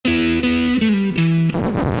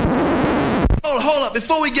up,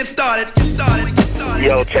 before we get started.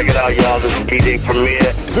 Yo, check it out, y'all. This is DJ Premier.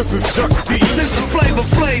 This is Chuck D. This is Flavor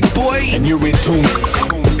Flav, boy. And you're in tune.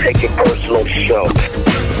 Take it personal show.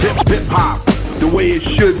 Hip hop, the way it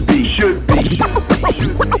should be.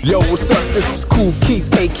 Yo, what's up? This is Cool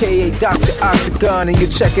Keith, aka Dr. Octagon, and you're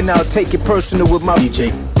checking out Take It Personal with my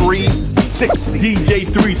DJ 360. DJ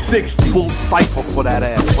 360. Full cypher for that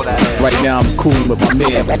ass. Right now I'm cool with my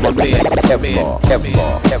man, Kevlar.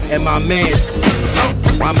 And my man,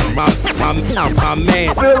 my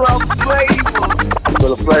man.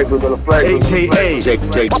 Little flavor.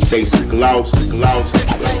 AKA Basic Louse.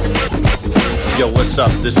 Yo, what's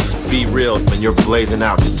up? This is Be Real, and you're blazing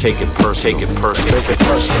out to Take It Personal.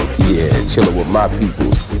 Yeah, chillin' with my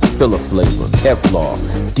people, Filler Flavor, Kevlar,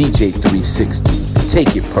 DJ 360.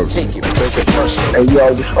 Take it personal. Hey,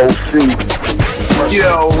 yo, this OC.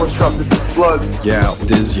 Yo, what's up? This is Slug. Yo,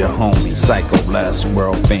 this is your homie, Psycho Blast,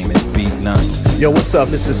 world famous Beat Nuts. Yo, what's up?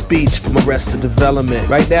 This is Speech from Arrested Development.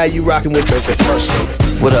 Right now, you rocking with Take It Personal.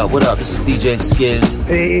 What up? This is DJ Skiz.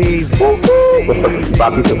 Hey,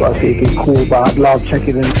 Bobby the Boss, Cool Bob Love, check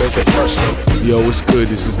it in. Take it personal. Yo, what's good?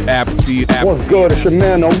 This is Apathy. What's good? It's your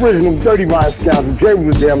man, the original Dirty Rhyme Scoundrel. Jay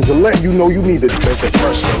was there. I'm just letting you know you need to take it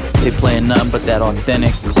personal. They playing nothing but that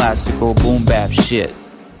authentic, classical, boom bap shit.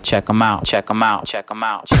 Check them out.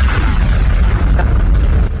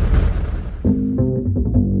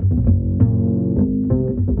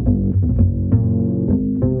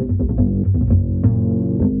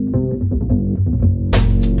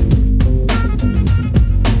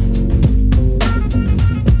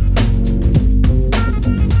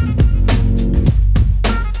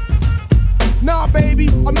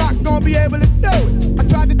 I'm not gonna be able to do it. I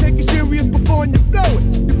tried to take you serious before and you blow it.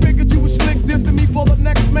 You figured you was slick dissing me for the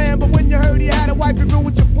next man, but when you heard he had a wife, it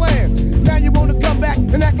ruined your plans. Now you wanna come back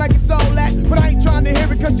and act like it's all that, but I ain't trying to hear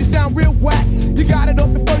it cause you sound real whack. You got it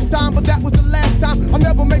off the first time, but that was the last time. I'll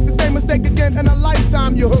never make the same mistake again in a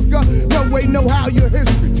lifetime. You hooker, no way, no how, your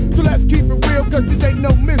history. So let's keep it real cause this ain't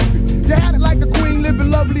no mystery. You had it like a queen,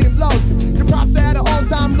 living lovely and lost it. Your props had an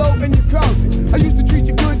all-time low and you caused it. I used to treat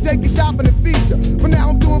you good, take you shopping and feed you, but now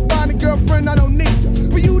I'm doing fine and girlfriend, I don't need you.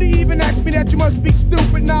 For you to even ask me that, you must be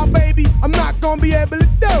stupid. Now, baby, I'm not gonna be able to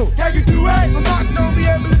do. Can you do it? I'm not gonna be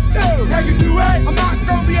able to do. Can you do it? I'm not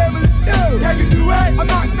gonna be able to do. Can you do it? I'm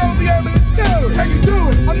not gonna be able to do. Can you do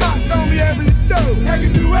it? I'm not gonna be able to do. Can you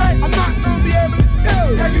do it? I'm not gonna be able to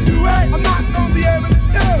do. Can you do it? I'm not gonna be able to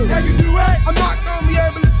do. Can you do it? I'm not gonna be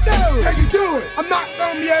able to do. Can you do it? I'm not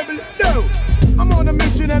gonna be able to do. I'm on a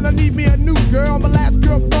mission and I need me a new girl. My last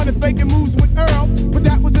girlfriend and faking moves with Earl, but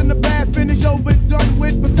that was in the past, finished over and done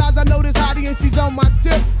with. Besides, I know this hottie and she's on my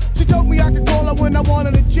tip. She told me I could call her when I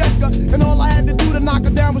wanted to check her, and all I had to do to knock her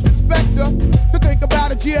down was respect her. To think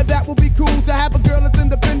about it, yeah, that would be cool. To have a girl that's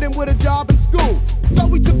independent with a job and school. So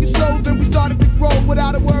we took it slow, then we started to grow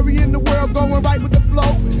without a worry in the world, going right with the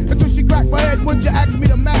flow. Until she cracked my head when she asked me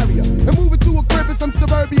to marry her and move it to a crib in some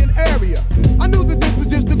suburban area. I knew that this was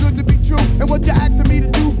just too good to be true, and what you're asking me to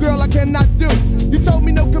do, girl, I cannot do. You told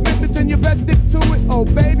me no commitments and you best stick to it. Oh,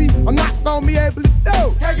 baby, I'm not gonna be able to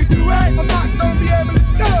do. Can you do it? I'm not gonna be able to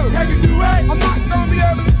do. Can you do it? I'm not gonna be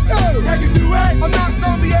able to do. Can you do it? I'm not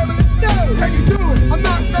gonna be able to do. Can you do it? I'm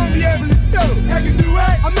not gonna be able to do. Can you do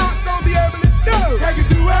it? I'm not gonna be able to do. Can you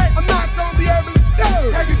do it? I'm not gonna be able to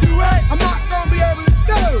do. Can you do it? I'm not gonna be able to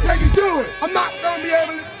do. Can you do it? I'm not gonna be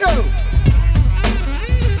able to do.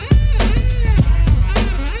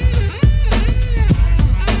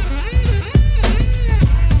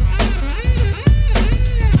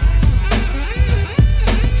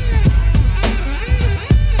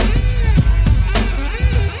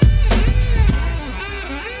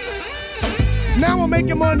 Now I'm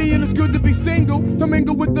making money and it's good to be single, to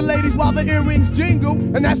mingle with the ladies while the earrings jingle.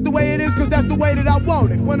 And that's the way it is cause that's the way that I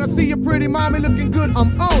want it. When I see a pretty mommy looking good,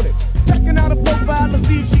 I'm on it. Checking out her profile to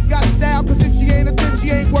see if she got style, cause if she ain't a 10, she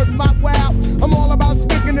ain't worth my while. I'm all about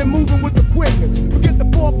sticking and moving with the quickness. Forget the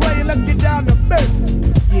foreplay and let's get down to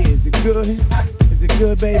business. Yeah, is it good? Is it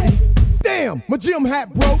good, baby? Damn, my gym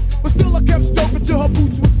hat broke, but still I kept stroking till her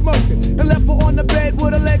boots were smoking, and left her on the bed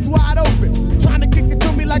with her legs wide open, trying to kick it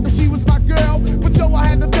to me like if she was my girl. But yo, I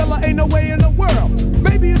had to tell her ain't no way in the world.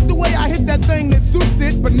 Maybe it's the way I hit that thing that suited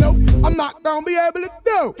it, but nope, I'm not gonna be able to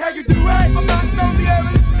do. Can you do it? I'm not gonna be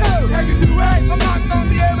able to do. Can you do it? I'm not gonna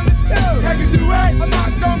be able to do. Can you do it? I'm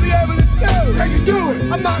not gonna be able to do. Can you do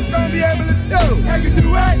it? I'm not gonna be able to do. Can you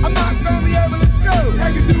do it? I'm not gonna be able to do.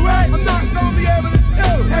 Can you do it? I'm not gonna be able to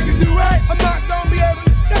do. Can you do it? I'm not gonna be able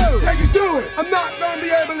to do. Can you do it? I'm not gonna be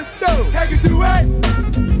able to do. Can you do it?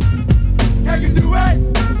 Can you do it?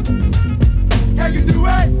 Can you do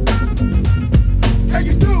it? Can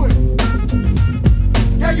you do it?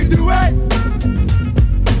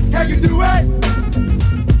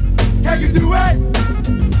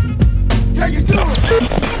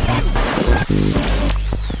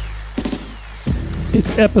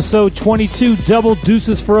 It's episode 22, double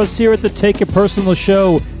deuces for us here at the Take It Personal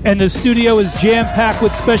show. And the studio is jam-packed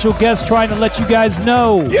with special guests trying to let you guys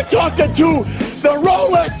know. You're talking to the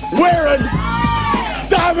Rolex wearing,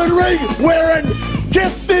 diamond ring wearing,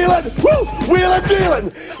 kiss stealing, wheeling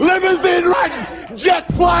dealing, limousine riding, jet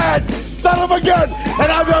flying, son of a gun, and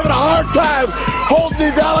I'm having a hard time holding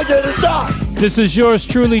these alligators down. This is yours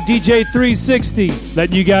truly, DJ 360.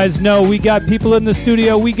 Letting you guys know we got people in the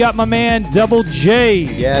studio. We got my man Double J.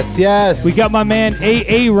 Yes, yes. We got my man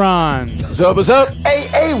Aaron. What's up?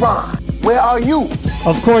 Aaron, where are you?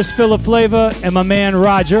 Of course, Philla Flavor and my man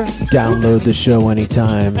Roger. Download the show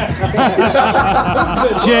anytime.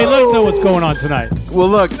 Jay, let them know what's going on tonight. Well,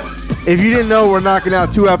 look, if you didn't know, we're knocking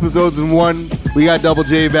out 2 episodes in one. We got Double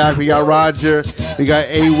J back. We got Roger. We got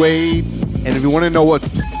A Wade. And if you want to know what's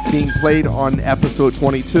being played on episode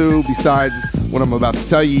 22, besides what I'm about to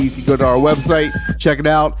tell you, you can go to our website, check it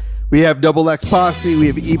out. We have XX Posse, we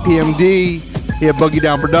have EPMD, we have Buggy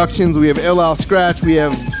Down Productions, we have LL Skratch, we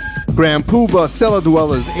have Grand Poobah, Cellar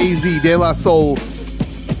Dwellers, AZ, De La Soul,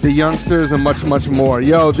 the Youngsters, and much, much more.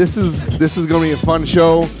 Yo, this is going to be a fun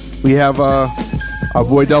show. We have our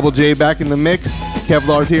boy Double J back in the mix.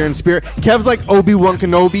 Kevlar's here in spirit. Kev's like Obi-Wan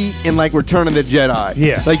Kenobi in like Return of the Jedi.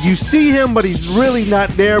 Yeah. Like you see him, but he's really not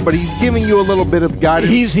there, but he's giving you a little bit of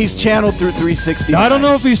guidance. He's channeled through 360. I don't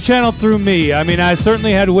know if he's channeled through me. I mean, I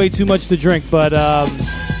certainly had way too much to drink, but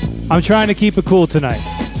I'm trying to keep it cool tonight.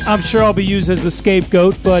 I'm sure I'll be used as the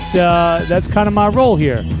scapegoat, but that's kind of my role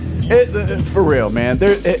here. For real, man.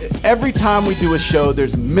 Every time we do a show,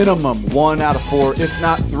 there's minimum 1 out of 4, if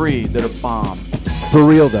not 3, that are bomb. For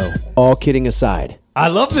real, though, all kidding aside. I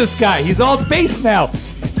love this guy. He's all bass now.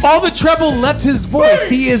 All the treble left his voice.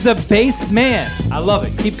 He is a bass man. I love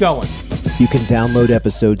it. Keep going. You can download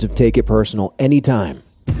episodes of Take It Personal anytime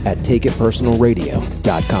at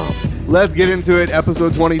takeitpersonalradio.com. Let's get into it.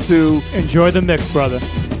 Episode 22. Enjoy the mix, brother.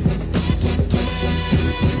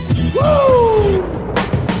 Woo!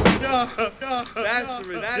 That's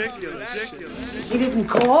ridiculous. He didn't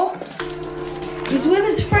call? He's with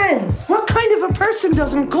his friends. What kind of a person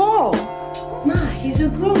doesn't call? Ma, he's a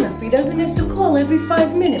grown-up. He doesn't have to call every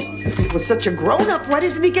 5 minutes. If he was such a grown-up, why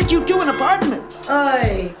doesn't he get you 2 an apartment?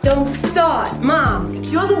 Ay, don't start. Mom,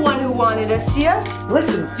 you're the one who wanted us here.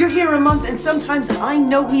 Listen, you're here a month, and sometimes I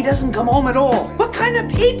know he doesn't come home at all. What kind of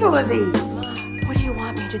people are these? What do you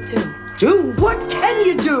want me to do? Do? What can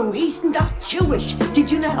you do? He's not Jewish.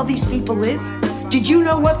 Did you know how these people live? Did you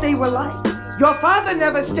know what they were like? Your father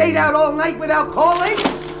never stayed out all night without calling?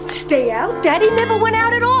 Stay out? Daddy never went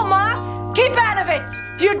out at all, Ma. Keep out of it.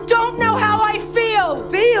 You don't know how I feel.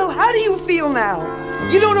 Feel? How do you feel now?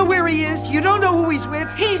 You don't know where he is. You don't know who he's with.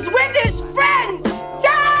 He's with his friends.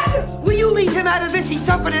 Dad! Will you leave him out of this? He's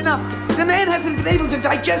suffered enough. The man hasn't been able to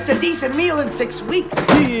digest a decent meal in 6 weeks.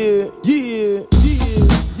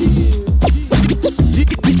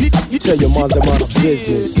 Tell your mom's I'm on a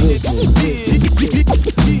business.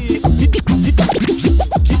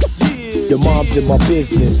 Your mom's in my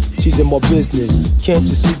business, she's in my business. Can't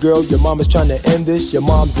you see, girl, your mom is trying to end this? Your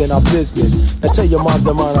mom's in our business. Now tell your mom's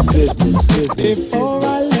I'm on our business. Before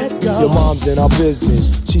I let go. Your mom's in our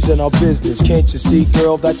business, she's in our business. Can't you see,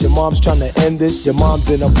 girl, that your mom's trying to end this? Your mom's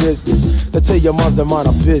in our business. Now tell your mom's I'm on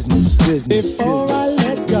our business. Before I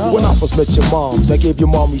let go. When I first met your moms, I gave your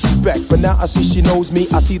mom respect. But now I see she knows me,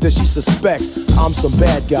 I see that she suspects I'm some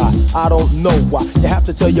bad guy. I don't know why. You have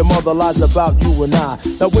to tell your mother lies about you and I.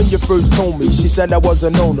 Now when you first told me, she said I was a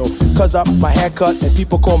no-no. Cause I my haircut and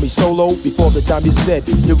people call me Solo. Before the time you said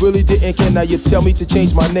you really didn't care. Now you tell me to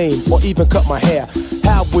change my name or even cut my hair.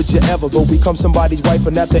 How would you ever go become somebody's wife?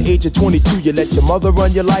 And at the age of 22 you let your mother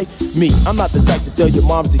run your life? Me, I'm not the type to tell your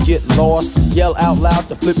moms to get lost, yell out loud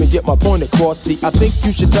to flip and get my point across. See, I think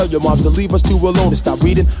you should tell your moms to leave us two alone and stop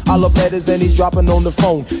reading all love letters and he's dropping on the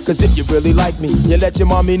phone. Cause if you really like me, you let your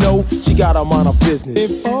mommy know she got her mind on business.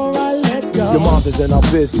 Before I let go. Your mom's is in our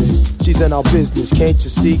business, she's in our business. Can't you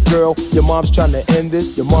see, girl, your mom's trying to end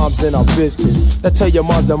this? Your mom's in our business. Now tell your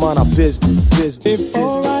mom's them on our business.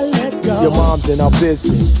 Before I let go. Your mom's in our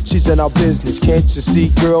business, she's in our business. Can't you see,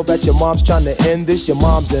 girl, that your mom's trying to end this? Your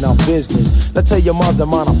mom's in our business. Now tell your mom's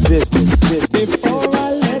them on our business. Before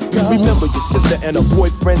I let go. Remember your sister and her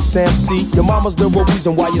boyfriend Sam C. Your mama's the real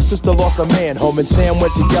reason why your sister lost a man. Home and Sam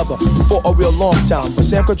went together for a real long time, but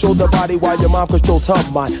Sam controlled her body while your mom controlled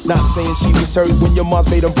her mind. Not saying she was hurt when your mom's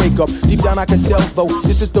made them break up. Deep down I can tell though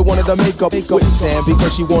your sister wanted to make up with Sam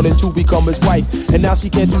because she wanted to become his wife. And now she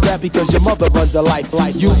can't do that because your mother runs her life.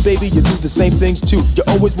 Like you, baby, you do the same things too. You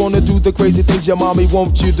always want to do the crazy things your mommy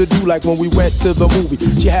wants you to do. Like when we went to the movie,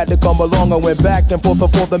 she had to come along and went back and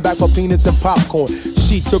forth and back for peanuts and popcorn.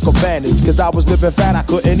 She took took advantage. Cause I was living fat, I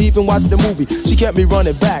couldn't even watch the movie. She kept me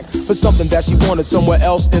running back for something that she wanted somewhere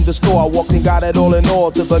else in the store. I walked and got it all in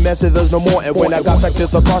all till the man said there's no more. And when I got back to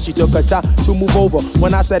the car, she took her time to move over.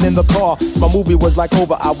 When I sat in the car, my movie was like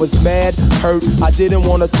over. I was mad, hurt, I didn't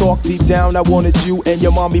want to talk. Deep down, I wanted you and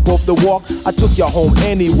your mommy both to walk. I took you home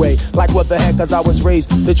anyway. Like what the heck, cause I was raised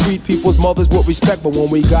to treat people's mothers with respect. But when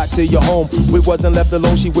we got to your home, we wasn't left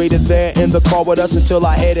alone. She waited there in the car with us until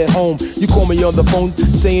I headed home. You called me on the phone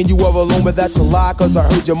saying you were alone, but that's a lie, cause I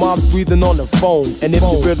heard your mom's breathing on the phone. And if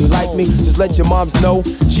you really like me, just let your moms know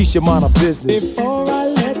she should mind her business. Before I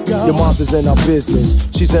let go, your mom's is in our business.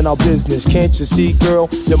 She's in our business. Can't you see, girl?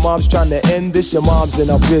 Your mom's trying to end this. Your mom's in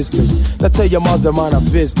our business. Now tell your moms to mind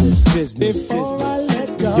her business.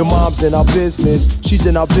 Your mom's in our business. She's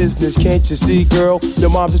in our business. Can't you see, girl?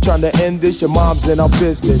 Your mom's is trying to end this. Your mom's in our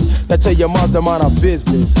business. Now tell your moms to mind our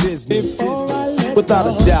business. Without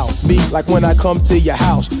a doubt, me, like when I come to your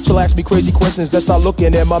house, she'll ask me crazy questions that start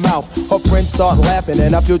looking in my mouth. Her friends start laughing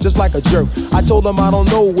and I feel just like a jerk. I told them I don't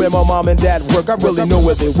know where my mom and dad work. I really know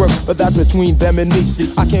where they work, but that's between them and me.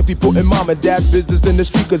 See, I can't be putting mom and dad's business in the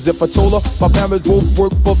street, cause if I told her my parents both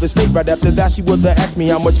work for the state, right after that she would've asked me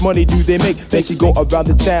how much money do they make. Then she go around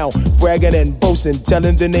the town, bragging and boasting,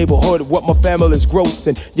 telling the neighborhood what my family's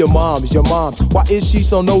grossing. Your mom, why is she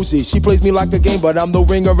so nosy? She plays me like a game, but I'm the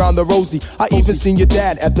ring around the rosy. I even seen your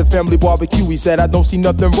dad at the family barbecue. He said I don't see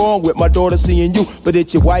nothing wrong with my daughter seeing you, but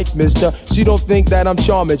it's your wife, mister. She don't think that I'm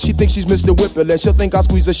charming. She thinks she's Mr. Whipple and she'll think I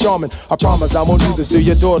squeeze a shaman. I promise I won't do this to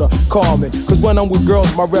your daughter, Carmen. Cause when I'm with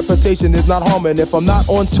girls, my reputation is not harming. If I'm not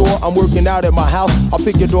on tour, I'm working out at my house. I'll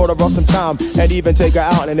pick your daughter up sometime and even take her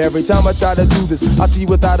out. And every time I try to do this, I see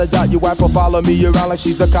without a doubt your wife will follow me around like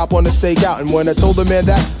she's a cop on the stakeout. And when I told the man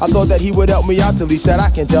that, I thought that he would help me out till he said I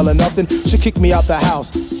can't tell her nothing. She kicked me out the house.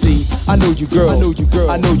 See, I know you girls. I know you girls.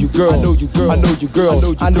 I know you girls. I know you girls. I know you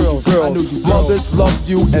girls. I know you girls. Mothers love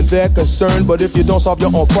you and they're concerned, but if you don't solve your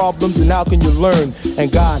own problems, then how can you learn? And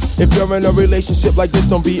guys, if you're in a relationship like this,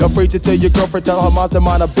 don't be afraid to tell your girlfriend, tell her mom's to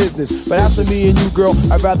mind her business. But as for me and you, girl,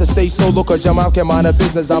 I'd rather stay solo, cause your mom can mind her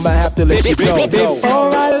business. I'ma have to let you go.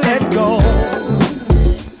 before I let go.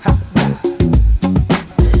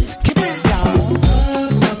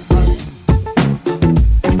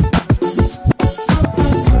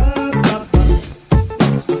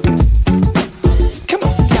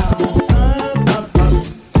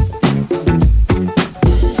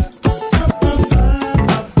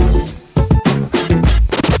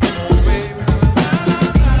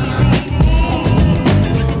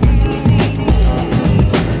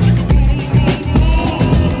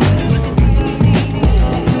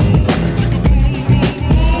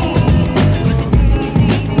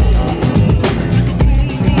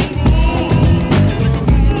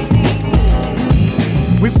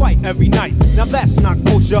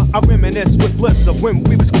 I reminisce with bliss of when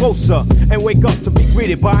we was closer and wake up to be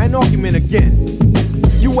greeted by an argument again.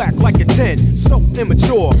 You act like a 10, so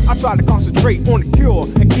immature. I try to concentrate on the cure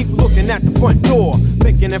and keep looking at the front door,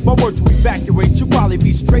 thinking if I were to evacuate, you'd probably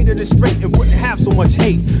be straighter than straight and wouldn't have so much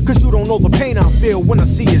hate. Cause you don't know the pain I feel when I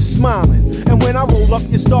see you smiling, and when I roll up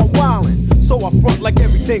you start wildin'. So I front like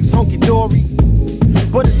everything's hunky-dory,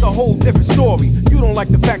 but it's a whole different story. You don't like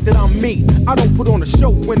the fact that I'm me. I don't put on a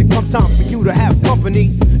show when it comes time for you to have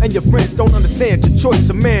company. And your friends don't understand your choice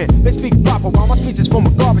of man. They speak proper while my speech is from a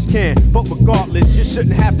garbage can. But regardless, you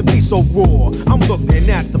shouldn't have to be so raw. I'm looking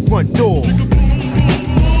at the front door.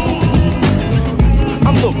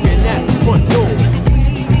 I'm looking at the front door.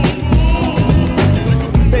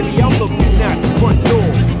 Baby, I'm looking at the front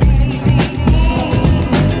door.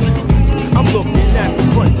 I'm looking at the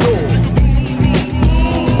front door.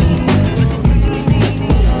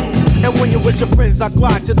 And when you're with your friends, I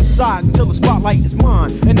glide to the side until the spotlight is mine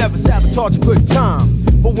and never sabotage a good time.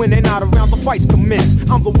 But when they're not around, the fights commence.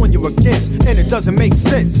 I'm the one you're against, and it doesn't make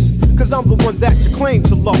sense. Cause I'm the one that you claim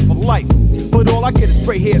to love for life. But all I get is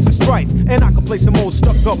gray hairs and strife. And I can play some old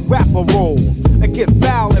stuck-up rapper role and get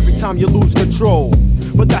foul every time you lose control.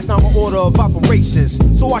 But that's not my order of operations,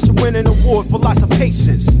 so I should win an award for lots of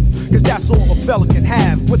patience. Cause that's all a fella can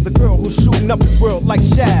have with a girl who's shooting up this world like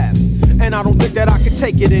Shaft. And I don't think that I can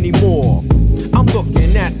take it anymore. I'm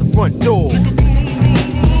looking at the front door.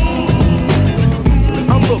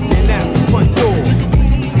 I'm looking at the front door.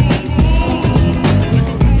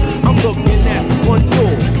 I'm looking at the front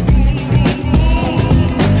door.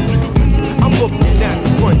 I'm looking at the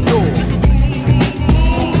front door.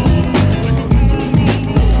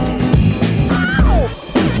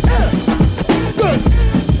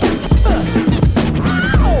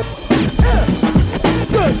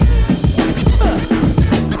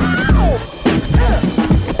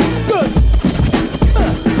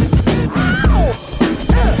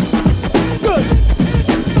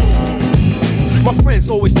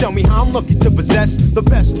 always tell me how I'm lucky to possess the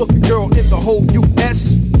best looking girl in the whole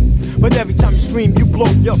US. But every time you scream, you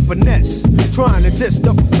blow your finesse, trying to diss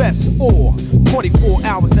the profess, or 24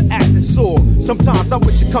 hours of acting sore. Sometimes I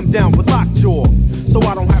wish you'd come down with lockjaw, so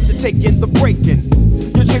I don't have to take in the breaking.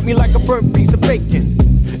 You treat me like a burnt piece of bacon.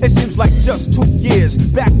 It seems like just 2 years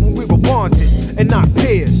back when we were bonded and not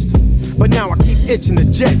pierced. But now I keep itching the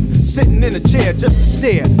jet, sitting in a chair just to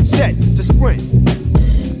stare, set to sprint.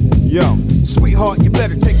 Yo, sweetheart, you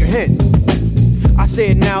better take a hint. I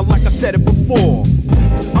say it now like I said it before.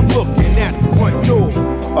 I'm looking at the front door.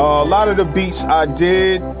 A lot of the beats I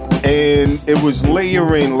did, and it was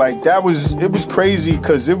layering, like it was crazy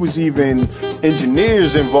because it was even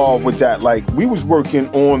engineers involved with that. Like we was working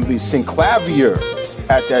on the synclavier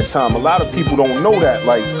at that time. A lot of people don't know that.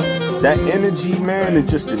 Like that energy, man, and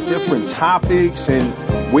just the different topics and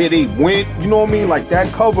where they went, you know what I mean? Like that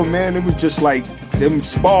cover, man, it was just like them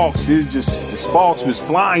sparks. It was just, the sparks was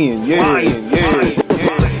flying, yeah. Say yeah,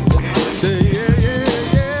 yeah,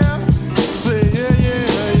 yeah. Say yeah,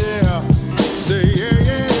 yeah, yeah. Say yeah,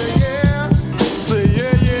 yeah, yeah. Say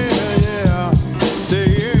yeah, yeah, yeah. Say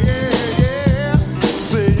yeah, yeah, yeah.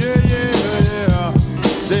 Say yeah, yeah, yeah.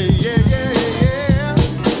 Say yeah, yeah, yeah.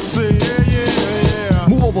 Say yeah, yeah, yeah.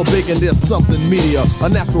 Move over, bacon, there's something media. A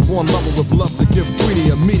natural born lover with love to give free to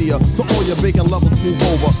your media. So all your bacon lovers move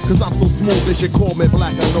over, cause I'm so smooth they should call me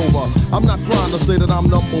Black and Nova. I'm not trying to say that I'm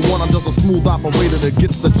number one, I'm just a smooth operator that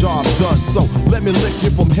gets the job done. So let me lick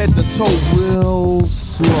you from head to toe real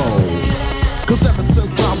slow. Cause ever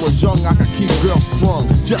since I was young, I could keep girls strung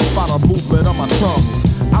just by the movement of my tongue.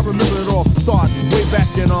 I remember it all starting way back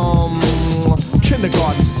in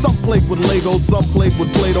kindergarten. Some played with Lego, some played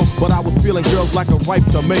with Play-Doh, but I was feeling girls like a ripe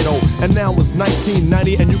tomato. And now it's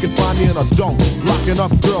 1990 and you can find me in a dunk, locking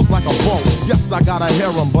up girls like a bone. Yes, I got a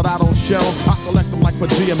harem, but I don't share them. I collect them like per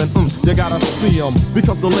diem, and you gotta see them,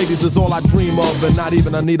 because the ladies is all I dream of, and not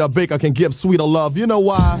even Anita Baker can give sweeter love. You know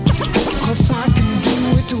why? Cause I can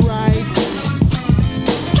do it right.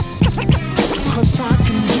 Cause I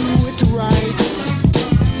can do it right.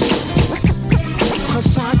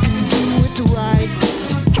 Cause I can do it right.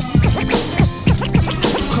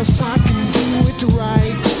 Cause I can do it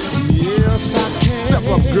right. Yes, I can. Step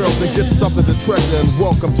up, girls, and get something to treasure, and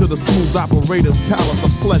welcome to the Smooth Operator's Palace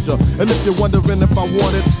of Pleasure. And if you're wondering if I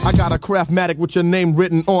want it, I got a Craftmatic with your name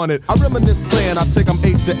written on it. I reminisce saying I take them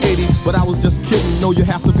 8 to 80, but I was just kidding. No, you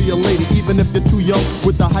have to be a lady, even if you're too young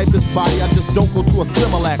with the hypest body. I just don't go to a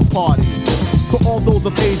Similac party. So all those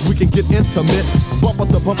of age, we can get intimate, bumper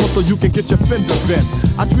to bumper, so you can get your fender bent.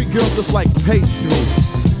 I treat girls just like pastry.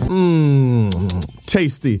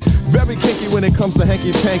 Tasty. Very kinky when it comes to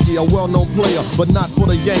hanky-panky. A well-known player, but not for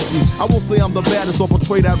the Yankees. I won't say I'm the baddest or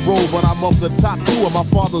portray that role, but I'm of the top 2 and my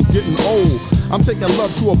father's getting old. I'm taking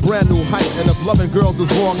love to a brand new height, and if loving girls is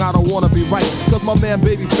wrong, I don't wanna be right. Cause my man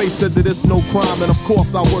Babyface said that it's no crime, and of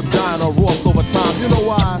course I work dying or Ross over time. You know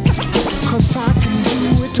why? Cause I can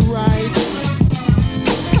do it right.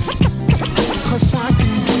 Cause I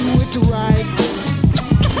can do it right.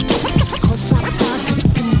 Cause I can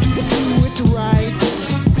do it right.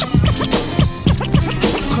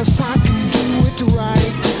 Cause I can do it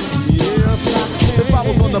right. Yes, I can. If I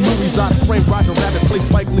was on the movies, I'd frame Roger Rabbit, play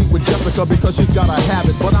Spike Lee with Jessica because she's got a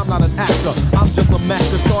habit. But I'm not an actor, I'm just a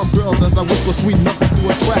master. Charm girls as I whisper sweet nothing to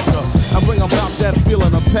attract her. I bring about that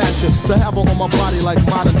feeling of passion, to have her on my body like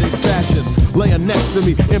modern day fashion. Laying next to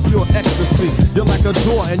me in pure ecstasy. You're like a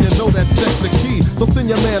door and you know that sex the key. So send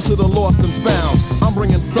your man to the lost and found. I'm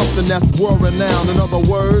bringing something that's world renowned. In other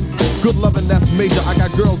words, good loving that's major. I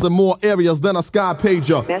got girls in more areas than a Sky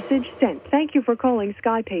Pager. Message sent. Thank you for calling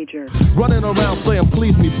Sky Pager. Running around saying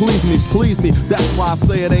please me, please me, please me. That's why I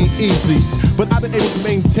say it ain't easy. But I've been able to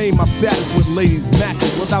maintain my status with ladies,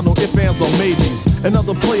 matches without no ifs, ands, or maybes. And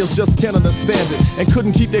other players just can't understand it and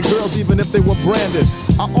couldn't keep their girls even if they were branded.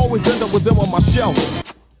 I always end up with them on my shelf.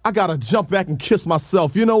 I gotta jump back and kiss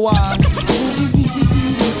myself. You know why? It's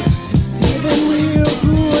feeling real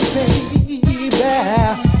good, baby.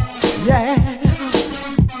 Yeah.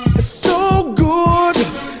 It's so good.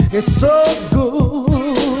 It's so good.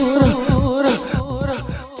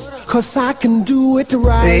 Cause I can do it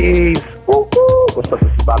right. Hey. What's up,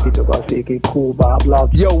 this is Bobby the Boss, aka Cool Bob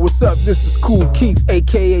Love. Yo, what's up? This is Cool Keith,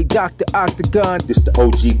 aka Dr. Octagon. This the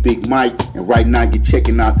OG Big Mike, and right now you're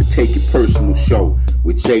checking out the Take It Personal show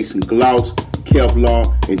with Jason Glauts, Kevlar,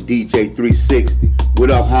 and DJ 360.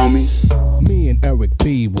 What up, homies? Me and Eric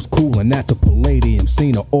B was coolin' at the Palladium,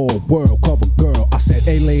 seen an all-world cover girl. I said,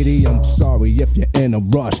 hey lady, I'm sorry if you're in a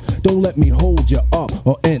rush. Don't let me hold you up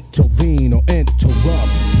or intervene or interrupt.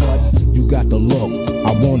 But you got got the look.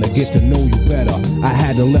 I wanna get to know you better. I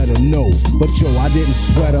had to let her know, but yo, I didn't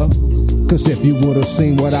sweat her. Cause if you would've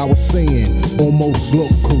seen what I was saying, almost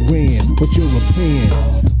looked Korean, but European.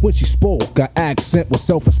 When she spoke, her accent was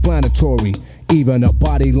self-explanatory. Even her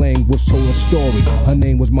body language told a story. Her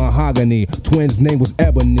name was Mahogany, twins' name was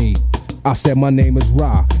Ebony. I said my name is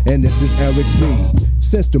Ra, and this is Eric B.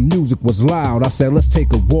 Since the music was loud, I said let's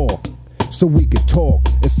take a walk so we could talk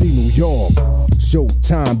and see New York.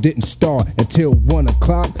 Showtime didn't start until 1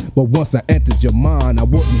 o'clock, but once I entered your mind, I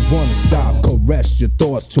wouldn't wanna stop. Caress your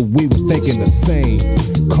thoughts till we was thinking the same.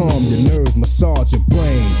 Calm your nerves, massage your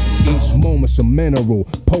brain. Each moment's a mineral,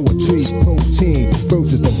 poetry, protein.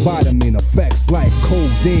 First is the vitamin effects like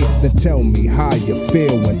codeine. Then tell me how you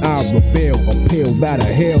feel when I reveal a pill that'll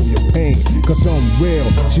heal your pain. Cause I'm real,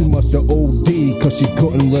 she must have OD'd cause she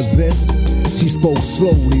couldn't resist. She spoke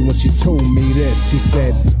slowly when she told me this. She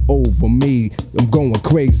said, over me, I'm going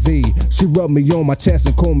crazy. She rubbed me on my chest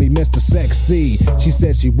and called me Mr. Sexy. She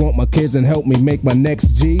said she want my kids and help me make my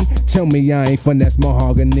next G. Tell me I ain't finesse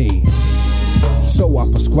mahogany. So I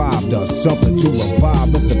prescribed her something to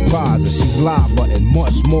revive and surprise her. She's liver and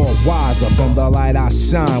much more wiser from the light I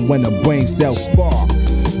shine when the brain cells spark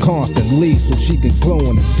constantly so she can glow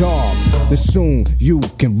in the dark. Then soon you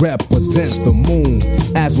can represent the moon.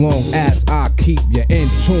 As long as I keep you in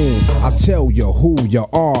tune, I'll tell you who you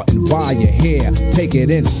are and why you're here. Take it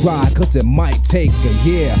in stride cause it might take a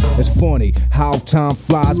year. It's funny how time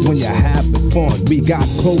flies when you're having fun. We got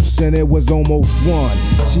close and it was almost one.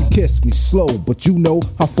 She kissed me slow, but you know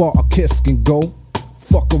how far a kiss can go.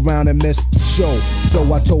 Fuck around and miss the show.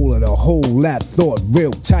 So I told her to hold that thought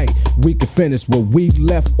real tight. We can finish where we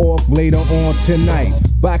left off later on tonight.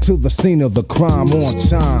 Back to the scene of the crime on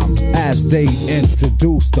time. As they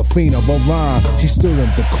introduced the fiend of a rhyme, she stood in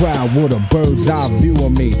the crowd with a bird's eye view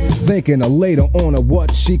of me, thinking of later on of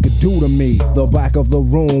what she could do to me. The back of the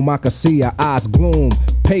room, I could see her eyes gloom.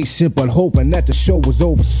 Patient but hoping that the show was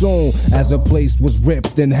over soon. As her place was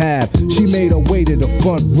ripped in half, she made her way to the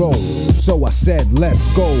front row. So I said,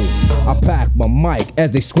 let's go. I packed my mic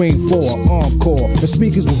as they screamed for an encore. The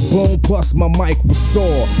speakers was blown, plus my mic was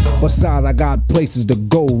sore. Besides, I got places to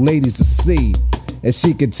go, ladies to see. And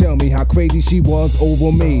she could tell me how crazy she was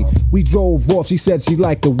over me. We drove off, she said she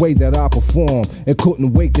liked the way that I performed and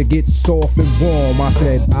couldn't wait to get soft and warm. I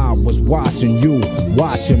said I was watching you,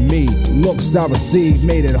 watching me. Looks I received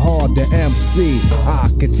made it hard to MC. I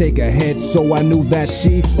could take a hint, so I knew that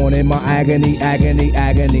she wanted my agony, agony,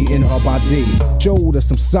 agony in her body. Showed her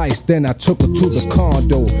some sights, then I took her to the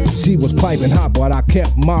condo. She was piping hot, but I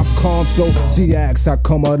kept my calm. So she asked how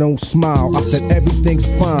come I don't smile. I said everything's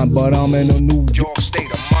fine, but I'm in a New York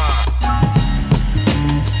state of mind.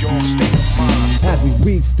 Your state of mind. As we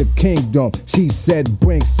reached the kingdom, she said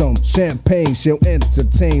bring some champagne, she'll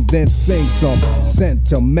entertain, then sing some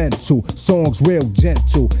sentimental songs real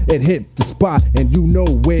gentle. It hit the spot and you know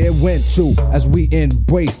where it went to. As we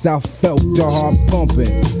embraced, I felt the heart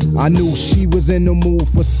pumping. I knew she was in the mood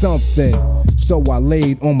for something, so I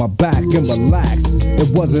laid on my back and relaxed. It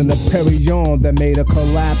wasn't a Perignon that made her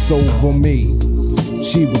collapse over me.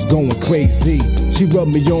 She was going crazy. She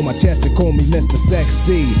rubbed me on my chest and called me Mr.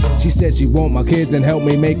 Sexy. She said she want my kids and help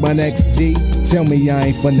me make my next G. Tell me I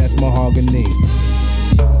ain't finesse mahogany.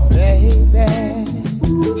 Baby,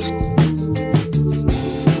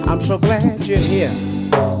 I'm so glad you're here.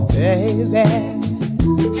 Baby,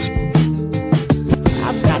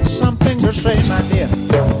 I've got something to say, my dear.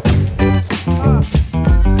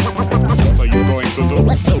 What are you going to do?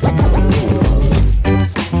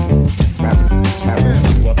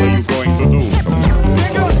 What are you going to do?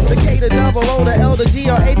 The K, the double O, the L, the G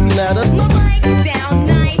are AP letters. Mic sound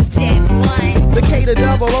nice, check one. The K, the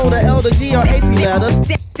double O, the L, the G are AP letters.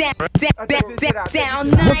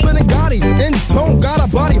 Sound nice. What's in Gotti? In tone, got a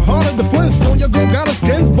body harder than Flintstone. Your girl got a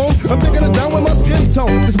skin's bone. I'm taking it down with my skin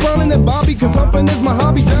tone. It's burning and Bobby, cause humping is my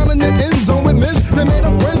hobby. Down in the end zone with Miz, they made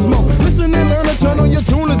a friends mo. Listen and learn and turn on your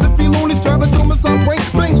tuners. If you loonies try to do me some break,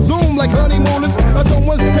 bang, zoom like honeymooners. I don't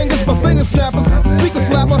want singers, but finger snappers. Speaker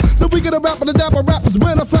slapper, the weaker the rapper, the dapper rappers.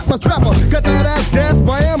 When I flap my trapper, got that ass gas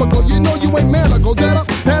by Amico. You know you ain't man, I go dead up,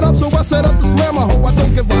 head up. So I set up to slam a hoe. I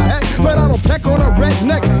don't give a heck, but I don't peck on a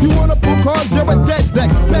redneck. You wanna pull cards, you're a dead deck.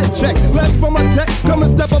 Bed check, left for my tech. Come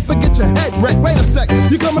and step up and get your head wrecked. Wait a sec,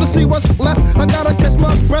 you coming to see what's left? I gotta catch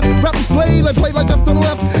my breath. Rap the slade and play like left to the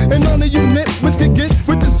left. And none of you nitwits can get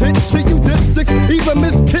with this hit shit. You dipsticks, even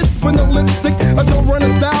miss kiss with no lipstick. I don't run a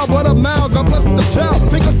style, but a mouth. God bless the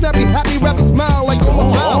child. Make a snappy, happy rapper smile like oh my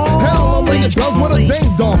wow. Hell, I'm ringing bells with a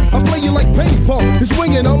ding dong. I play you like ping pong. It's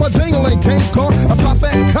swinging on my ding-a-ling King Kong. I pop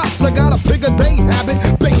at cops, I got a bigger day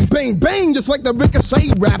habit. Bang, bang, bang, just like the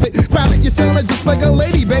ricochet rabbit. Grab it, you soundin' just like a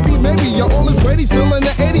lady, baby. Maybe your oldest Brady still in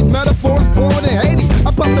the 80s. Metaphors born in Haiti.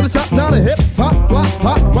 I pop to the top, now the hip hop, block,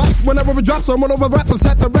 pop, rocks. Whenever it drops, I'm one over rappers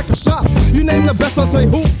at the record shop. You name the best, I say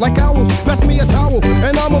who, like owls. Pass me a towel,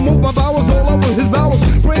 and I'ma move my vowels all over his vowels.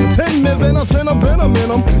 Bring 10 mils and I'll send a venom in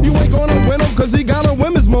him. You ain't gonna win him, cause he got a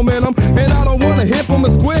women's momentum. And I don't wanna hear from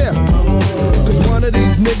a square, cause one of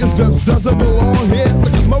these niggas just doesn't belong here.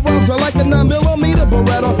 My rhymes are like a 9mm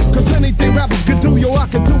Beretta, cause anything rappers could do, yo, I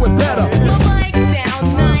can do it better. My mic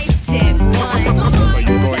sound nice, check one. My mic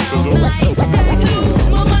sound nice, check two.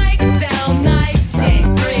 My mic sound nice, check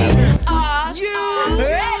three. Are you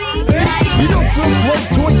ready? You don't feel slow,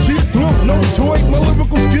 joy, cheap thrills, no joy. My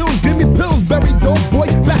lyrical skills give me pills, berry dope boy.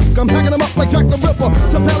 Back, I'm hacking them up like Jack the Ripper.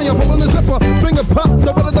 Sapelli, I'm pulling the zipper. Finger pop,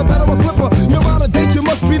 the better the better a flipper. You're out of date, you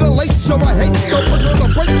must be the late show. I hate the push on the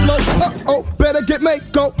brake slow. Uh-oh, better get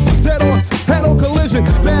Mako. Dead on, head on collision.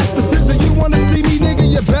 Bad decision, you wanna see me, nigga,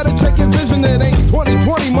 you better check your vision. It ain't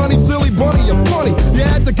 20/20 money, silly bunny, you're funny. You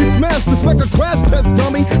had to get smashed just like a crash test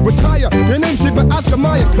dummy. Retire, your name should be Oscar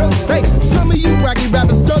Mayer. Cause, hey, some of you wacky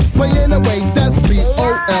rappers just play in a way that's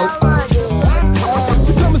B-O-L.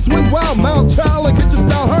 So come and swing wild, mild child, and get your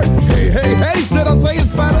style hurt. Hey, hey, hey, shit, I'll say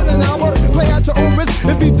it's finer than hour. Play out your own risk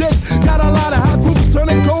if you diss. Got a lot of hot groups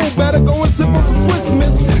turning cold. Better go and sip on some Swiss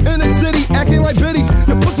Miss. In the city, acting like biddies.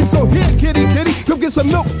 Your pussy so here, kitty, kitty. Come get some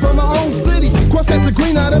milk from my own city. Cross at the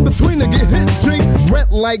green out in between to get hit, G.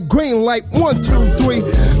 Red light, green light, 1, 2, 3.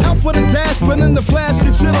 Out for the dash, but in the flash,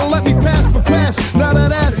 you should've let me pass, but crash. Now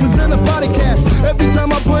that ass is in the body cast. Every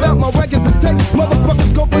time I put out my records and text,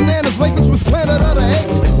 motherfuckers go bananas like this was Planet of the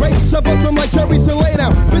Apes. Rapes up on some like cherries and lay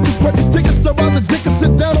down. Bitches purchase tickets, throw out the dick and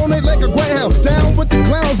sit down on it like a greyhound. Down with the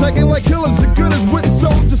clowns, acting like killers. The good as written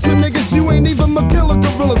soldiers. Some niggas, you ain't even McKiller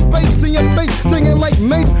gorillas. Face in your face, singing like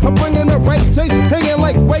Mace. I'm bringing the right taste, hanging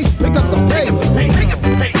like waste. Pick up the pace.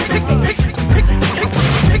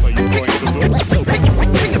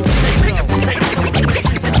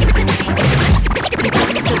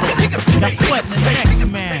 Now sweating the next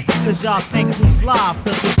man, cause y'all think he's live,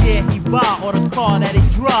 cause the gear he buy or the car that he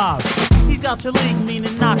drive. He's out your league,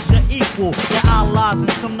 meaning not your equal. Your allies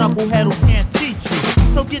and some knucklehead who can't teach you.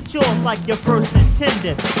 So get yours like your first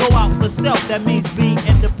intended. Go out for self, that means be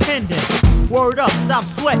independent. Word up, stop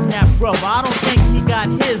sweating that brother. I don't think he got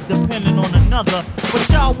his depending on another. But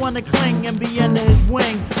y'all wanna cling and be under his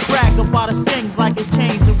wing. Brag about his things like his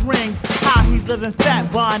chains and rings. How he's living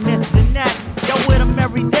fat, buying this and that. Y'all with him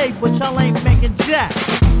every day, but y'all ain't making jack.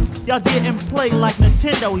 Y'all getting played like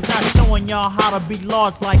Nintendo. He's not showing y'all how to be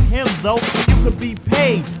large like him, though. You could be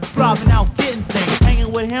paid, striving out, getting things.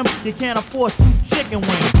 Hanging with him, you can't afford 2 chicken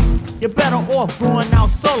wings. You're better off going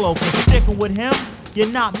out solo, cause sticking with him, you're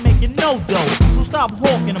not making no dough. So stop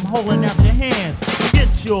hawking him, holding out your hands.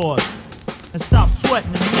 Get yours, and stop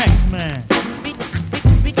sweating the next man.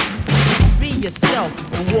 Be yourself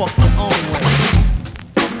and walk your own way.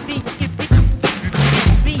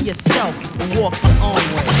 Be yourself and walk your own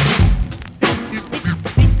way.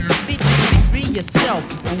 Be yourself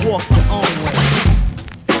and walk your own way.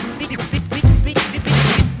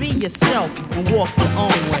 Be yourself and walk your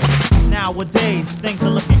own way. Nowadays, things are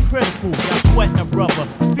looking critical. Y'all sweating a brother.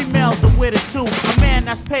 Females are with it too. A man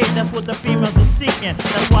that's paid, that's what the females are seeking.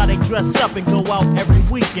 That's why they dress up and go out every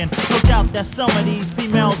weekend. No doubt that some of these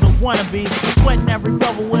females are wannabes. Sweating every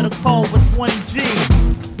brother with a cold for 20 G's.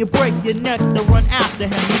 You break your neck to run after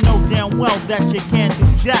him. You know damn well that you can't do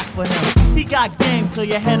jack for him. He got game so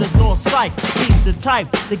your head is all psyched. He's the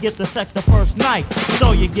type to get the sex the first night.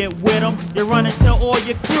 So you get with him, you run and tell all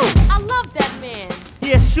your crew. I love that man.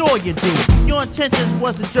 Yeah, sure you do. Your intentions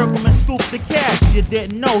was to jerk him and scoop the cash. You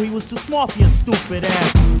didn't know he was too smart for your stupid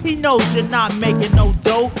ass. He knows you're not making no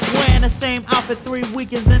dough. Wearing the same outfit 3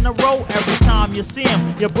 weekends in a row. Every time you see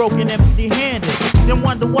him, you're broken empty-handed. Then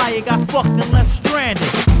wonder why you got fucked and left stranded.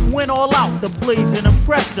 Went all out to please and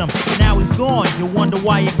impress him. Now he's gone, you wonder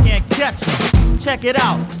why you can't catch him. Check it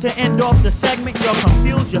out, to end off the segment, you're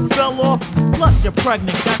confused, you fell off. Plus you're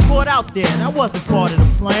pregnant, got caught out there, that wasn't part of the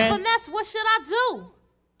plan. Finesse, what should I do?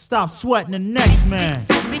 Stop sweating the next man.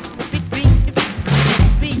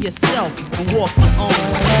 Be yourself and walk your own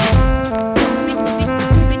way.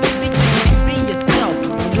 Be yourself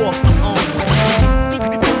and walk your own way.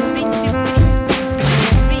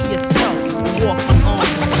 Be yourself and walk your own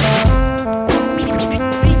way.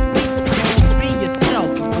 Be yourself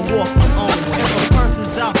and walk your own way. If a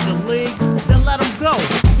person's out your league, then let him go.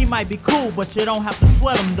 He might be cool, but you don't have to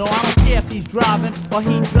sweat him though. I don't care if he's driving or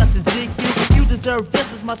he dresses GQ. You deserve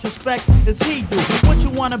just as much respect as he do. What you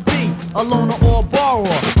wanna be? A loner or a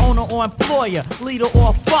borrower? Owner or employer? Leader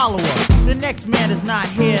or follower? The next man is not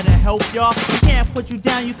here to help y'all. He can't put you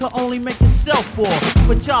down, you can only make yourself fall.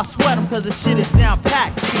 But y'all sweat him cause the shit is down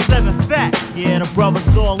packed. He's living fat, yeah, the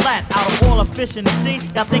brother's all that. Out of all efficiency,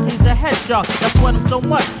 y'all think he's the head shark. Y'all sweat him so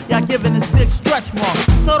much, y'all giving his dick stretch marks.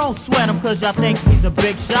 So don't sweat him cause y'all think he's a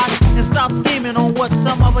big shot. And stop scheming on what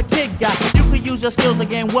some other kid got. You could use your skills to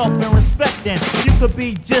gain wealth and respect then. You could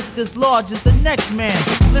be just as large as the next man.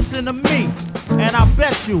 Listen to me, and I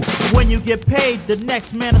bet you, when you get paid, the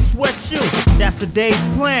next man will sweat you. That's the day's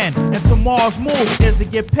plan, and tomorrow's move is to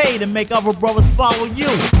get paid and make other brothers follow you.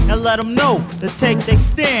 And let them know to take their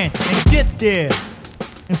stand and get there.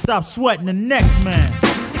 And stop sweating the next man.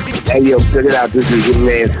 Hey yo, check it out, this is your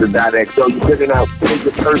man Sadat XO. You check it out, take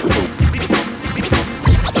it personal.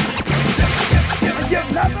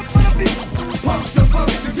 Give nothing but a beat. Punks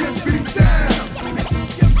supposed to get beat down.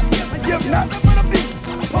 Give nothing but a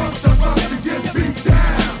beat. Punks supposed to get beat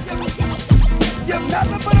down. Give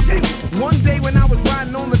nothing but a beat. One day when I was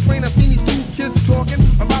riding on the train, I seen these two kids talking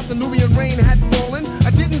about the Nubian rain had fallen.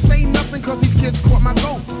 I didn't say nothing cause these kids caught my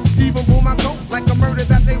goat. Even pulled my coat like a murder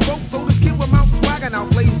that they wrote. So this kid with mouth swagger now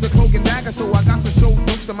plays the cloak and dagger. So I got to show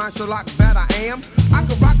looks to my Sherlock that I am. I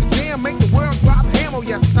could rock a jam, make the world drop ham. Oh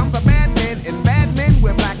yes, I'm the bad man, and bad men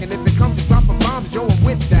we're black. And if it comes to dropping bombs, yo, I'm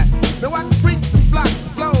with that. Now I can freak the flock,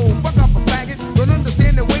 flow, fuck up a faggot. Don't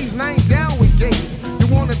understand the ways and I ain't down with gays. You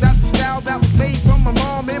wanna adopt the style that was made from my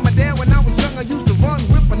mom and my dad. When I was young, I used to run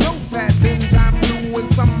with a notepad. Then time flew and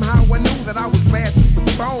somehow I knew that I was bad to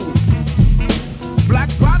the bone. Black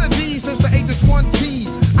prodigy since the age of 20.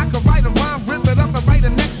 I could write a rhyme, rip it up and write the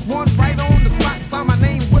next one right on the spot. Sign my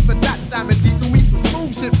name with a dot. Diamond D threw me some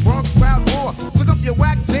smooth shit, Bronx crowd roar. Suck up your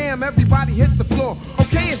whack jam, everybody hit the floor.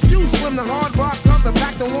 Okay, it's you, Slim, the hard rock of the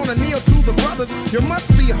back. Don't wanna kneel to the brothers. You must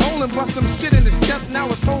be holding, bust some shit in his chest. Now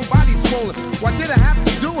his whole body's swollen. Why did I have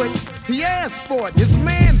to do it? He asked for it. His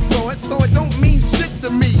man saw it, so it don't mean shit to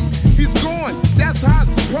me. He's gone. That's how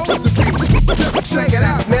it's supposed to be. Check it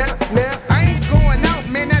out, man. I ain't going out,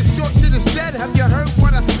 man. That short shit is dead. Have you heard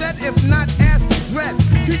what I said? If not, ask the dread.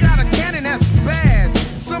 He got a cannon that's bad,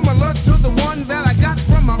 similar to the one that I got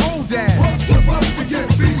from my old dad. Punks supposed to get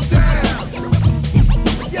beat down.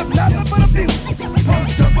 Give nothing but a beat.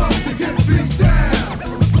 Punks supposed to get beat down.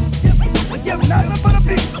 Give nothing but a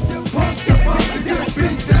beat. Punks supposed to get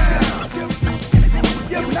beat down.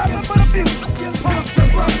 Give nothing but a beat. Punks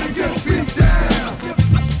supposed to get beat down.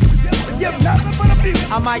 Give nothing but a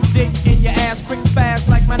beat. I might dig in your ass quick fast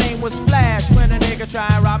like my name was Flash. When a nigga try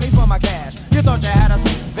and rob me for my cash. You thought you had a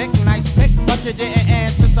sweet Vic, nice pick, but you didn't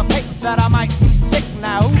anticipate that I might be sick.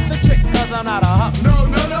 Now who's the trick? Cause I'm not a huck. No.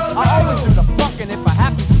 I always do the fucking if I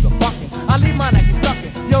have to do the fucking. I leave my Nike stuck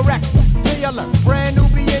in your rectum till you learn. Brand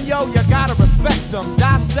Nubian, yo, you gotta respect them.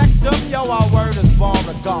 Dissect them, yo, our word is born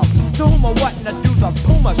regardless. To whom or what, and to do the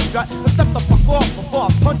Puma strut. And step the fuck off before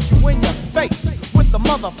I punch you in your face with the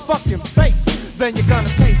motherfucking bass. Then you're gonna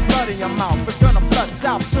taste blood in your mouth. It's gonna flood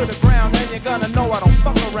south to the ground, and you're gonna know I don't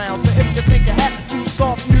fuck around. So if you think you had two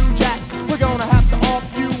soft new jacks, we're gonna have to off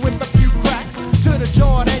you with a few cracks to the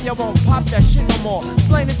jaw, then you won't pop that shit no more.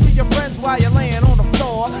 Explain it to your friends while you're laying on the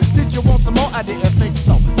floor. Did you want some more? I didn't think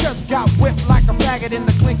so. Just got whipped like a faggot in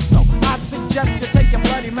the clink, so I suggest you take your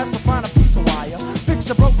bloody mess and find a piece of wire. Fix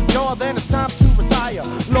your broken jaw, then it's time to retire.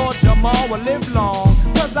 Lord Jamal will live long,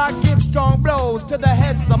 cause I give strong blows to the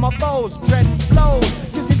heads of my foes. Dread flows,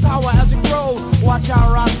 gives me power as it grows. Watch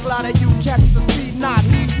how I splatter, you catch the speed, not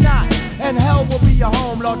heed not. And hell will be your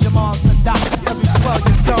home, Lord Jamal Sadat, as we swell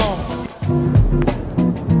your dome.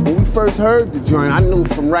 When we first heard the joint, I knew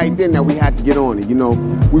from right then that we had to get on it. You know,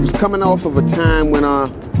 we was coming off of a time when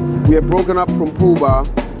we had broken up from Pooh Bah,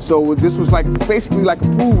 so this was like basically like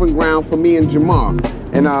a proving ground for me and Jamar.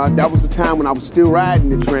 And that was the time when I was still riding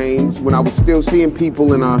the trains, when I was still seeing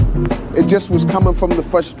people, and it just was coming from the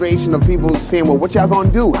frustration of people saying, well, what y'all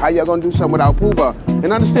gonna do? How y'all gonna do something without Pooh Bah?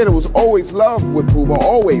 And understand it was always love with Pooh Bah,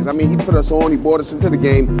 always. I mean, he put us on, he brought us into the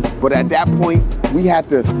game, but at that point, we had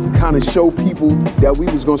to kind of show people that we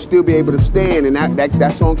was gonna still be able to stand, and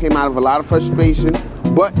that song came out of a lot of frustration,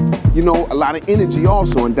 but, you know, a lot of energy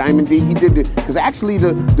also. And Diamond D, he did it, because actually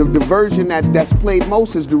the version that's played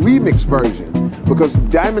most is the remix version. Because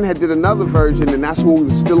Diamond had did another version, and that's when we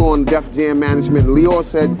was still on Def Jam Management. And Leor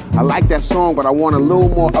said, I like that song, but I want a little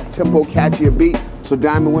more up-tempo, catchier beat. So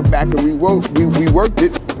Diamond went back and reworked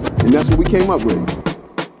it, and that's what we came up with.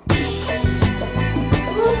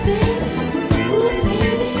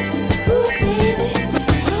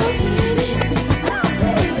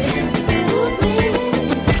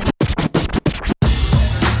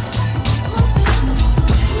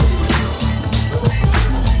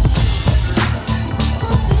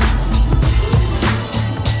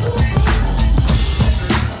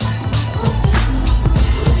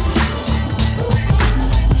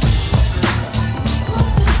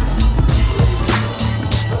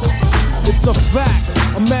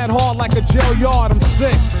 like a jail yard, I'm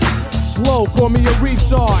sick. Slow, call me a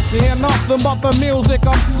retard. Can't hear nothing but the music,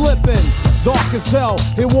 I'm slipping. Dark as hell,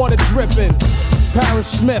 hit water dripping. Parrish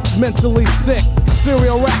Smith, mentally sick.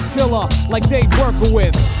 Serial rap killer, like Dave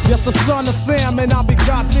Berkowitz. Just the son of Sam, and I'll be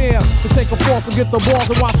goddamn to take a force and get the balls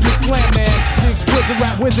and watch me slam, man. The exquisite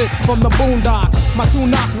rap wizard from the boondocks. My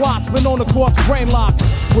 2-knock watch, been on the course, brain lock.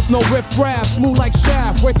 With no rip grab, smooth like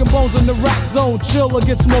shaft. Breaking bones in the rap zone, chill or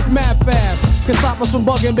get smoked mad fast. Can stop us from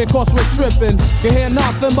bugging because we're tripping. Can hear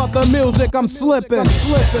nothing but the music, I'm slipping.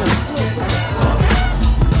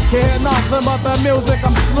 Can't hear nothing but the music,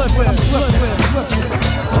 I'm slipping.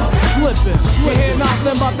 Can't hear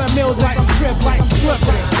nothing but the music, I'm tripping.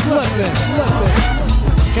 Slipping.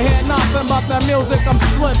 Can't hear nothing but the music, I'm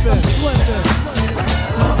slipping.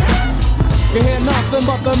 Can't hear nothing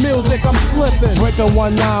but the music, I'm slipping. Breaking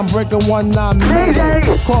 19,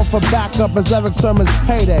 mayday. Call for backup as Eric Sermon's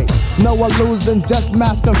payday. No illusion, just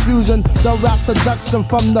mass confusion. The rap seduction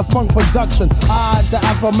from the funk production. I, the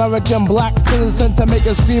Afro-American black citizen, to make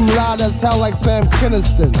it scream loud as hell like Sam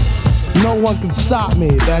Kinniston. No one can stop me.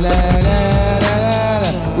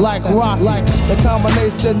 Like rock, like the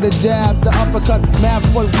combination, the jab, the uppercut, mad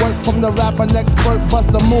footwork from the rapper, expert, bust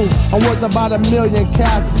a move. I'm worth about $1 million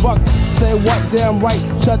cash bucks. Say what, damn right,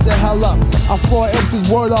 shut the hell up. I 4 inches,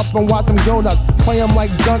 word up and watch them go nuts. Play them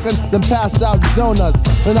like Duncan, then pass out donuts.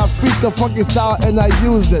 Then I freak the funky style and I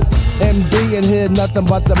use it. MD and hear nothing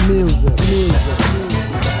but the music.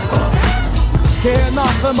 Can't hear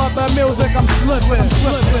nothing but the music, I'm slipping.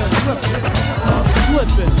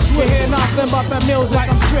 Can't hear nothing but the music,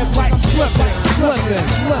 I'm tripping. Slipping.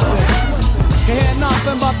 Can't hear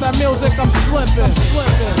nothing but the music, I'm slipping.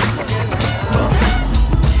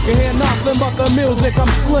 Can't hear nothing but the music, I'm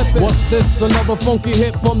slipping. What's this? Another funky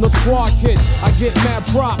hit from the Squad Kid. I get mad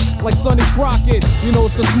props like Sonny Crockett. You know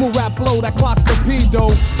it's the smooth rap flow that clocks the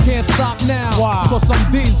pedo. Can't stop now, cause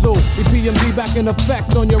I'm Diesel. EPMD back in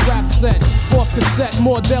effect on your rap set. 4th cassette,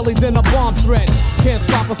 more deadly than a bomb threat. Can't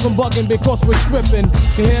stop us from bugging because we're tripping.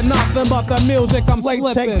 Can't hear nothing but the music, I'm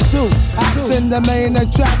slipping. Take 2, action, the main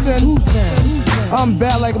attraction. Who's that? I'm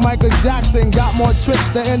bad like Michael Jackson. Got more tricks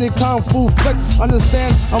than any kung fu flick.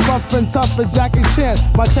 Understand, I'm rough and tough as Jackie Chan.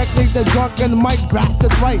 My technique, the drunken mic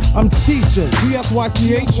blasted right. I'm teaching.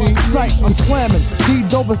 DSYCHE. Sight, I'm slamming. The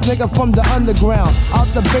dopest nigga from the underground. Out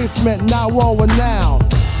the basement, now world renowned.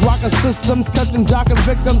 Rockin' systems, catching jockin'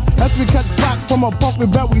 victims. As we catch flack from a punk, we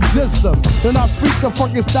bet we diss them. Then I freak the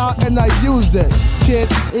funky style and I use it. Kid,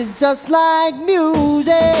 it's just like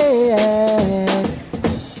music.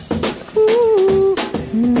 Ooh,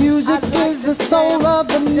 music is the soul of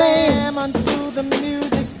the man. Unto the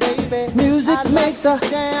music, baby. Music makes a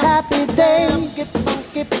happy day.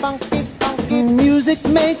 Music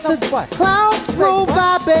makes the clouds roll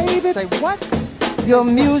by, baby. Say what? Your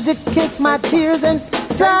music kissed my tears and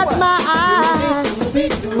dried my eyes.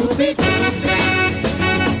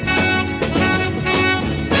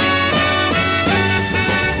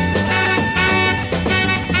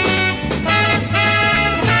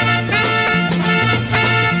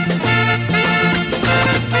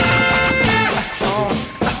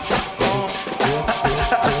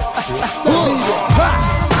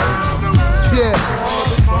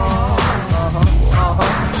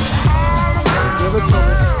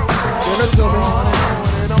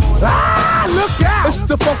 It's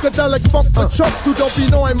the funkadelic funk for chumps who don't be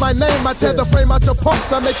knowing my name. I tear the frame out your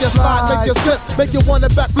punks. I make you slide, make you slip, make you wanna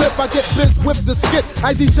backflip. I get biz with the skit.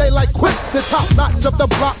 I DJ like quick, the top notch of the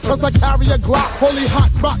block. Cause I carry a Glock. Holy hot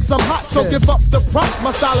rocks, I'm hot, so give up the props.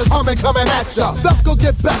 My style is humming, coming at ya. Stuff go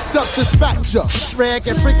get backed up, dispatch ya. Shrek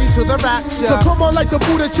and freaky to the rapture. So come on like the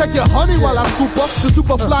Buddha, check your honey while I scoop up. The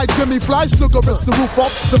super fly Jimmy Fly, snooker rips the roof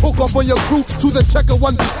off. The hook up on your crew to the checker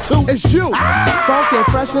 1, 2. It's you.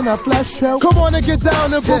 funky, fresh in a flesh show. Come on and get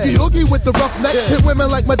down and boogie oogie with the rough neck. Hit women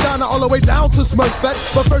like Madonna all the way down to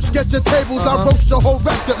Smurfette. But first get your tables, I'll roast your whole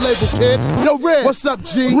record label, kid. Yo, Red, what's up,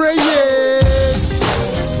 G? Red,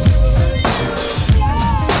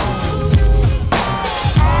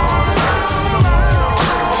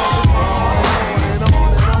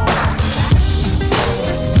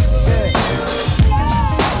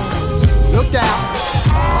 Look out.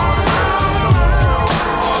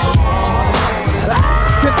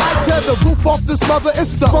 Can I tear the roof off this mother,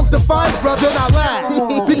 it's the funkified brother. Then I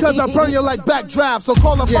laugh because I burn you like backdraft. So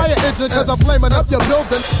call a fire engine cause I'm flaming up your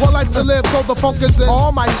building. One life to live, so the funk is in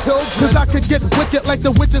all my children. Cause I could get wicked like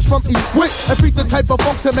the witches from Eastwick and beat the type of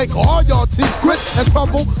funk to make all y'all teeth grit and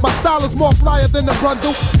crumble. My style is more flyer than the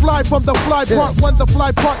Brundle. Fly from the fly part 1 to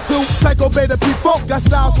fly part 2. Psycho beta P-Funk, got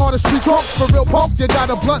styles hard as street trunks. For real punk, you got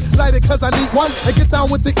a blunt, light it cause I need one. And get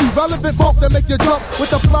down with the irrelevant funk that make you jump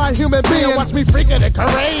with the fly human being. Watch me freaking it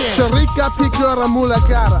Korean. Sharika Pikura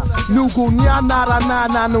Mulakara. Nugu Nyanara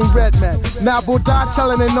Nana Nun Redman. Na Buddha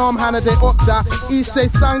Chalane Nom Hana de Okta. Ise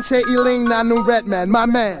Sanche Iling Nanu Redman, my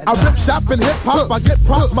man. I rip shop and hip hop, I get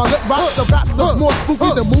props, my lip rock. The raps look more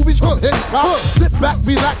spooky than movies from Hitchcock. Sit back,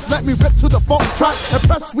 relax, let me rip to the funk track. And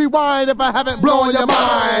press rewind if I haven't blown your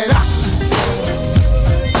mind.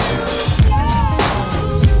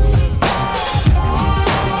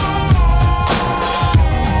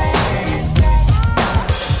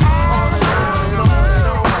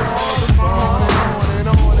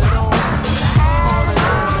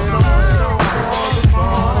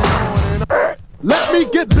 Let me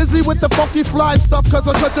get busy with the funky fly stuff, cause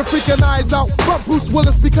I cut your freaking eyes out. From Bruce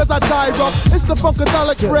Willis because I die rough. It's the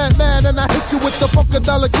funkadelic Redman, and I hit you with the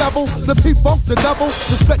funkadelic level. The P-Funk, the devil,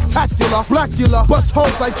 the spectacular. Blackula, bust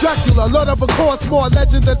holes like Dracula. Lord of a course, more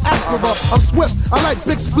legend than Acura. I'm swift, I like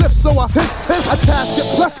big spliffs, so I hiss. I task it,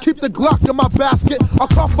 plus keep the Glock in my basket. I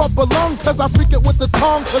cough up a lung, cause I freak it with the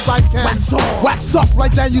tongue, cause I can. Wax up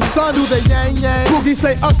like that, you son, do the yang yang. Boogie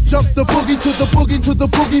say up, jump the boogie to the boogie to the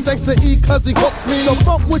boogie. Thanks to E, cause he hooked me. So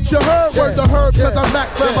funk with your herb, word to herb, cause I'm Mac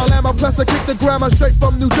Grandma Llama, plus I kick the grammar straight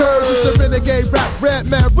from New Jersey. It's the renegade rap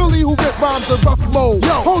Redman, really who rip rhymes in rough mode.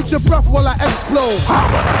 Yo, hold your breath while I explode.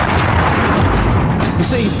 You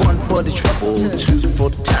say 1 for the trouble, 2 for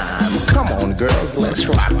the time. Come on, girls, let's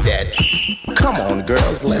rock that. Come on,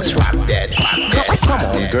 girls, let's rock that. Come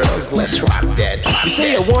on, girls, let's rock that. You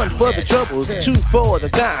say 1 for the trouble, 2 for the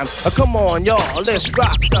time. Come on, y'all, let's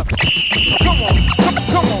rock that. Come on,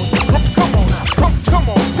 come on, come on, come on, come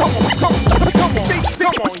on, come on.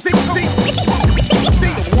 See,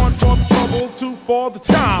 1 for the trouble, 2 for the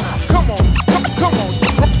time. Come on,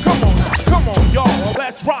 come on, y'all,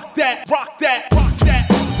 let's rock that, rock that.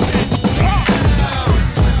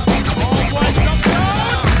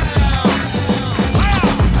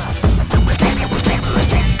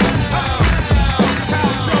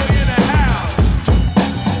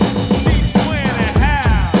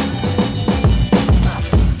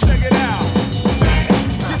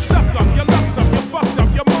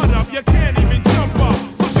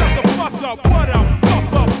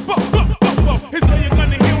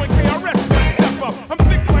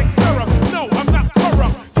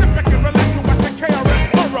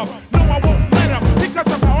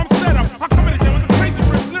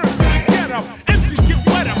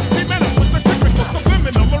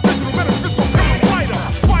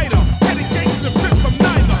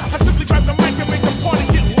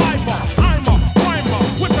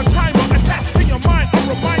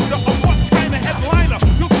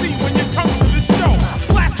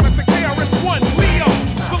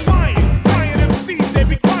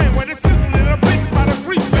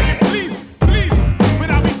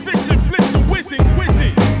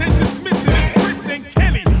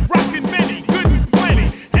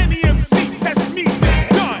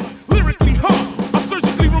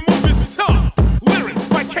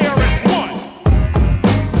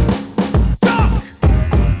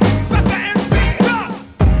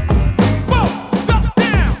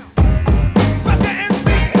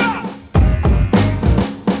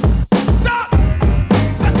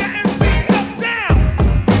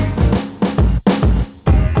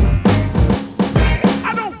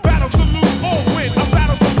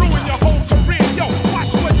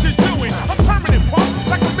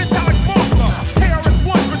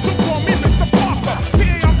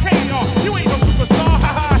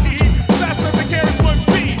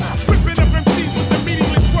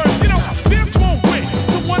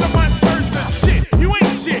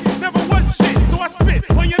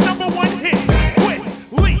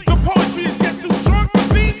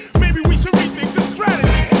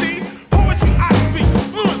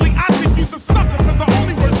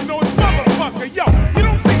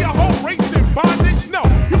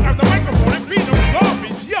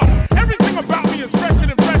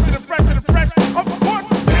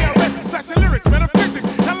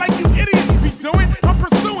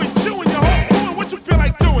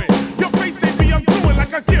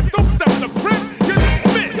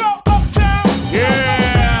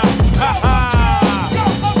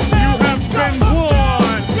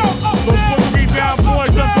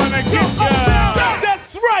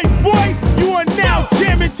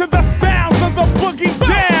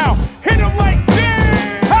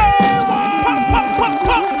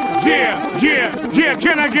 Yeah,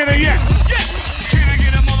 can I get a yes? Yes! Can I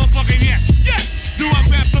get a motherfucking yes? Yes! Do I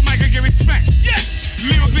grab the mic and get respect? Yes!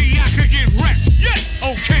 Lyrically, I could get wrecked. Yes!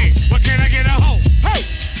 Okay, but can I get a hoe? Ho!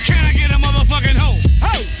 Can I get a motherfucking hoe?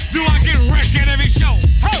 Ho! Do I get wrecked at every show?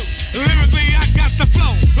 Ho! Lyrically, I got the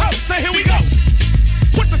flow. Ho! So here we go.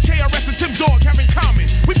 What does KRS and Tim Dog have in common?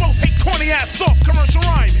 We both hate corny ass soft commercial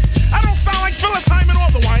rhyming. I don't sound like Phyllis Hyman or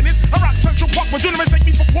the Winans. I rock Central Park, but do not mistake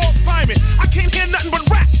me for Paul Simon. I can't hear nothing but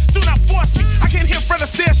rap. Do not force me. I can't hear Fred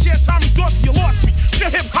Astaire, share Tommy Dorsey. You lost me.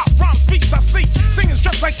 Your hip hop rhymes, beats I see. Singers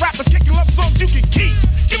just like rappers, kicking love songs you can keep.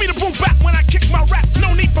 Give me the boom back when I kick my rap.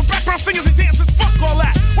 No need for background singers and dancers. Fuck all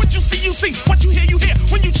that. What you see, you see. What you hear, you hear.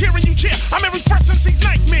 When you cheer and you cheer, I'm every fresh MC's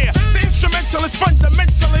nightmare. The instrumental is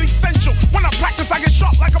fundamental and essential. When I practice, I get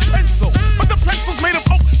sharp like a pencil. But the pencil's made of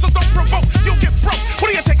oak, so don't provoke. You'll get broke.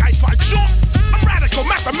 What do you take? I find short. I'm radical,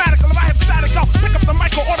 mathematical. If I have static, I'll pick up the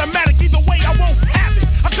mic or automatic. Either way, I won't have it.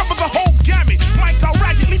 I cover the whole gamut. Mike, I'll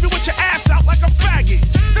rag it. Leave you with your ass out like a faggot.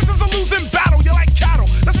 This is a losing battle. You're like cattle.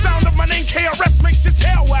 The sound of my name, KRS, makes your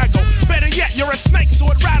tail waggle. Better yet, you're a snake, so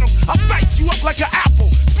it rattles. I'll dice you up like an apple.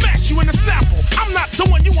 Smash you in the snapple. I'm not the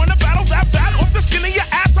one you wanna battle that bad. Off the skin of your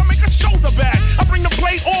ass, I'll make a shoulder bag. I bring the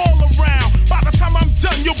blade all around. By the time I'm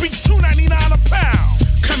done, you'll be $2.99 a pound.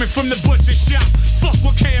 Coming from the butcher shop. Fuck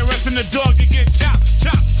with KRS and the dog, you get chopped.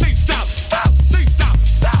 Say stop, say stop.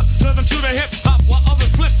 Doesn't shoot a hip hop while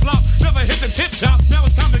others flip flop. Never hit the tip top, now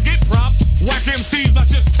it's time to get props. Whack MCs are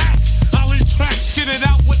just tax. I'll leave track, shit it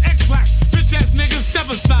out with X-Black. Bitch ass niggas step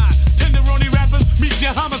aside. Tenderoni rappers meet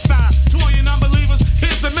your homicide. To all you non-believers,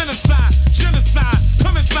 here's the menacide. Genocide,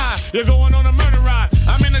 come inside. You're going on a murder ride.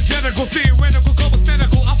 I'm energetical, theoretical,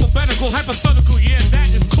 co-cynical, alphabetical, hypothetical. Yeah, that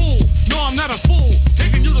is cool. No, I'm not a fool.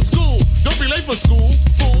 Taking you to school. Don't be late for school,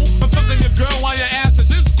 fool. I'm fucking your girl while your ass is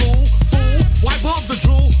in school, fool. Wipe off the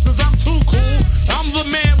drool, cause I'm too cool. I'm the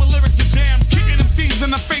man with lyrics to jam. Kicking them seeds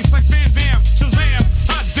in the face like Van Damme. Shazam,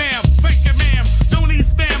 hot damn, fake it ma'am. Don't eat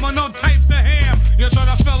spam or no types of ham. You thought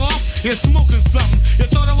I fell off? You're smoking something. You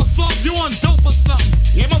thought I was soft? You on dope or something?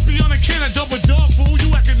 You must be on a can of dope with dog food.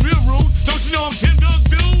 You acting real rude. Don't you know I'm Tim Dog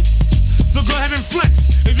dude? So go ahead and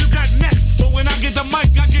flex if you got next. But when I get the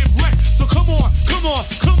mic, I get wrecked. So come on.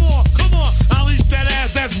 I'll eat that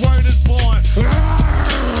ass, that word is born.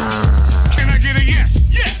 Can I get a yes?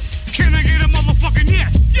 Yes. Can I get a motherfucking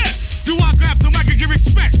yes? Yes. Do I grab the mic and give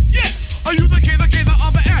respect? Yes. Are you the K, the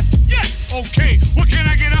other S? Yes. Okay, well can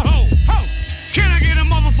I get a hoe? Ho. Can I get a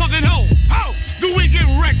motherfucking hoe? Ho. Do we get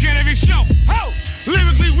wrecked at every show? Ho.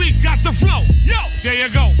 Lyrically we got the flow. Yo, there you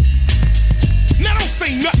go. Now don't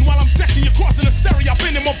say nothing while I'm decking you, crossing the stereo. I've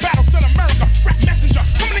been in more battles than America. Rap messenger,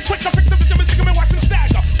 coming in quick, I pick the victim and sick him and watch him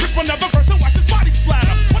stagger. Rip another verse and watch his body splatter.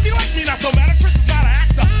 Whether you like me, not no matter. Chris is not an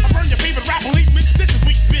actor. I burn your favorite rapper, leave mid stitches,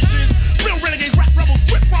 weak bitches. Real renegade rap rebels,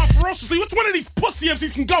 whip rhyme ferociously. Which one of these pussy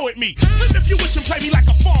MCs can go at me? Sleep if you wish and play me like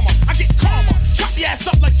a farmer. I get calmer, chop your ass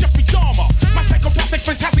up like Jeffrey Dahmer. My psychopathic,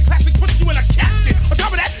 fantastic classic puts you in a casket. On top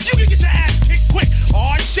of that, you can get your ass kicked quick.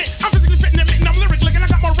 Oh shit, I'm physically fitting and mitten, I'm lyric licking. I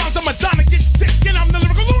got more rhymes than Madonna gets thick. And I'm the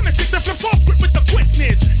lyrical lunatic that flips all script with the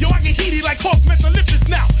quickness. Yo, I get heaty like horse meant to lift this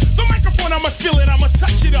now. The microphone, I must feel it, I must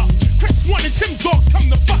touch it up. Chris One and Tim Dogs come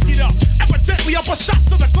to fuck it up. Evidently, up a shot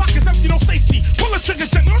so the Glock is empty, no safety. Pull the trigger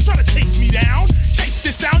gently, don't try to chase me down. Chase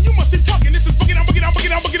this sound, you must be bugging. This is boogie down, boogie down, boogie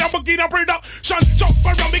down, boogie down, boogie down, bring it up. Sean, jump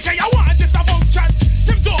around, because I want this, I won't chat.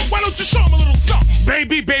 Tim Dog, why don't you show him a little something?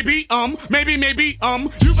 Baby, maybe,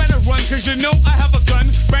 you better run, cause you know I have a gun.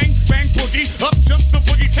 Bang, bang, boogie, up jump the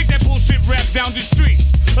boogie, take that bullshit rap down the street.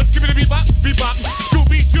 Let's give it a bebop,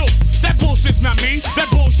 Scooby-Doo. That bullshit's not me, that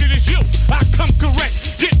bullshit is you. I come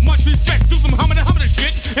correct, get much respect, do some hummin'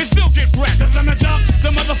 shit, and still get wrecked. Cause I'm the dog, the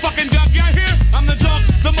motherfucking dog, y'all hear? I'm the dog,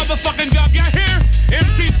 the motherfucking dog, y'all hear?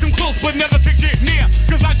 MCs come close, but never can get near.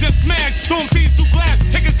 Cause I just smashed, throw MCs through glass,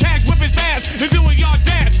 take his cash, whip his ass, and do it y'all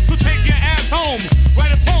dad. So take your ass home,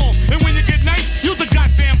 write a poem, and when you get nice, use the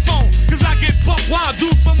goddamn phone. Cause I get buck wild, do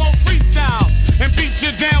some old freestyle, and beat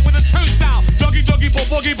you down with a turnstile. Doggy, boogie,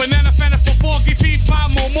 banana, fanta for forky, feed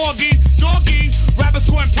 5 more morgie, doggy. Rappers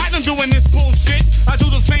scoring platinum doing this bullshit. I do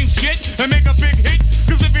the same shit and make a big hit.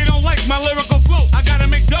 Cause if you don't like my lyrical flow, I gotta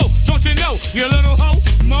make dough. Don't you know, you little hoe,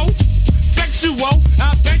 mo? Sexual,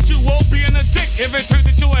 I bet you won't be in a dick if it turns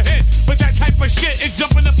into a hit. But that type of shit is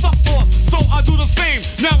jumping the fuck off. So I do the same,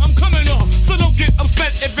 now I'm coming off. So don't get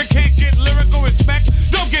upset if it can't get lyrical respect.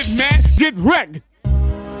 Don't get mad, get wrecked.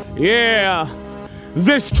 Yeah,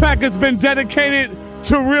 this track has been dedicated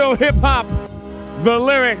to real hip-hop, the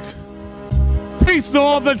lyrics. Peace to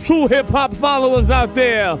all the true hip-hop followers out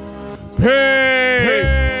there.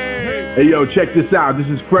 Hey, yo, check this out. This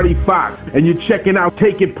is Freddie Fox, and you're checking out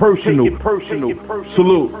Take It Personal.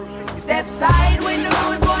 Salute. Step side when the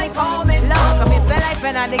rude boy coming. Look, I miss a life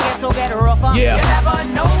and I get to get rougher. Yeah. You never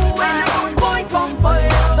know when the rude boy come for you.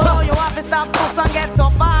 So you have to stop push and get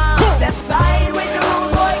tougher. Step side when the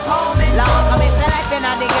rude boy coming. Look, I miss a life and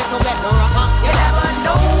I get to get rougher. You never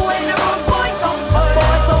know when the rude boy come for you.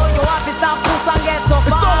 So you have to stop push and get tougher.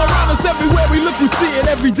 It's all around us everywhere we look, we see it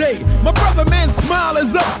every day. My brother man's smile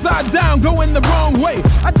is upside down, going the wrong way.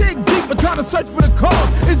 I dig deeper, trying to search for the cause.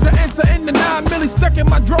 Is the answer in the 9 milli stuck in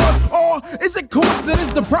my drawers? Or is it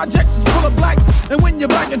coincidence the projects is full of blacks? And when you're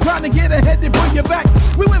black and trying to get ahead, they pull you back.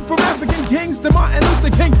 We went from African kings to Martin Luther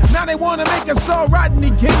King. Now they want to make us all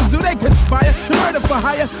Rodney Kings. Do they conspire to murder for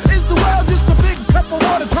hire? Is the world just a big cup of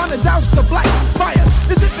water trying to douse the black fire?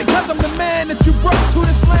 Is it because I'm the man that you brought to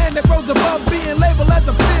this land that rose above being labeled as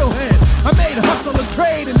a field hand? I made hustle a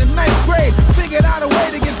trade in the 9th grade. Figured out a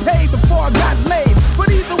way to get paid before I got laid.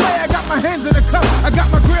 But either way, I got my hands in the cup. I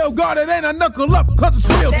got my grill guarded and I knuckle up, cause it's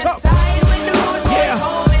real tough. Yeah. So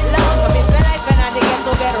where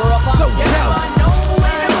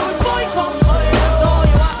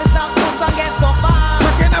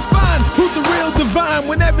can I find who's the real divine?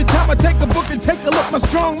 When every time I take a book and take a look, my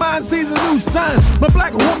strong mind sees a new sign. My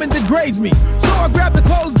black woman degrades me, so I grab the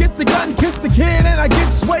clothes, get the gun, kiss the kid, and I get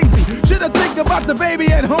Swayze. Should I think about the baby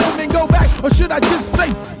at home and go back, or should I just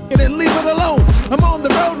say it and leave it alone? I'm on the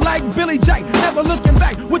road like Billy Jack, never looking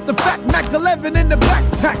back, with the fat Mac 11 in the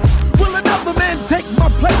backpack. Will another man take my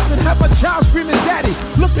place and have my child screaming daddy,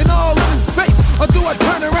 looking all in his face? Or do I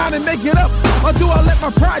turn around and make it up? Or do I let my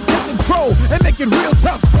pride take control and make it real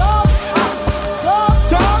tough? Talk.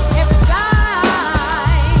 Every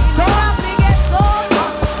time. Talk. We get talk.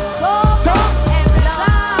 Every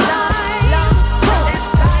time. Step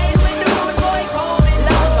side when the rude boy coming.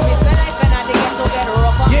 Look, I miss a life and I get to get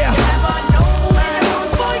rougher. Yeah. You never know when the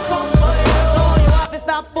rude boy come for you. So you have to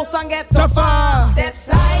stop push and get tougher. Step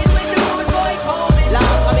side when the rude boy coming. Look,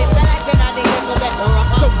 I miss a life and I get to get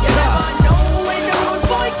rougher. So you never know when the rude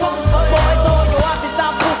boy come for you. So you have to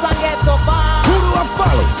stop push and get tougher. Who do I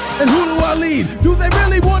follow and who do I lead? Do they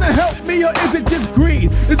really want to help me or is it just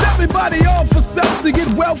greed? Is everybody all for self to get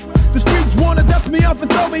wealth? The streets want to dust me off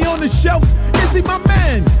and throw me on the shelf. Is he my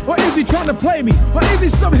man or is he trying to play me? Or is he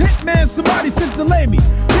some hitman somebody sent to lay me?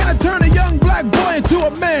 Can I turn a young black boy into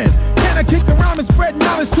a man? Can I kick around and spread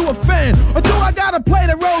knowledge to a fan? Or do I gotta play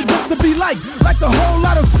the role just to be like a whole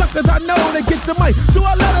lot of suckers I know that get the mic? Do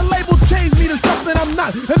I let a label change me to something I'm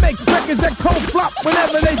not and make records that cold flop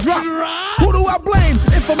whenever they drop? Who do I blame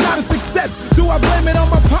if I'm not a success? Do I blame it on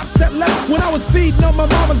my pops that left when I was feeding on my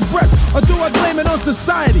mama's breast? Or do I blame it on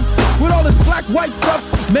society? With all this black, white stuff,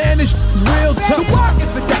 man, this is real tough. So why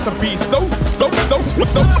is it got to be so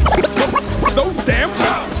damn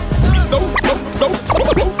tough?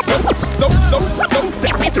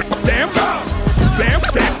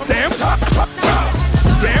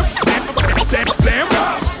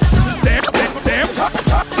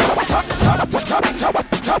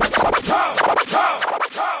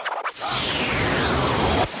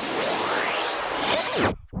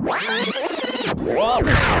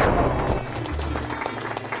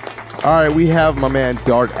 All right, we have my man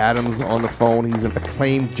Dart Adams on the phone. He's an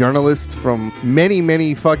acclaimed journalist from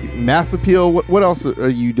many fucking Mass Appeal. What else are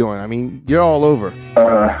you doing? I mean, you're all over.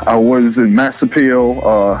 I was in Mass Appeal.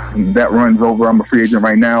 That runs over. I'm a free agent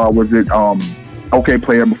right now. I was at OK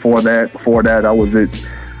Player before that. Before that,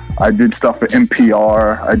 I did stuff for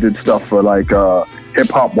NPR. I did stuff for like Hip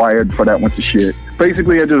Hop Wired for that went to shit.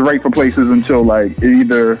 Basically, I just write for places until like it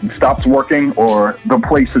either stops working or the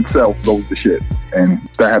place itself goes to shit, and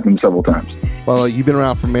that happened several times. Well, you've been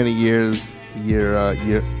around for many years. You're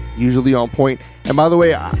usually on point. And by the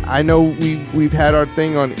way, I know we've had our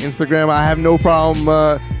thing on Instagram. I have no problem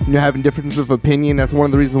having differences of opinion. That's one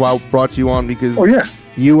of the reasons why I brought you on, because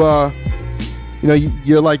you're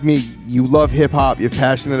like me. You love hip hop. You're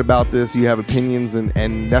passionate about this. You have opinions,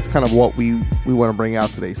 and that's kind of what we want to bring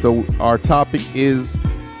out today. So our topic is,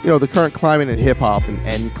 the current climate in hip hop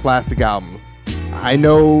and classic albums. I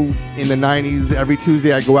know in the 90s, every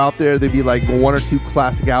Tuesday I go out there, there'd be like 1 or 2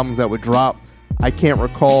 classic albums that would drop. I can't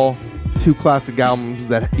recall 2 classic albums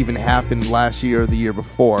that even happened last year or the year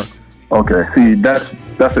before. Okay, see, that's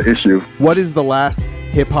an issue. What is the last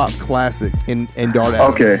hip hop classic in Dart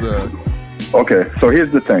Adams? Okay, so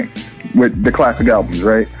here's the thing with the classic albums,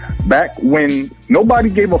 right? Back when nobody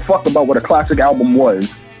gave a fuck about what a classic album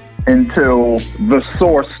was until The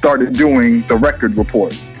Source started doing the record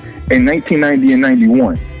report in 1990 and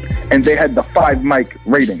 91. And they had the 5 mic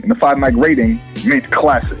rating. And the 5 mic rating meant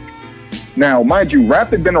classic. Now, mind you,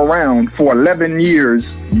 rap had been around for 11 years,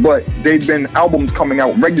 but they've been albums coming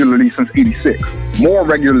out regularly since 86. More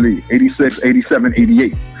regularly, 86, 87,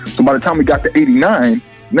 88. So by the time we got to 89,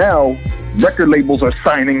 now record labels are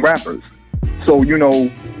signing rappers. So, you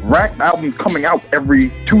know, rap albums coming out every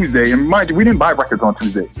Tuesday. And mind you, we didn't buy records on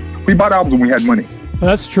Tuesday. We bought albums when we had money. Well,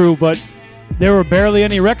 that's true, but there were barely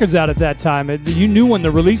any records out at that time. You knew when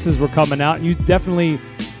the releases were coming out, and you definitely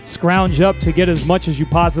scrounge up to get as much as you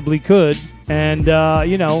possibly could and,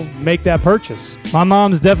 you know, make that purchase. My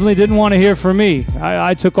mom's definitely didn't want to hear from me.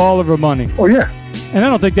 I took all of her money. Oh, yeah. And I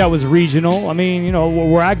don't think that was regional. I mean, you know,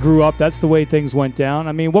 where I grew up, that's the way things went down.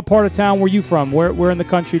 I mean, what part of town were you from? Where in the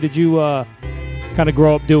country did you kind of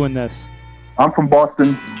grow up doing this? I'm from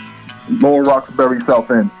Boston, Lower Roxbury, South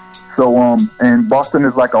End. So, and Boston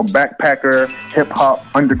is like a backpacker, hip-hop,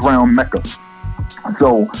 underground mecca.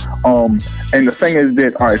 So, and the thing is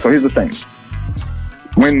that, all right, so here's the thing.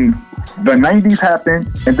 When the 90s happened,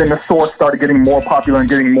 and then the Source started getting more popular and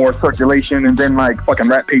getting more circulation, and then like fucking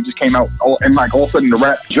rap pages came out, and like all of a sudden the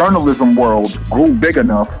rap journalism world grew big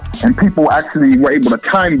enough, and people actually were able to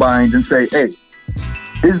time bind and say, hey,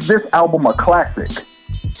 is this album a classic?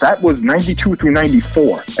 That was 92 through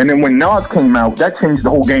 94. And then when Nas came out, that changed the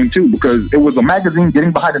whole game too, because it was a magazine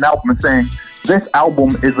getting behind an album and saying, this album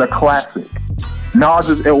is a classic. Nas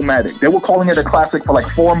is Illmatic. They were calling it a classic for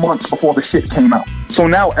like 4 months before the shit came out. So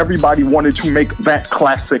now everybody wanted to make that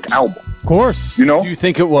classic album. Of course. You know? Do you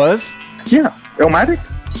think it was? Yeah, Illmatic.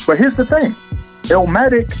 But here's the thing.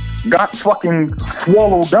 Illmatic got fucking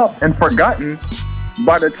swallowed up and forgotten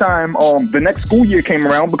by the time the next school year came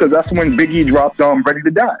around, because that's when Biggie dropped Ready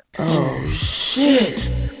to Die. Oh,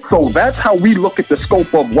 shit. So that's how we look at the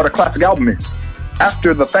scope of what a classic album is.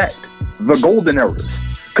 After the fact, the golden eras.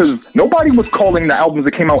 Because nobody was calling the albums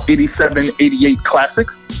that came out 87, 88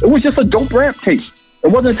 classics. It was just a dope rap tape. It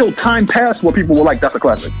wasn't until time passed where people were like, that's a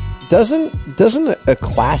classic. Doesn't a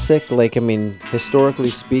classic, like, I mean, historically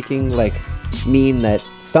speaking, like, mean that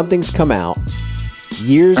something's come out,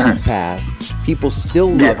 years have passed, people still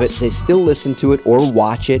love it, they still listen to it or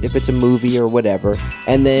watch it if it's a movie or whatever,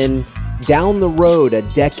 and then down the road, a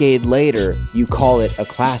decade later, you call it a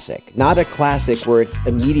classic. Not a classic where it's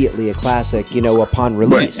immediately a classic, you know, upon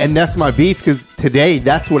release. And that's my beef, because today,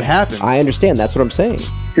 that's what happens. I understand. That's what I'm saying.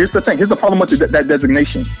 Here's the thing. Here's the problem with that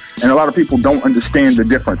designation. And a lot of people don't understand the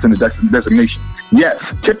difference in the designation. Yes,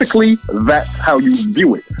 typically, that's how you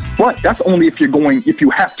view it. But that's only if you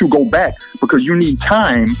have to go back, because you need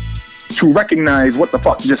time to recognize what the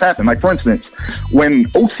fuck just happened. Like, for instance, when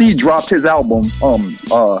OC dropped his album,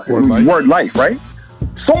 Word Life, right?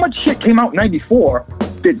 So much shit came out in 94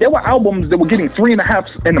 that there were albums that were getting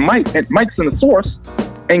 3.5 in the mics in the Source,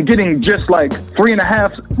 and getting just like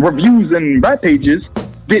 3.5 reviews and rap pages,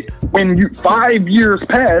 that when 5 years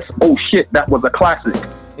pass, oh shit, that was a classic.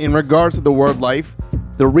 In regards to the Word Life,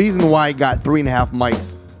 the reason why I got 3.5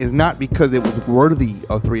 mics is not because it was worthy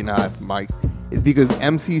of 3.5 mics. It's because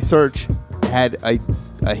MC Search had a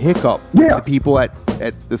hiccup with the people at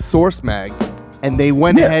the Source Mag, and they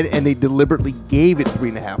went ahead and they deliberately gave it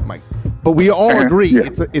 3.5 mics. But we all agree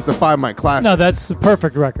it's a 5 mic classic. No, that's a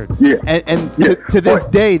perfect record. Yeah. And to this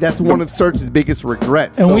day, that's one of Search's biggest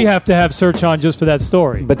regrets. And we have to have Search on just for that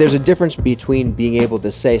story. But there's a difference between being able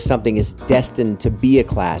to say something is destined to be a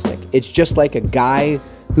classic. It's just like a guy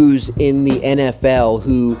who's in the NFL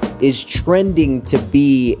who is trending to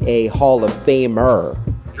be a Hall of Famer.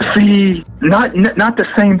 See, not the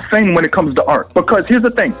same thing when it comes to art. Because here's the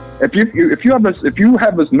thing: if you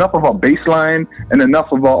have enough of a baseline and enough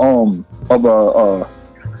of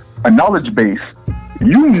a knowledge base,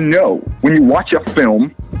 you know when you watch a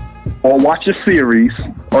film or watch a series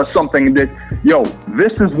or something that, yo,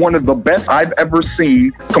 this is one of the best I've ever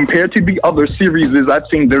seen compared to the other series I've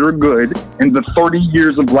seen that are good in the 30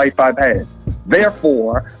 years of life I've had.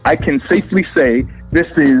 Therefore, I can safely say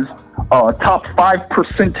this is top 5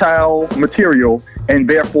 percentile material, and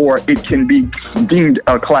therefore it can be deemed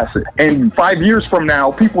a classic. And 5 years from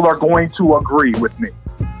now, people are going to agree with me.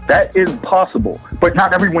 That is possible, but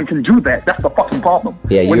not everyone can do that. That's the fucking problem.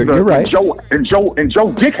 Yeah, you're right. When Joe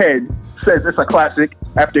Dickhead says it's a classic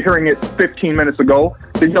after hearing it 15 minutes ago,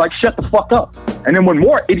 then you're like, shut the fuck up. And then when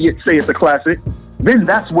more idiots say it's a classic, then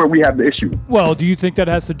that's where we have the issue. Well, do you think that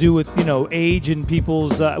has to do with, you know, age and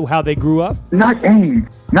people's how they grew up? Not age,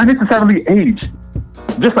 not necessarily age,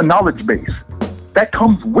 just a knowledge base. That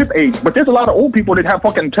comes with age. But there's a lot of old people that have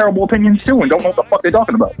fucking terrible opinions too and don't know what the fuck they're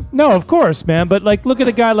talking about. No, of course, man. But like, look at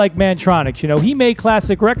a guy like Mantronix. You know, he made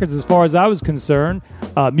classic records as far as I was concerned.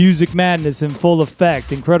 Music Madness in Full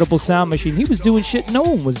Effect, Incredible Sound Machine. He was doing shit no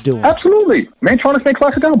one was doing. Absolutely. Mantronix made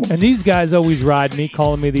classic albums. And these guys always ride me,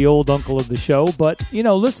 calling me the old uncle of the show. But, you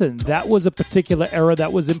know, listen, that was a particular era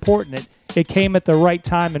that was important. It came at the right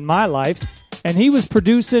time in my life. And he was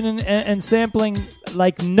producing and sampling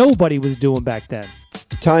like nobody was doing back then.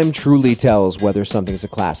 Time truly tells whether something's a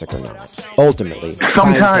classic or not. Ultimately.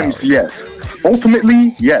 Sometimes, yes.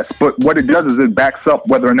 Ultimately, yes. But what it does is it backs up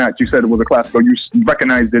whether or not you said it was a classic or you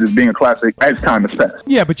recognized it as being a classic as time has passed.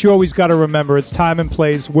 Yeah, but you always got to remember it's time and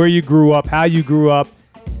place, where you grew up, how you grew up.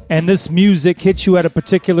 And this music hits you at a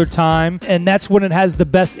particular time. And that's when it has the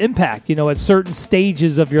best impact, you know, at certain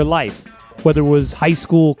stages of your life. Whether it was high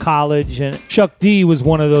school, college. And Chuck D was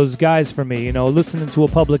one of those guys for me, you know, listening to a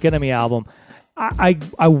Public Enemy album.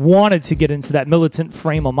 I wanted to get into that militant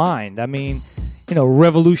frame of mind. I mean, you know,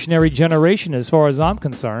 revolutionary generation as far as I'm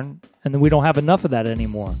concerned, and we don't have enough of that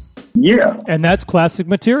anymore. Yeah. And that's classic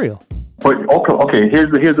material. But okay,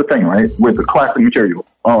 here's the thing, right? With the classic material.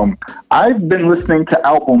 I've been listening to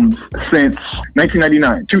albums since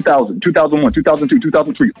 1999, 2000, 2001, 2002,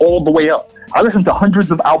 2003, all the way up. I listened to hundreds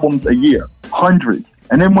of albums a year. Hundreds.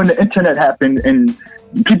 And then when the internet happened and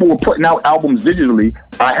people were putting out albums digitally,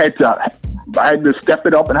 I had to step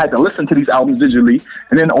it up and I had to listen to these albums digitally.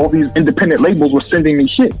 And then all these independent labels were sending me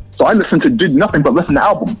shit. So I did nothing but listen to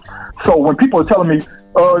albums. So when people are telling me,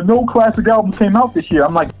 no classic album came out this year,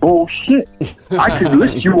 I'm like, bullshit. I could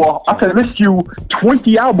list you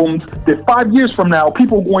 20 albums that 5 years from now,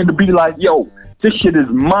 people are going to be like, yo, this shit is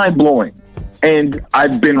mind blowing. And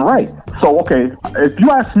I've been right. So, okay, if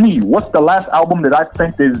you ask me, what's the last album that I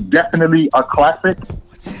think is definitely a classic,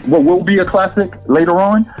 what will be a classic later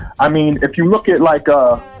on? I mean, if you look at like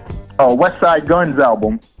West Side Gun's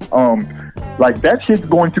album, like that shit's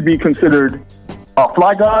going to be considered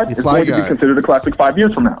Fly God is going to be considered a classic 5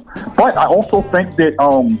 years from now. But I also think that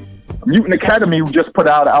Mutant Academy just put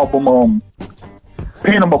out an album,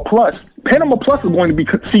 Panama Plus. Panama Plus is going to be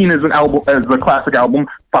seen as a classic album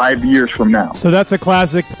 5 years from now. So that's a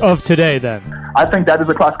classic of today, then. I think that is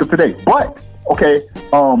a classic of today. But okay,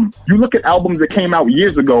 you look at albums that came out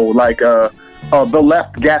years ago, like The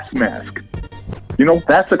Left Gas Mask. You know,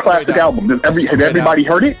 that's a classic album. Has everybody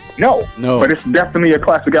heard it? No. But it's definitely a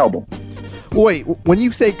classic album. Wait, when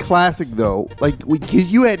you say classic though, like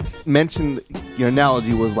because you had mentioned your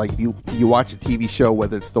analogy was like you watch a TV show,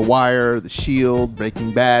 whether it's The Wire, The Shield,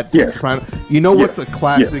 Breaking Bad, Sopranos. You know what's a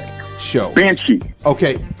classic show? Banshee.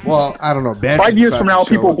 Okay, well I don't know. Banshee's 5 years from now,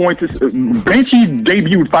 people are going to Banshee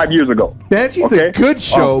debuted 5 years ago. Banshee's a good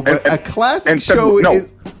show, but a classic show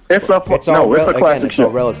is. It's a classic show.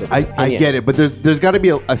 Relative. I get it, but there's got to be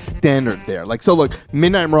a standard there. Like, so look,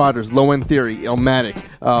 Midnight Marauders, Low End Theory, Illmatic,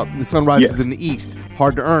 The Sun Rises in the East,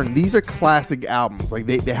 Hard to Earn. These are classic albums. Like,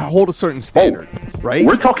 they hold a certain standard, right?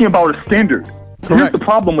 We're talking about a standard. Correct. Here's the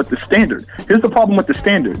problem with the standard.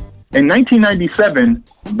 In 1997,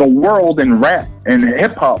 the world in rap and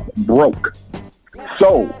hip-hop broke.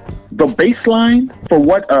 So, the baseline for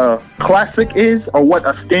what a classic is or what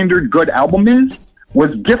a standard good album is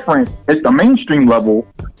was different at the mainstream level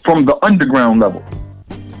from the underground level.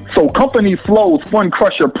 So Company Flow's Fun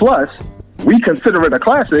Crusher Plus, we consider it a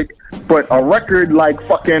classic, but a record like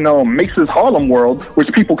fucking Mace's Harlem World, which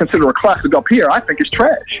people consider a classic up here, I think is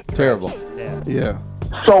trash. Terrible. Yeah.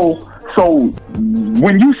 So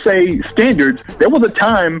when you say standards, there was a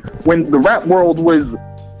time when the rap world was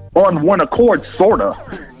on one accord, sorta,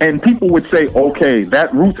 and people would say, okay,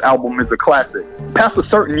 that Roots album is a classic. Past a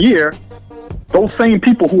certain year, those same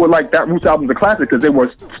people who were like, that Roots album's a classic because they were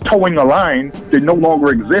towing a line that no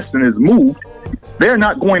longer exists and is moved, they're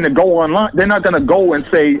not going to go online. They're not going to go and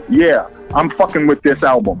say, yeah, I'm fucking with this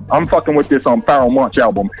album. I'm fucking with this Pharoah Monch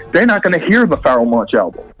album. They're not going to hear the Pharoah Monch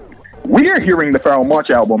album. We're hearing the Pharoah Monch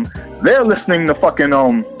album. They're listening to fucking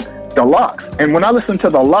The Lox. And when I listen to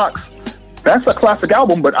The Lox, that's a classic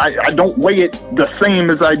album, but I don't weigh it the same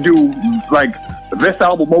as I do, like, this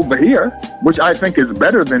album over here, which I think is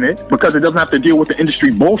better than it because it doesn't have to deal with the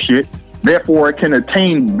industry bullshit. Therefore, it can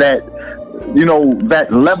attain that,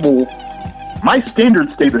 that level. My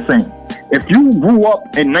standards stay the same. If you grew up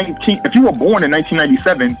if you were born in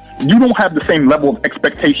 1997, you don't have the same level of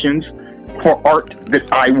expectations for art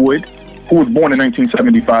that I would, who was born in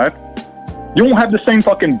 1975. You don't have the same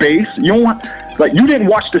fucking base. You didn't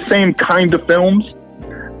watch the same kind of films.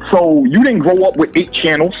 So you didn't grow up with 8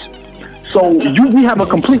 channels. So we have a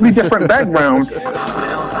completely different background.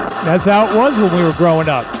 That's how it was when we were growing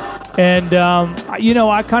up. And,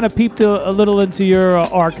 I kind of peeped a little into your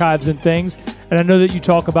archives and things. And I know that you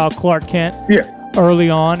talk about Clark Kent early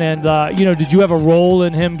on. And, did you have a role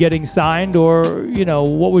in him getting signed? Or,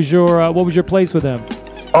 what was your place with him?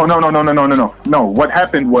 Oh, no. No, what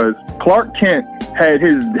happened was Clark Kent had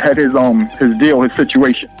his deal, his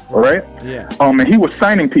situation. All right? Yeah. And he was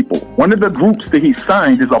signing people. One of the groups that he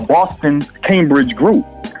signed is a Boston Cambridge group.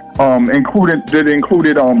 included this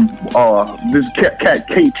cat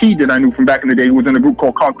KT that I knew from back in the day, who was in a group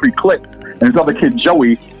called Concrete Click, and his other kid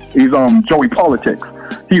Joey. He's Joey Politics.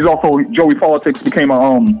 He's also Joey Politics became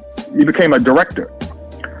a director,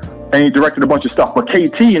 and he directed a bunch of stuff. But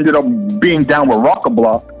KT ended up being down with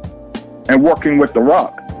Rock-a-Block and working with The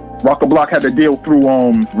Rock. Rock-a-Block had a deal through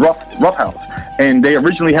Rough House, and they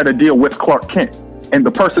originally had a deal with Clark Kent. And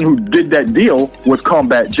the person who did that deal was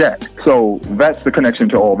Combat Jack. So that's the connection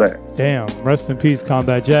to all that. Damn, rest in peace,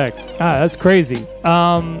 Combat Jack. That's crazy.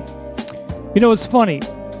 It's funny.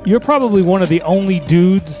 You're probably one of the only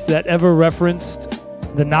dudes that ever referenced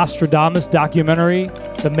the Nostradamus documentary,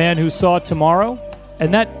 The Man Who Saw Tomorrow,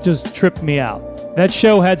 and that just tripped me out. That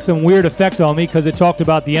show had some weird effect on me because it talked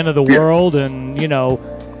about the end of the world and,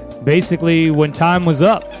 basically when time was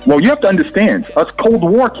up. Well, you have to understand, us Cold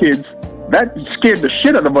War kids, that scared the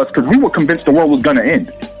shit out of us because we were convinced the world was going to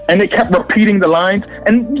end. And they kept repeating the lines.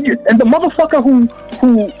 And the motherfucker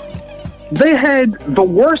who they had the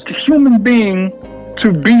worst human being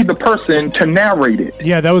to be the person to narrate it.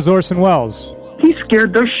 Yeah, that was Orson Welles. He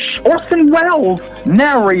scared the Orson Welles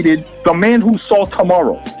narrated The Man Who Saw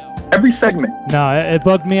Tomorrow. Every segment. No, it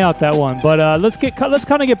bugged me out, that one. But let's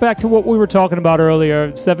kind of get back to what we were talking about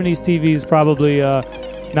earlier. 70s TV is probably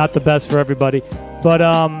not the best for everybody. But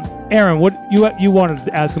Aaron, what you wanted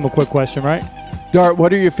to ask him a quick question, right? Dart,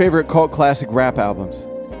 what are your favorite cult classic rap albums?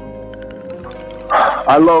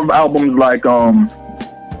 I love albums like Rubber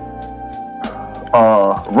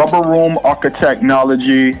Room,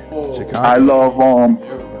 Architechnology. Chicago.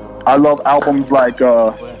 I love albums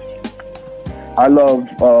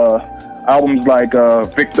like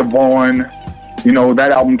Victor Vaughn.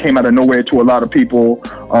 That album came out of nowhere to a lot of people.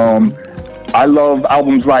 I love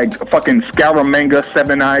albums like fucking Scaramanga,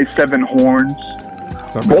 Seven Eyes, Seven Horns.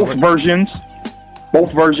 Both versions.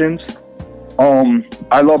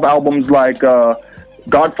 I love albums like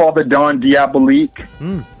Godfather Don Diabolique.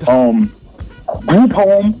 Group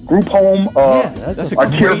Home. That's A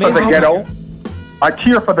Tear for the Ghetto. A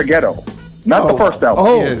Tear for the Ghetto. Not the first album.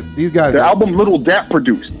 Yeah, these guys. The album Little Dap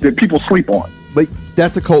produced that people sleep on. But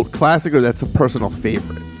that's a cult classic, or that's a personal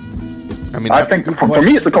favorite? I mean, I think for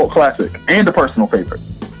me it's a cult classic and a personal favorite.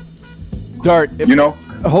 Dart,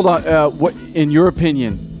 hold on. What, in your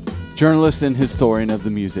opinion, journalist and historian of the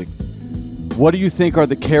music, what do you think are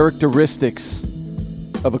the characteristics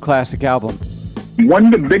of a classic album? One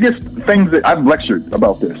of the biggest things that I've lectured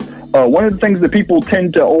about this. One of the things that people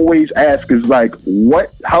tend to always ask is like,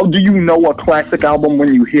 how do you know a classic album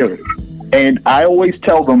when you hear it? And I always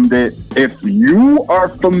tell them that if you are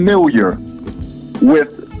familiar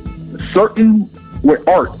with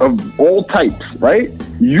art of all types, right?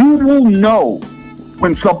 You will know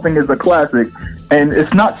when something is a classic, and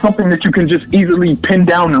it's not something that you can just easily pin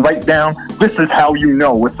down and write down. This is how you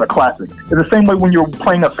know it's a classic. It's the same way when you're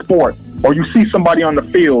playing a sport or you see somebody on the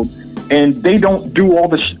field and they don't do all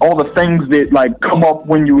the things that like come up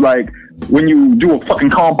when you do a fucking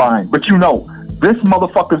combine, but this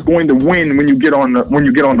motherfucker's going to win when you get on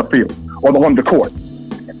the field or on the court.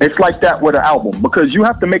 It's like that with an album because you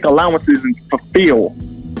have to make allowances for feel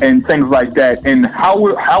and things like that. And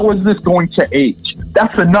how is this going to age?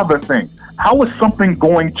 That's another thing. How is something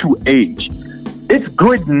going to age? It's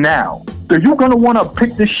good now. So you're going to want to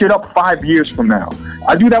pick this shit up 5 years from now.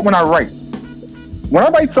 I do that when I write. When I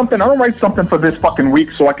write something, I don't write something for this fucking week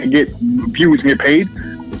so I can get views and get paid.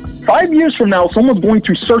 5 years from now, someone's going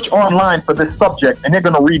to search online for this subject and they're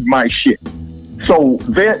going to read my shit. So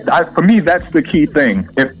for me, that's the key thing,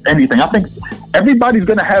 if anything. I think everybody's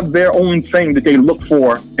going to have their own thing that they look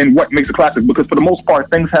for in what makes a classic, because for the most part,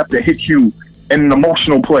 things have to hit you in an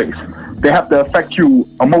emotional place. They have to affect you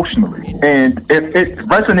emotionally. And if it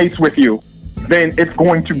resonates with you, then it's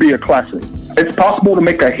going to be a classic. It's possible to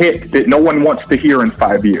make a hit that no one wants to hear in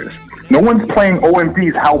 5 years. No one's playing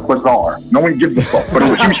OMD's How Bizarre. No one gives a fuck, but it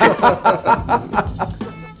was huge hit.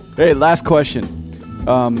 Hey, last question.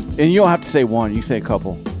 And you don't have to say one. You can say a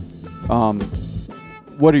couple.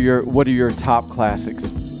 What are your top classics?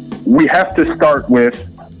 We have to start with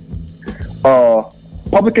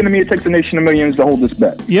Public Enemy, It Takes a Nation of Millions to Hold This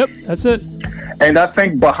Back. Yep, that's it. And I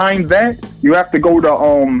think behind that, you have to go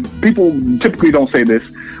to, people typically don't say this,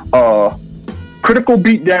 Critical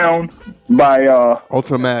Beatdown by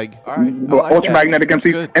Ultramag. Ultramagnetic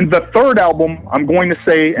MC. And the third album, I'm going to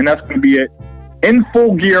say, and that's going to be it, In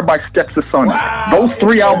Full Gear by Stetsasonic. Wow. Those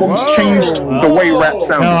three albums changed the way rap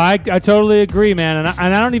sounded. No, I totally agree, man. And I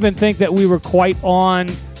don't even think that we were quite on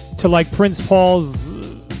to like Prince Paul's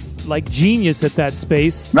like genius at that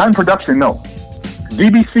space. Not in production, no.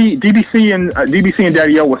 DBC and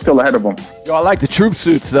Daddy O was still ahead of them. Yo, I like the troop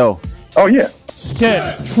suits though. Oh yeah.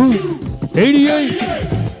 Sketch Truth 88.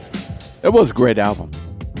 It was a great album.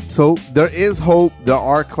 So there is hope. There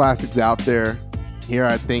are classics out there. Here,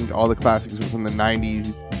 I think all the classics were from the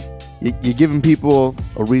 90s. You're giving people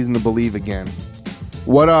a reason to believe again.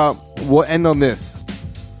 We'll end on this.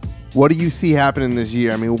 What do you see happening this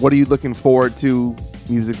year? I mean, what are you looking forward to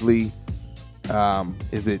musically?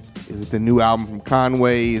 Is it the new album from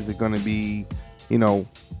Conway? Is it going to be,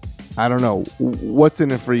 I don't know. What's in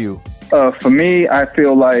it for you? For me, I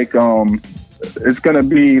feel like it's going to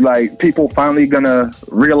be like people finally going to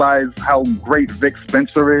realize how great Vic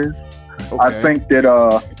Spencer is. Okay. I think that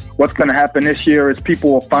what's going to happen this year is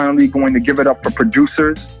people are finally going to give it up for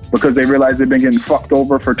producers because they realize they've been getting fucked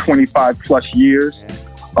over for 25 plus years.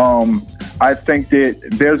 I think that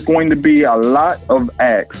there's going to be a lot of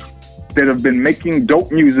acts that have been making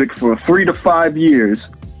dope music for 3 to 5 years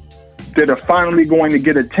that are finally going to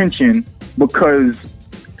get attention because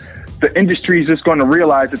the industry is just going to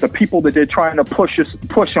realize that the people that they're trying to push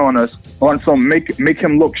on us on some make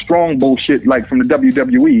him look strong bullshit like from the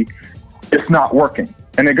WWE, it's not working,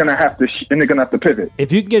 and they're gonna have to pivot.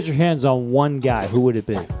 If you could get your hands on one guy, who would it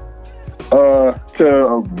be?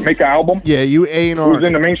 To make an album? Yeah, you A&R. Who's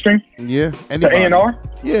in the mainstream? Yeah, the A&R?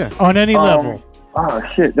 Yeah, on any level. Oh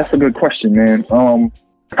shit, that's a good question, man.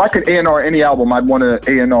 If I could A&R any album, I'd want to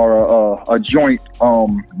A&R a joint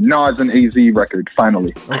Nas and AZ record.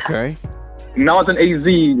 Finally, okay. Nas and AZ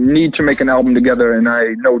need to make an album together, and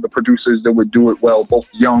I know the producers that would do it well, both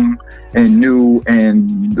young and new,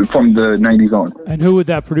 and from the 90s on. And who would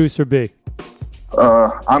that producer be?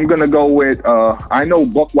 I'm gonna go with. I know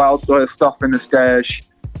Buck Wild still has stuff in the stash.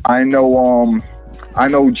 I know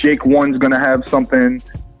Jake One's gonna have something.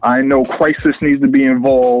 I know Crisis needs to be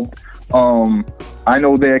involved. I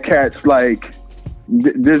know there are cats like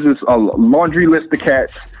there's this a laundry list of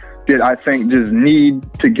cats that I think just need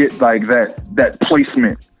to get like that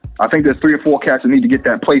placement. I think there's 3 or 4 cats that need to get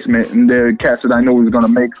that placement, and they're cats that I know is going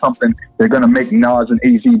to make something. They're going to make Nas and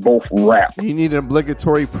AZ both rap. You need an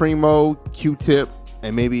obligatory Primo, Q-Tip,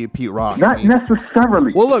 and maybe a Pete Rock. Not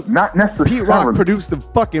necessarily. Well, look, not necessarily. Pete Rock produced the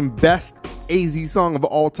fucking best AZ song of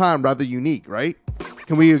all time, rather unique, right?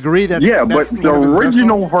 Can we agree that? Yeah, but the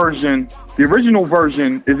original version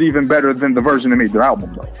is even better than the version that made the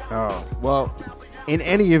album, though. Oh, well, in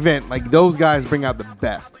any event, like those guys bring out the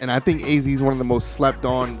best, and I think AZ is one of the most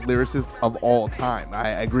slept-on lyricists of all time. I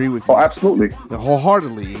agree with you. Oh, absolutely,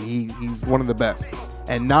 wholeheartedly. He's one of the best.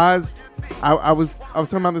 And Nas, I was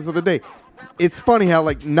talking about this the other day. It's funny how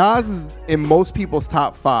like Nas is in most people's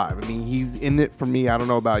top 5. I mean, he's in it for me. I don't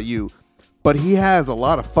know about you. But he has a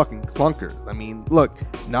lot of fucking clunkers. I mean, look,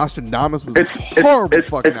 Nostradamus was a horrible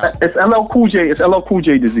fucking album. It's LL Cool J. It's LL Cool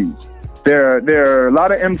J disease. There are a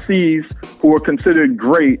lot of MCs who are considered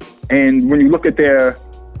great, and when you look at their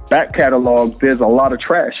back catalog, there's a lot of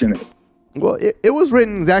trash in it. Well, it was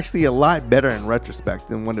written actually a lot better in retrospect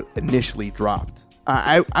than when it initially dropped.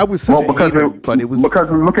 I was such a hater, but it was... Because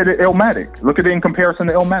look at it, Illmatic. Look at it in comparison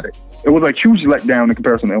to Illmatic. It was a huge letdown in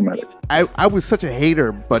comparison to Illmatic. I was such a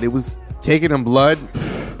hater, but it was taken in blood.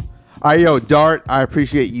 All right, yo, Dart, I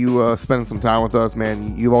appreciate you spending some time with us,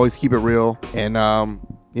 man. You always keep it real, and, I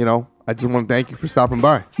just want to thank you for stopping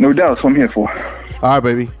by. No doubt, that's what I'm here for. All right,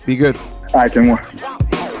 baby. Be good. All right, then. What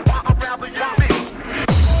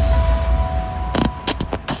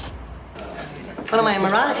am I, a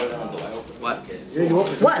mirage? What?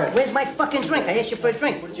 What? Where's my fucking drink? I asked you for a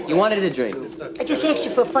drink. You wanted a drink? I just asked you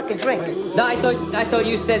for a fucking drink. No, I thought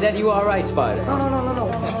you said that you were alright, Spider.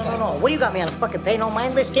 No. What do you got me on a fucking pay no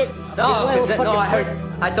mind list, kid? No,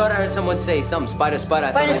 I thought I heard someone say something, Spider.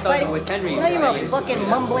 I thought it was Henry. You know you're a fucking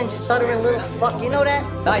mumbling, stuttering little fuck. You know that?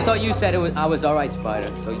 No, I thought you said I was alright, Spider.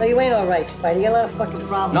 So no, you ain't alright, Spider. You got a lot of fucking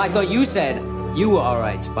problems. No, I thought you said you were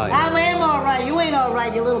alright, Spider. I am alright. You ain't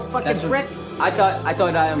alright, you little fucking prick. I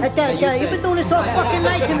thought I am. You've been doing this all fucking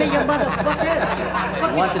night to me, you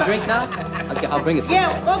motherfucker. You want a drink now? I'll bring it for you.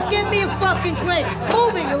 Yeah, go give me a fucking drink.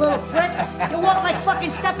 Move it, you little prick. You walk like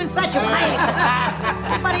fucking Step and Fetch him.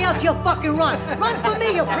 Anybody else, you'll fucking run. Run for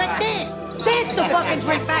me, you prick. Dance. Dance the fucking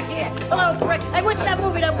drink back here. Hello, prick. Hey, what's that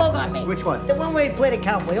movie that Bogart made? Which one? The one where he played a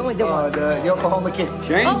cowboy. Only the one. The Oklahoma Kid.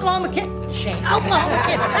 Shane? Oklahoma Kid? Shane. Oklahoma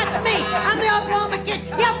Kid. That's me. I'm the Oklahoma Kid.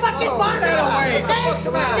 You fucking barber. Dance.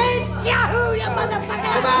 Dance. Yahoo, you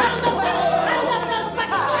motherfucker. Come on. Come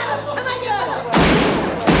on, you.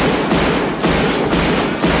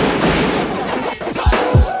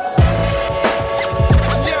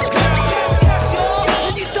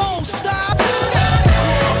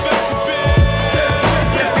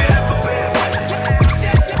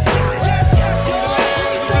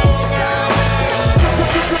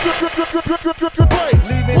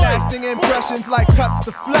 Leaving lasting impression. expressions like cuts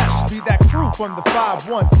to flesh. Be that crew from the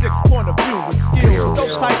 516 point of view with skills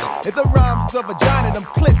so tight. If the rhymes of vagina, them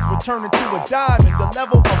clits will turn into a diamond. The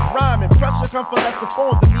level of rhyming, pressure come for lesser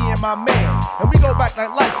forms than me and my man. And we go back like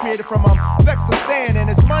life created from specks of sand. And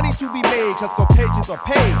it's money to be made, cause Caucasians are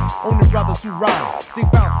paid. Only brothers who rhyme, stick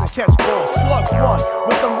bounce and catch balls. Plug one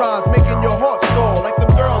with them rhymes, making your heart stall. Like them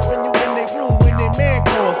girls when you in their room, when they man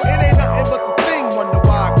calls. It ain't nothing but the thing, wonder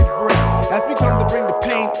why I can bring. As we come to bring the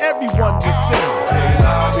pain, everyone will sing. Hey,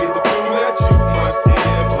 love is the crew that you must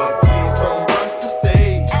hear, but please don't rush the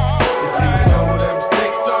stage. Cause even though them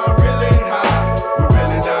stakes are really high, we're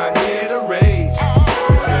really not here to rage.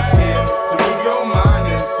 We're just here to move your mind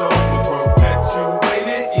and soul with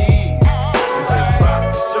perpetuated ease. Let's just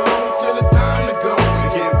rock the show till it's time to go and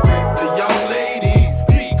get with the young ladies.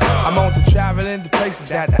 I'm on to traveling to places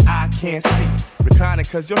that the eye can't see. Reclining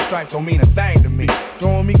cause your stripe don't mean a thing to me.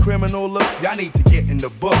 Throwing me criminal looks, y'all need to get in the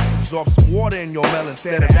books. Absorb some water in your melon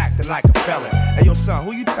instead of acting like a felon. Hey yo son,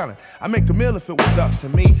 who you telling? I make a meal if it was up to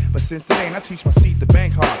me. But since it ain't, I teach my seat to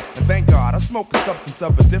bank hard. And thank God, I smoke a substance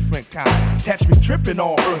of a different kind. Catch me tripping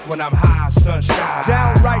on earth when I'm high, sunshine.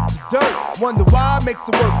 Downright to dirt, wonder why I makes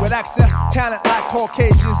it work. With access to talent like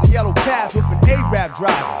Caucasians, the yellow cast with an A-rap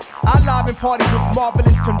driver. I live in parties with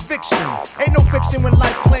marvelous conviction. Ain't no fiction when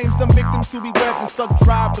life claims the victims to be webbed and suck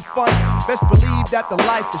drive the funds. Best believe that the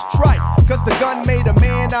life is trife, cause the gun made a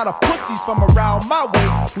man out of pussies from around my way,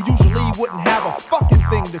 who usually wouldn't have a fucking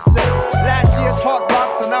thing to say. Last year's heart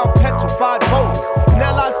rocks are now petrified boulders, and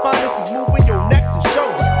that life's finest is moving your necks and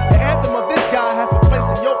shoulders. The anthem of this guy has been placed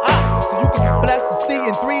in your eye, so you can be blessed to see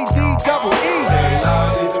in 3D double E. Hey,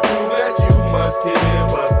 love is the crew that you must hear,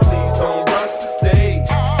 but please don't rush the stage.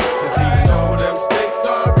 Cause even though them stakes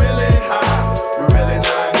are really high, we're really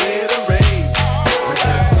not here to rage. We're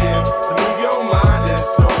just here to move your mind and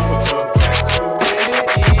soul with perpetuated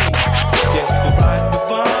ease. Yes, to find the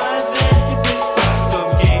vines and to describe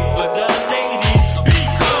some game for the ladies.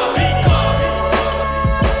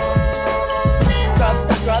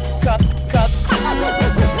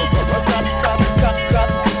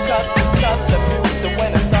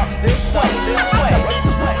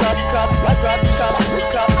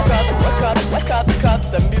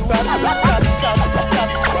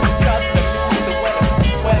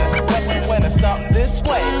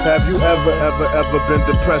 Have you ever been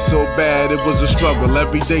depressed so bad it was a struggle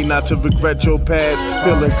every day not to regret your past?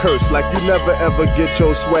 Feeling cursed like you never ever get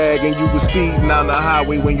your swag, and you was speeding down the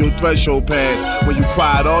highway when your threshold passed. When you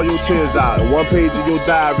cried all your tears out, and one page of your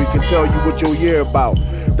diary can tell you what your year about.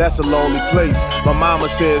 That's a lonely place. My mama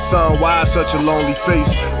said, son, why such a lonely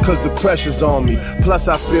face? Cause the pressure's on me. Plus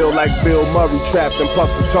I feel like Bill Murray trapped in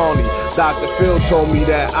Punxsutawney. Dr. Phil told me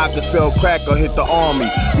that I could sell crack or hit the army.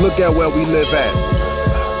 Look at where we live at.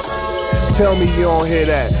 Tell me you don't hear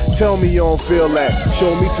that. Tell me you don't feel that.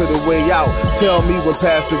 Show me to the way out. Tell me when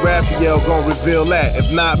Pastor Raphael gon' reveal that.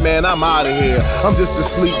 If not, man, I'm out of here. I'm just a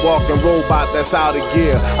sleepwalking robot that's out of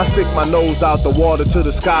gear. I stick my nose out the water to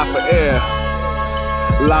the sky for air.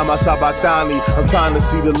 Lama Sabatani, I'm trying to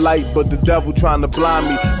see the light, but the devil trying to blind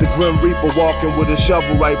me. The Grim Reaper walking with a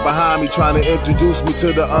shovel right behind me, trying to introduce me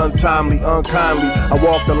to the untimely, unkindly. I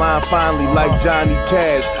walk the line finally like Johnny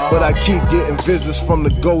Cash, but I keep getting visits from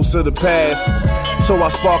the ghosts of the past. So I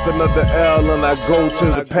spark another L and I go to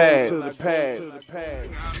the pad.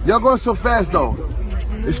 Y'all going so fast though.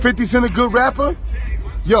 Is 50 Cent a good rapper?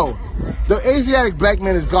 Yo, the Asiatic black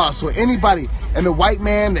man is God, so anybody, and the white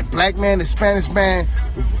man, the black man, the Spanish man,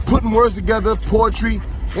 putting words together, poetry,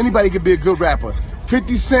 anybody could be a good rapper.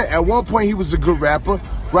 50 Cent, at one point he was a good rapper.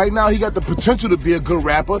 Right now he got the potential to be a good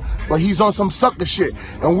rapper, but he's on some sucker shit.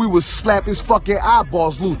 And we will slap his fucking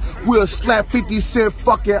eyeballs loose. We'll slap 50 Cent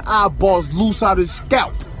fucking eyeballs loose out his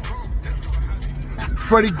scalp.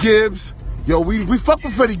 Freddie Gibbs. Yo, we fuck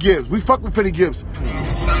with Freddie Gibbs. We fuck with Freddie Gibbs.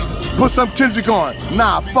 Put some Kendrick on.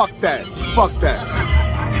 Nah, fuck that. Fuck that.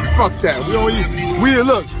 Fuck that. We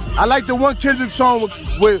look. I like the one Kendrick song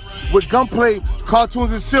with Gunplay,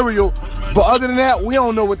 Cartoons and Cereal. But other than that, we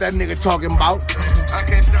don't know what that nigga talking about.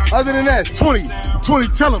 Other than that, 20,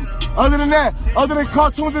 tell him. Other than that, other than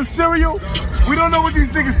Cartoons and Cereal, we don't know what these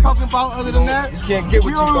niggas talking about. Other than that, you can't get what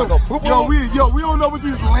you gonna go. We don't know what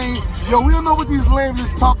these lames. We don't know what these lames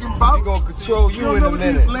is talking about. We gonna control you in a minute. We don't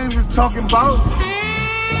know what these lames is talking about.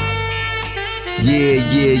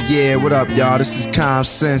 Yeah, what up, y'all? This is Common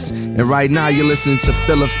Sense, and right now you're listening to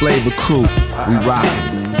Filler Flavor Crew. We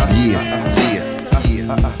rockin'. Yeah.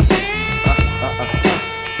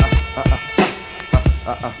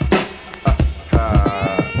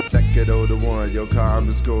 Check it, oh the one, your calm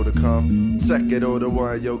is go to come. Check it, oh the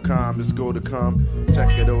one, your calm is go to come. Check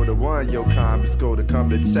it, oh the one, your calm is go to come.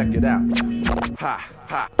 Then check it out. Ha,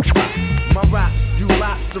 ha, ha. My raps do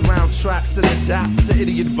laps around tracks and adapt to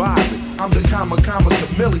idiot environment. I'm the comma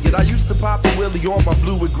chameleon. I used to pop a wheelie on my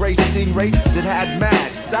blue and gray Stingray that had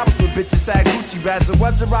mags. That was when bitches had Gucci bags. It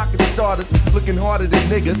wasn't rockin' starters, looking harder than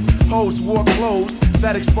niggas. Hoes wore clothes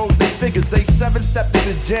that exposed their figures. They 7-stepped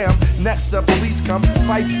in the jam. Next up, police come.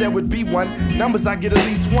 Fights, there would be one. Numbers, I get at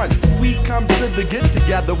least one. We come to the get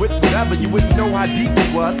together with whatever. You wouldn't know how deep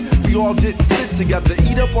it was. We all didn't sit together.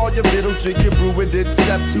 Eat up all your vittles, drink your brew, and then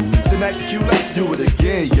step to the next cue. Let's do it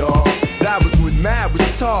again, y'all. That was when Mad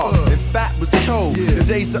was tall and Fat was cold. The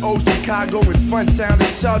days of old Chicago and Funtown and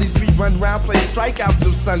shorties we run round, play strikeouts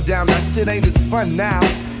till sundown. That shit ain't as fun now.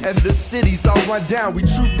 And the cities all run down. We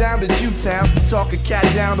troop down to Jewtown, talk a cat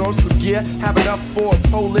down on some gear, have enough for a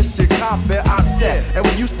Polish and car fare. I stare, and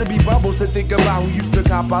we used to be bubbles to think about who used to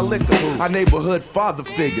cop our liquor. Our neighborhood father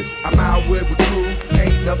figures. I'm out with a crew,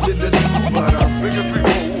 ain't nothing to do but niggas be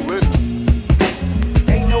rollin'.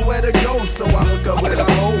 Ain't nowhere to go, so I hook up with a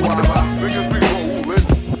hoe while niggas be rollin'.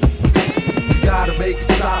 You gotta make a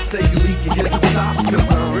stop, take a leak and get some tops, cause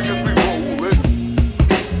niggas be rollin'.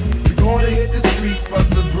 We gonna hit the streets for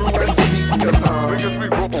some brew and some meats, cause niggas be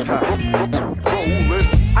rollin'.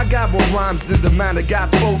 I got more rhymes than the man that got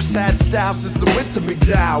folks. Had styles since the winter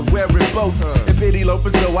McDowell, wearing boats and penny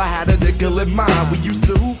loafers, so I had a nickel in mind. We used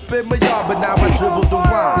to hoop in my yard, but now I dribble the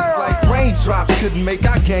wine. It's like raindrops couldn't make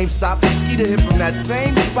our game stop. Skeeter hit from that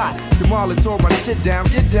same spot. Tomorrow tore my shit down,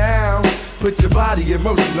 get down. Put your body in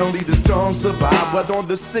motion, only the strong survive. Whether on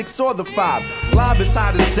the 6 or the 5. Live as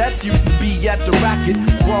hot as sets used to be at the Racket.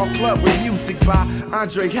 Raw club with music by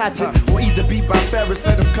Andre Hatchett. Or either beat by Ferris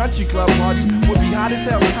at them country club parties. Would be hot as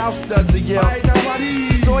hell, the house does it, yeah.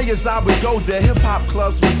 Sawyer's, I would go there. Hip-hop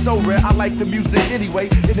clubs were so rare. I like the music anyway,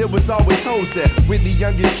 and it was always hoes there. Whitney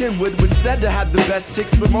Young and Kenwood was said to have the best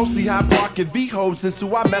chicks, but mostly High Park and V-Hoes is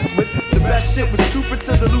who I mess with. The best shit was trooping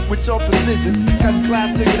to the loop with your precisions. Cutting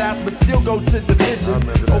class ticket ass, but still go to division.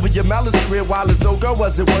 Over your malice career while his old girl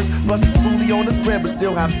was at work. Bust a spoolie on the spread, but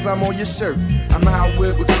still have some on your shirt. I'm out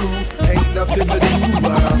with a crew, ain't nothing to do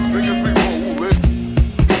but niggas be rollin'.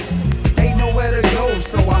 Ain't nowhere to go,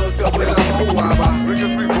 so I hook up with a hoe while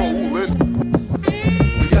niggas be rollin'.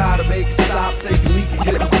 We gotta make a stop, take a leak and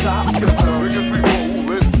get some tops, cause niggas be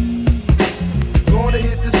rollin'. Gonna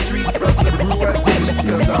hit the streets, bust some brew and some leaks,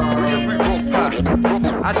 cause niggas be rollin'.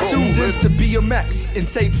 I tuned in to BMX and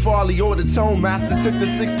taped Farley or the Tone Master. Took the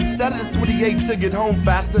 6 instead of the 28 to get home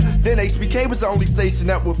faster. Then HBK was the only station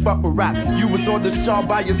that would fuck with rap. You was on the shawl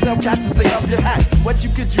by yourself, cast and say up your hat. What you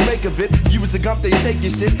make of it? You was a gump, they take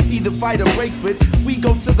your shit. Either fight or break fit. We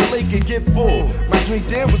go to the lake and get full. My drink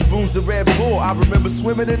there was spoons of Red Bull. I remember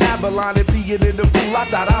swimming in Avalon and peeing in the pool. I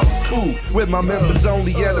thought I was cool. With my members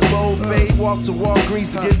only and a bold fade. Walk to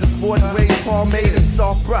Walgreens to get the sporting rays pomade and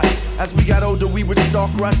soft brush. As we got older, we would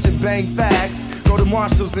stalk, rush, and bang fags. Go to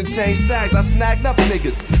Marshalls and change sags. I snagged up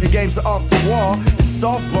niggas in games of off the wall and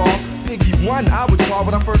softball. Piggy one I would call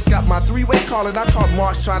when I first got my 3-way call, and I caught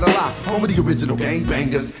Marsh trying to lie. Home of the original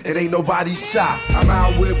gangbangers, it ain't nobody shy. I'm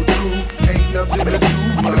out with a crew, ain't nothing to do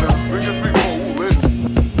but niggas be rollin'.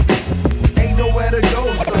 Ain't nowhere to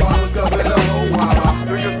go, so I hook up with a hoe while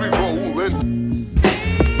niggas be rollin'.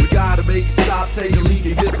 We gotta make a stop, take a leak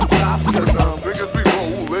and get some tops, cause niggas be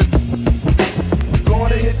rollin'.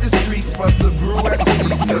 Gonna hit the streets, bust a brew and some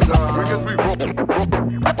leaks, cause niggas be rollin'.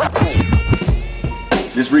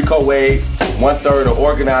 This Rico Wave, 1/3 of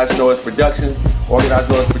Organized Noise Production. Organized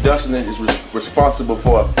Noise Production is responsible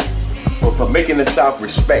for making the South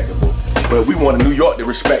respectable. But we want New York to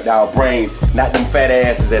respect our brains, not them fat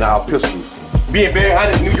asses and our pistols. Being very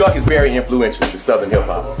honest, New York is very influential to Southern hip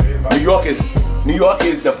hop. New York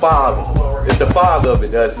is the father. It's the father of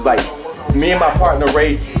it. It's like me and my partner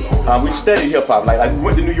Ray, we studied hip hop. Like we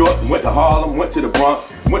went to New York, went to Harlem, went to the Bronx,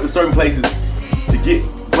 went to certain places to get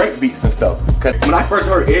break beats and stuff. Cause when I first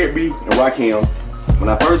heard Eric B and Rakim, when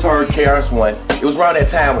I first heard KRS-One, it was around that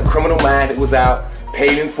time when Criminal Minded was out,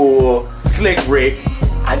 Paid in Full, Slick Rick.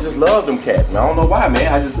 I just love them cats, man. I don't know why, man.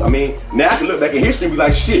 I mean, now I can look back in history and be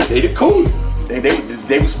like, shit, they the coolest.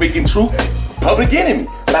 They were speaking truth, Public Enemy.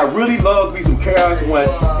 But I really love me some KRS-One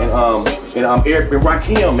and Eric and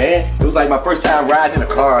Rakim, man. It was like my first time riding in a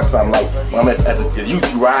car or something. Like when as a youth,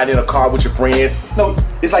 you ride in a car with your friends. No,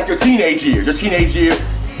 it's like your teenage years.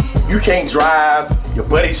 You can't drive. Your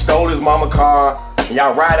buddy stole his mama car, and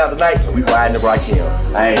y'all ride out the night, and we riding to Rakim.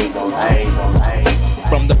 I ain't gonna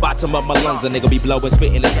From the bottom of my lungs, a nigga be blowing,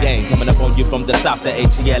 spitting this game. Coming up on you from the south, the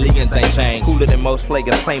ATLians ain't changed. Cooler than most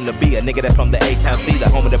players claim to be. A nigga that from the A-Town C, the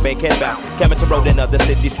home of the Bankhead bounce. Coming to road in other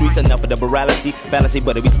city streets, enough of the morality, fallacy,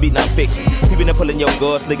 but if we speak non-fiction. People that pulling your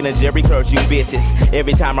guards, looking at Jerry Curse, you bitches.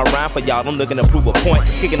 Every time I rhyme for y'all, I'm looking to prove a point.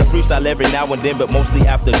 Kicking a freestyle every now and then, but mostly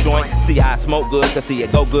after joint. See how I smoke good, cause see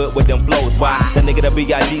it go good with them flows. Why? The nigga that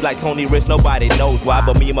B.I.G. like Tony Rich, nobody knows why.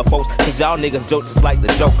 But me and my folks, cause y'all niggas joke just like the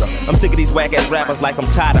Joker. I'm sick of these whack-ass rappers like I'm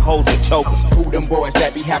tired of hoes and chokers. Who them boys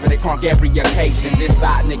that be having it crunk every occasion? This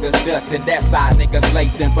side niggas dustin', that side niggas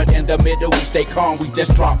lacing. But in the middle we stay calm, we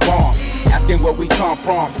just drop bombs. Asking where we come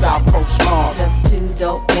from, South Coast slums. Just two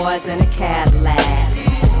dope boys in a Cadillac.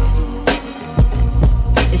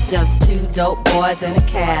 It's just two dope boys in a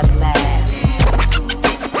Cadillac.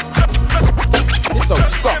 This old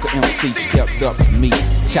sucker MC stepped up to me,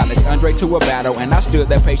 challenged Andre to a battle, and I stood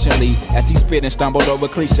there patiently as he spit and stumbled over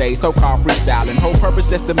cliches, so-called freestyling. Whole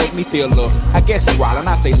purpose is to make me feel look. I guess he wild, and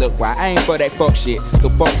I say, look, why I ain't for that fuck shit. So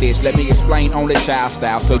fuck this, let me explain only child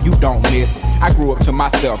style so you don't miss. I grew up to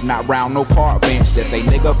myself, not round no park bench. Just a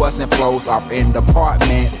nigga busting flows off in the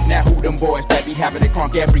apartments. Now who them boys that be having it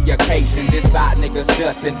crunk every occasion? This side niggas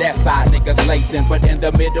dustin', that side niggas lacing. But in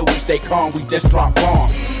the middle we stay calm, we just drop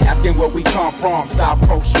bombs. Asking where we come from, South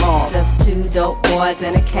Coast slums. It's just two dope boys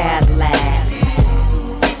in a Cadillac.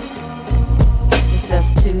 It's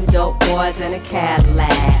just two dope boys in a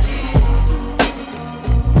Cadillac.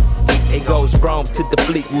 It goes Broms to the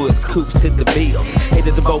Fleetwoods, Coops to the Bills.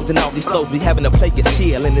 Haters and bows and all these flows, we having a play a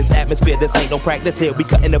chill in this atmosphere. This ain't no practice here, we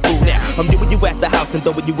cutting the food now. I'm doing you at the house and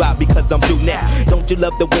throwing you out because I'm due now. Don't you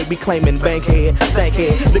love the way we claiming bankhead,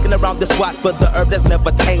 stankhead? Looking around the swat for the herb that's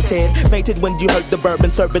never tainted. Fainted when you heard the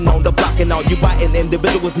bourbon serving on the block, and all you biting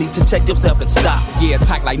individuals need to check yourself and stop. Yeah,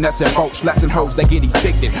 tight like nuts and bolts, less and hoes that get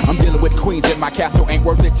evicted. I'm dealing with queens in my castle, ain't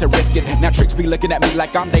worth it to risk it. Now tricks be looking at me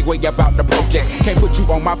like I'm they way about the projects. Can't put you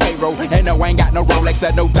on my payroll. And no, I ain't got no Rolex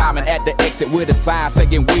or no diamond at the exit with a sign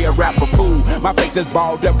saying we're rap for food. My face is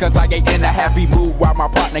balled up cause I ain't in a happy mood, while my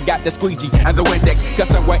partner got the squeegee and the Windex. Cause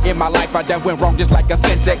somewhere in my life I done went wrong just like a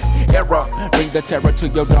syntax error. Bring the terror to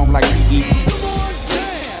your dome like PE.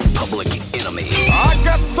 Public enemy. I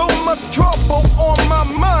got so much trouble on my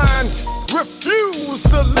mind. Refuse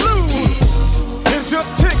to lose. Here's your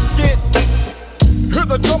ticket. Hear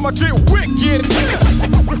the drummer get wicked.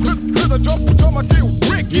 Hear the drummer get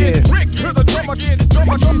wicked. Hear the drummer get wicked.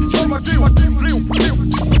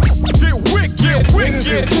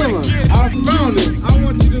 I found it. I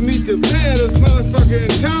want you to meet the baddest motherfucker in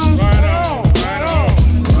town. Right on.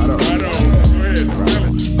 Go ahead.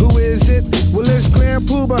 Who is it? Well, it's Grand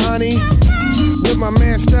Pooba, honey. With my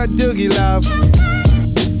man Stud Doogie Love.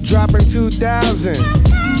 Dropping 2,000.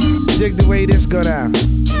 Dig the way this go down.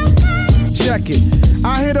 Check it.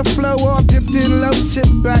 I hit a flow all dipped in low. Sit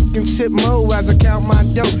back and sip mo as I count my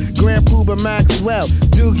dough. Grand Pooba Maxwell,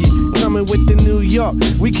 Doogie, coming with the New York.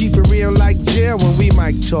 We keep it real like jail when we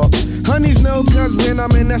might talk. Honeys know cause when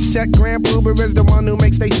I'm in a set, Grand Pooba is the one who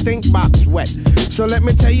makes they stink box wet. So let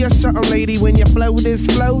me tell you something, lady, when your flow is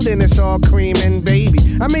floating, it's all creaming, baby.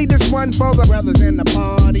 I made this one for the brothers in the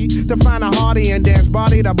party to find a hearty and dance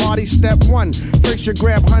body to body. Step 1, first you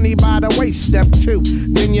grab honey by the waist. Step 2,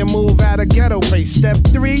 then you move at a ghetto pace. Step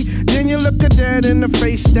 3, then you look a dead in the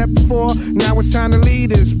face. Step 4, now it's time to leave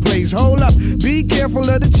this place. Hold up, be careful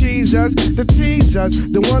of the cheesers, the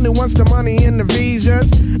teasers, the one who wants the money and the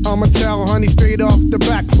visas. I'ma tell honey straight off the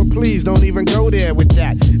back, but please don't even go there with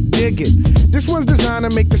that. Dig it. This one's designed to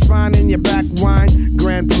make the spine in your back whine.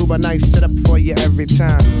 Grand Pooba, nice setup for you every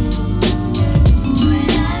time.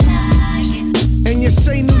 And you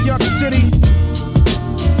say New York City.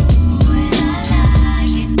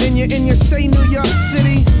 And you say New York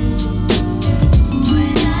City.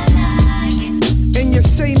 And you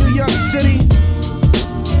say New York City.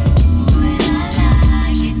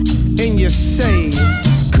 And you say,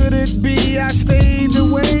 could it be I stayed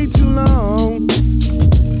away too long?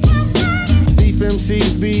 Thief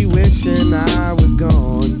MCs be wishing I was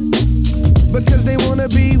gone, because they wanna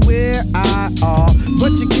be where I are,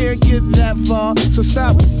 but you can't get that far, so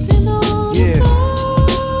stop. Yeah.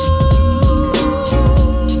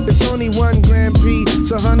 It's only one Grand Prix,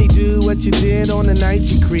 so honey, do what you did on the night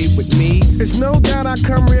you creep with me. It's no doubt I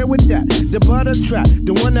come real with that. The butter trap,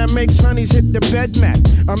 the one that makes honeys hit the bed mat.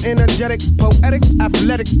 I'm energetic, poetic,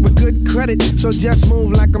 athletic, with good credit. So just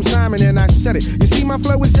move like I'm Simon and I said it. You see my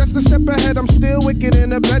flow is just a step ahead. I'm still wicked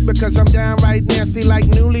in the bed because I'm downright nasty like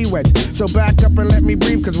newlyweds. So back up and let me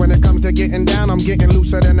breathe, cause when it comes to getting down, I'm getting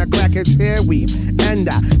looser than a crackhead's hair weave. And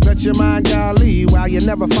I bet your mind, golly, while you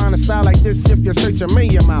never find a style like this if you search a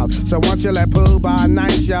million miles. So once you let Pooh by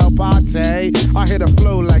nice y'all party, I hit a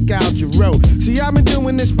flow like Al Jarreau. See, I've been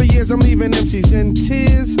doing this for years, I'm leaving MCs in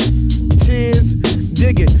tears,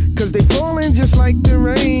 dig it, cause they falling just like the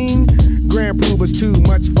rain. Grand Pooba's too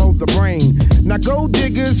much for the brain. Now gold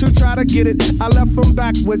diggers who try to get it, I left them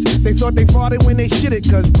backwards. They thought they fought it when they shit it,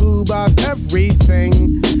 cause Pooba's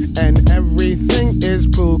everything. And everything is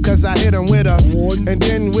Pooh, cause I hit them with a 1 and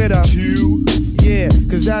then with a 2. Yeah,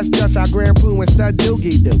 cause that's just how Grand Pooh and Stud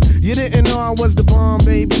Doogie do. You didn't know I was the bomb,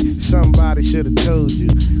 baby? Somebody should've told you.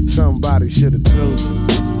 Somebody should've told you.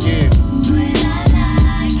 Yeah.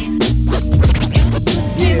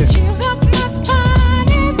 Yeah.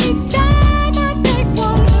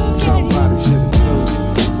 Somebody should've told you.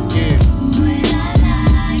 Yeah.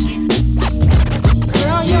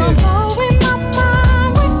 Girl, you're blowing my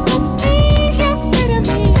mind with the things you say to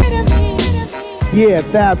me. Yeah,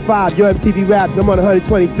 Fab 5, your MTV Raps. I'm on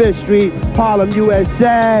 125th Street, Harlem,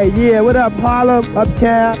 USA. Yeah, what up, Harlem,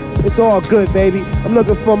 Uptown? It's all good, baby. I'm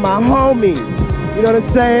looking for my homies. You know what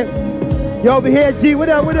I'm saying? Yo, over here, G. What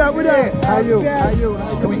up? How you?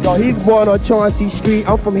 Here we go. He's born on Chauncey Street.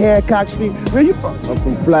 I'm from Hancock Street. Where you from? I'm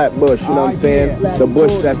from Flatbush, you know what I'm saying? The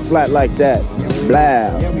bush that's flat like that.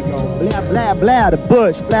 Blah. There we go. Blah, blah, blah. The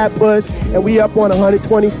bush, Flatbush. And we up on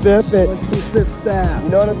 125th and 25th style. You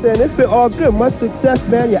know what I'm saying? It's been all good. Much success,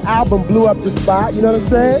 man. Your album blew up the spot. You know what I'm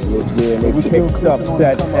saying? Yeah, man. We picked up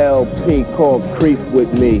that LP called Creep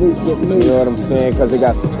With Me. You know what I'm saying? Because they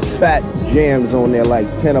got fat jams on there, like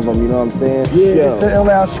 10 of them. You know what I'm saying? Yeah, it's the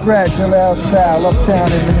LL Skratch, LL style, uptown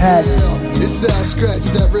in Manhattan. It's Al Skratch,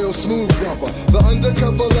 that real smooth brother. The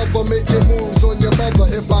undercover lover making moves on your mother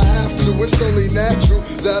if I have to. It's only natural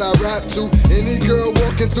that I rap to any girl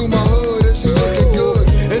walking through my hood if she's looking good.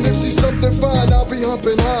 And if she's something fine, I'll be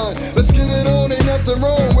humping high. Let's get it on, ain't nothing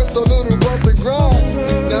wrong with a little bump and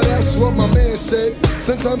grind. Now that's what my man said.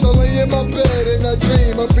 Sometimes I lay in my bed and I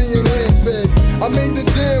dream of being hand-fed. I made the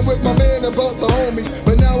jam with my man about the homies,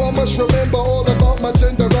 but now I must remember all about my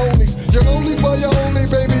tenderonies. You're only for your only,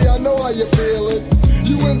 baby, I know how you feelin'.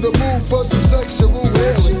 You in the mood for some sexual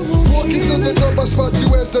healing. Walking to the club, I spot you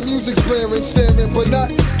as the music's blaring, staring, but not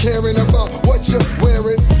caring about what you're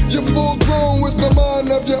wearing. You're full grown with the mind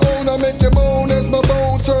of your own. I make you moan as my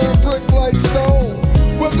bones turn brick like stone.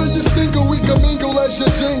 Whether you're single, we can mingle as you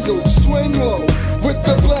jingle. Swing low with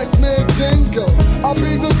the black man jingle. I'll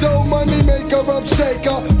be the dough money maker, I'm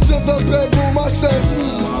shaker. To the bedroom, I said,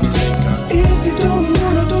 I'll take her. If you don't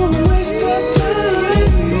wanna, don't waste that time.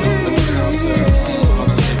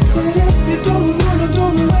 Said if you don't wanna,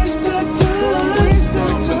 don't waste that time.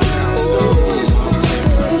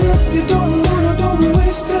 Said if you don't wanna, don't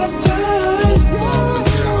waste that time.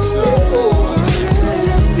 Said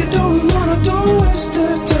if you don't wanna, don't waste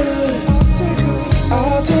that time.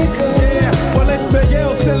 I'll take her. Yeah, well it's Big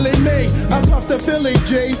L, silly me. I puff the Philly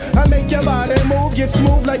G. I make your body move, get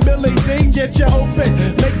smooth like Billy Dean. Get you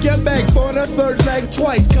open, make your back for the third leg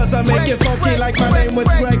twice. Cause I make it funky like my name was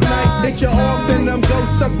Greg Nice. Hit you off, then them go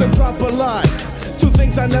something proper like. Two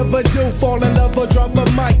things I never do, fall in love or drop a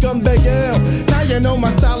mic. I'm Big L. Now you know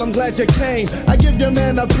my style, I'm glad you came. I give your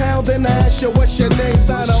man a pound, then I ask you what's your name.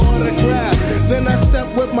 Sign an autograph. Then I step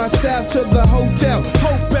with my staff to the hotel.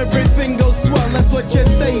 Hope everything goes swell, that's what you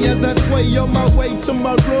say as I sway on my way to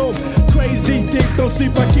my room. Crazy deep, don't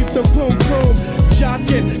sleep, I keep the boom boom.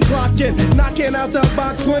 Jocking, clocking, knocking out the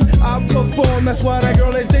box when I perform. That's why the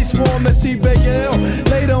girl is they swarm to see Big L.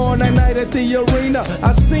 Later on that night at the arena,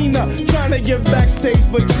 I seen her trying to get backstage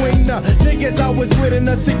between her niggas I was with in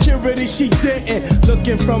the security, she didn't.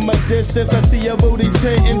 Looking from a distance, I see her booty's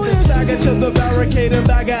hitting. Stagger to the barricade and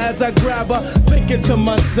bagger as I grab her. Thinking to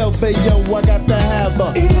myself, hey yo, I got to have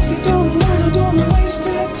her. If you don't wanna, don't waste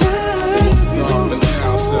that time.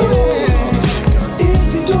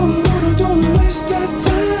 If you don't wanna, don't waste that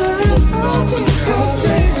time. I'll take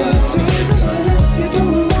her. Said if you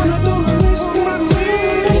don't wanna, don't waste that time.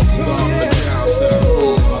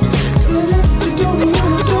 Said if you don't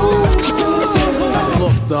wanna, don't waste that time.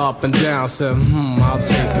 Looked up and down, said, I'll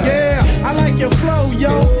take her. Yeah, I like your flow,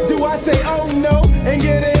 yo. Do I say oh no and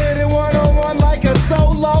get it hit one-on-one like a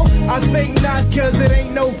solo? I think not, cause it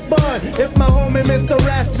ain't no fun if my homie Mr.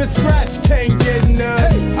 Raspy Skratch can't get none.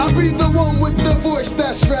 Hey, I'll be the one with the voice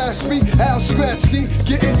that's raspy. Al Skratch nasty,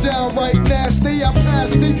 getting down right nasty. I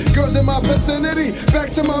passed the girls in my vicinity.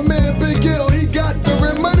 Back to my man Big Ill, he got the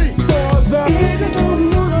remedy for the. If you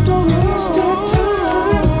don't wanna, don't waste your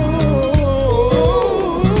time.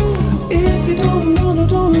 If you don't wanna,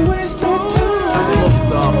 don't waste your time. I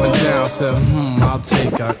looked up and down, said, I'll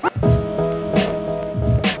take it.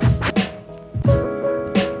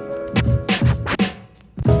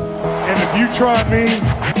 And if you try me,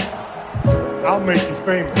 I'll make you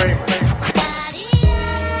famous.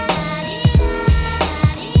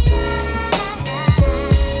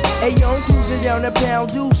 Hey yo, I'm cruising down the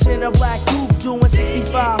Pound Deuce in a black coupe, doing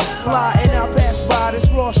 65, fly, and I passed by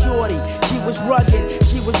this raw shorty. She was rugged,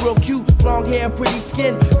 she was real cute, long hair, pretty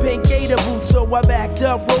skin, pink gator boots. So I backed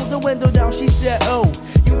up, rolled the window down. She said, "Oh,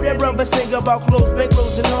 you that brother sing about clothes,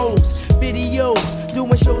 bankrolls and hoes, videos,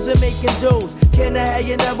 doing shows and making doughs. Can I have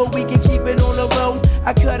your number? We can keep it on the low."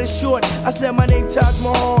 I cut it short. I said my name Taj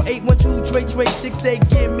Mahal, 812-Trey-68.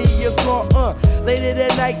 Give me your call. Later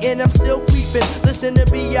that night and I'm still creeping. Listen to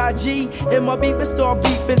B.I.G. and my beeper start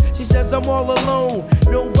beeping. She says I'm all alone,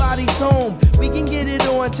 nobody's home. We can get it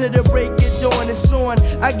on till the break of dawn. It's on.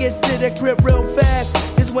 I get to the crib real fast.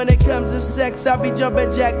 Cause when it comes to sex, I be jumping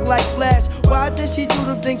jack like Flash. Why did she do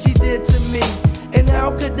the things she did to me? And how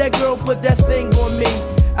could that girl put that thing on me?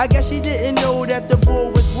 I guess she didn't know that the boy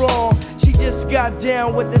was wrong. She just got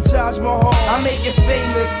down with the Taj Mahal. I make it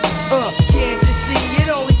famous, can't you see? It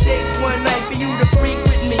only takes one night for you to freak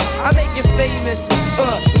with me. I make it famous,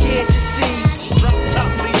 can't you see? Drop top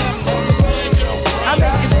I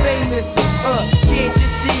make it famous, can't you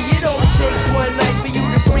see? It only takes one night for you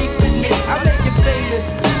to freak with me. I make it famous,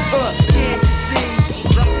 can't you see?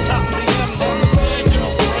 Drop top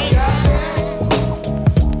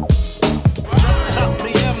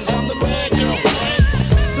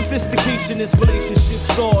Sophistication, this relationship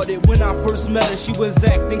started. When I first met her, she was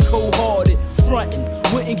acting cold-hearted, frontin',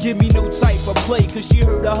 wouldn't give me no type of play. Cause she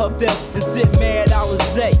heard I huffed out and sit mad I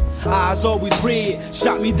was A. Eyes always red,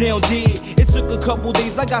 shot me down dead. It took a couple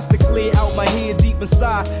days, I got to clear out my head deep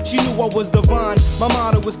inside. She knew I was divine, my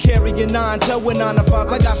motto was carrying 9. Tell when 9 to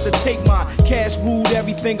 5s, I got to take mine. Cash ruled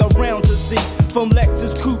everything around to see. From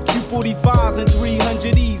Lexus coupe, Q45s and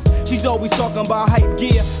 300Es. She's always talking about hype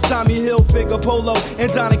gear, Tommy Hilfiger polo,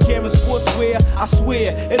 and Donna Karan sportswear. I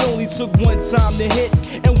swear, it only took one time to hit.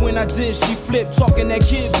 And when I did, she flipped, talking that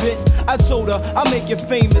kid bit. I told her, I'll make you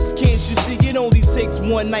famous, can't you see? It only takes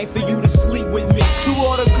one night for you to sleep with me. To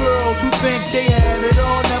all the girls who think they had it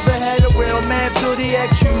all, never had a real man till they at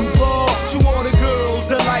Q-Ball. To all the girls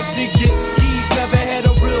that like to get skis, never had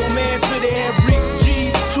a real man till they had Rick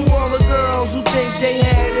G's. To all the girls who think they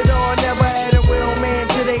had it all, never had a real man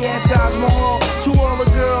till they had Taj Mahal. To all the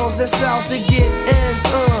girls that's out to get ends,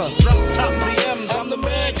 Drop top BMs, I'm the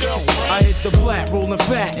man, girl. I hit the black, rolling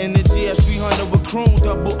fat in the GS300 with chrome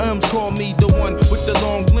double M's. Call me the one with the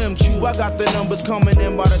long limb. Q, I got the numbers coming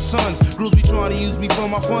in by the tons. Rules be trying to use me for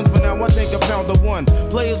my funds, but now I think I found the one.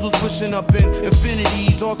 Players was pushing up in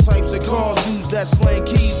infinities, all types of cars, dudes that slang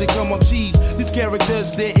keys and come up cheese. These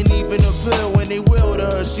characters didn't even appeal when they will to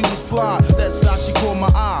her. She was fly, that's how she caught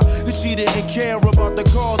my eye. And she didn't care about the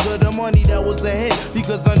cause or the money that was a hit,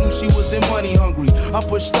 because I knew she was in money hungry. I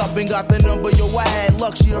pushed up and got the number, yo, I had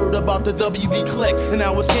luck. She heard about the WB click, and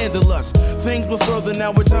I was scandalous. Things were further,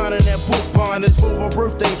 now we're dining at Book Binders. For her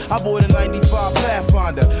birthday, I bought a 95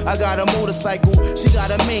 Pathfinder. I got a motorcycle, she got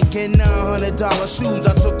a mink and $900 shoes.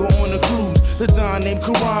 I took her on a cruise. The Don named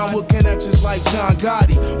Karan with connections like John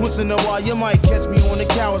Gotti. Once in a while, you might catch me on the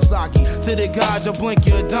Kawasaki. To the guys, I blink,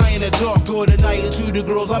 you'll die in the dark. Or the night, and to the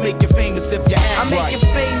girls, I make you famous if you act right. I make you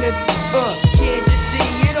famous, can't you see?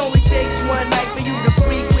 It only takes one night for you to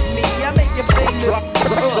freak with me. I make you famous,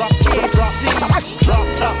 can't you see? Drop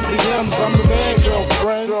top BMs, I'm the man,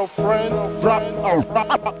 girlfriend. Drop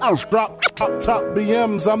top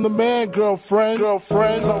BMs, I'm the man, girlfriend. I'm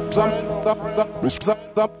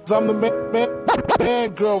the man,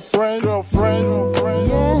 girlfriend.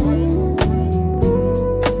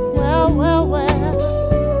 Yeah. Well.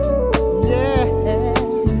 Yeah.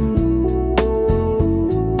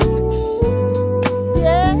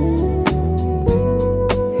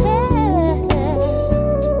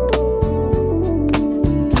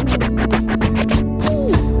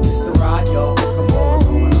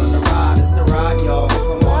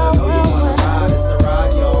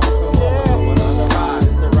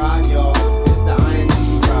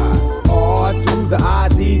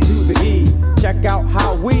 Check out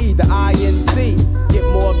how we, the INC, get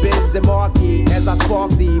more biz than Marquee. As I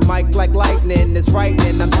spark the mic like lightning, it's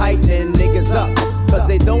frightening. I'm tightening niggas up, cause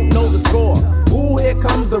they don't know the score. Ooh, here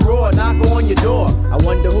comes the roar, knock on your door. I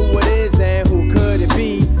wonder who it is and who could it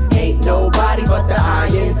be? Ain't nobody but the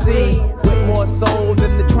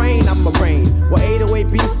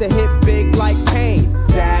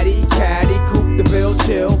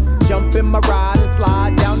my ride and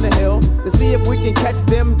slide down the hill to see if we can catch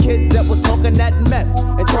them kids that was talking that mess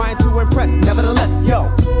and trying to impress. Nevertheless, yo,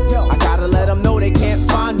 I gotta let them know they can't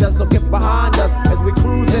find us, so get behind us as we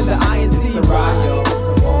cruise in the INC ride, yo.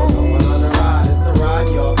 Come on, going on the ride, it's the ride,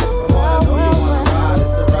 yo. Come on, I know you wanna ride,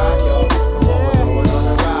 it's the ride, yo. Come on, we're going on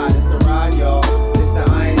the ride, it's the ride, yo. It's the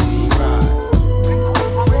INC ride.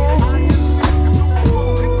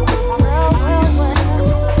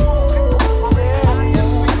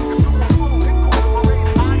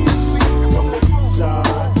 From the east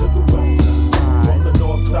side to the west side, from the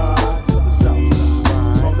north side to the south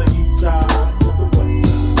side, from the east side to the west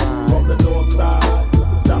side, from the north side to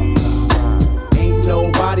the south side. Ain't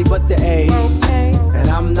nobody but the A. And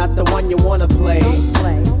I'm not the one you wanna play.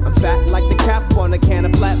 I'm fat like the cap on a can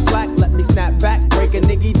of flat black. Let me snap back, break a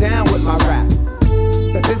nigga down with my rap.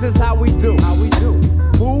 Cause this is how we do.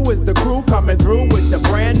 Who is the crew coming through with the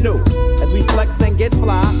brand new? As we flex and get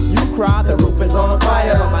fly, you cry, the roof is on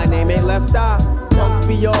fire, but my name ain't left eye. Punks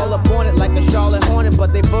be all up on it like a Charlotte Hornet,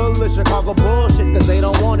 but they full of Chicago bullshit cause they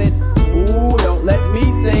don't want it. Ooh, don't let me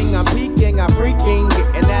sing, I'm peeking, I'm freaking,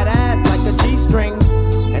 getting that ass like a G-string,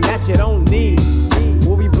 and that you don't need.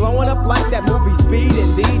 We'll be blowing up like that movie Speed,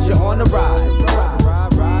 indeed, you're on the ride.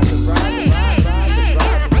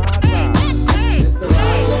 It's the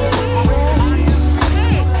ride,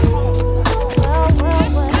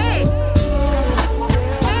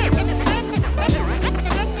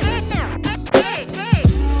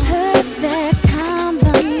 Perfect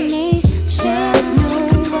combination. No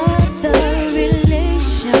other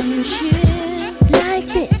relationship like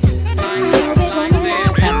this. I know we're gonna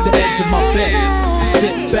last At the edge of my bed, I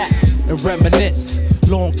sit back and reminisce.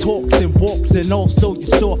 Long talks and walks and also your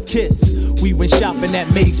soft kiss. We went shopping at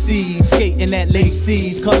Macy's, skating at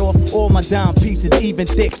Lacey's. Cut off all my dime pieces, even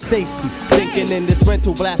thick Stacy. Thinking in this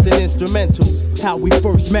rental, blasting instrumentals. How we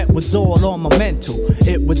first met was all on my mental.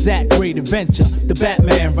 It was that great adventure, the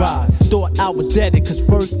Batman ride. Thought I was dead cause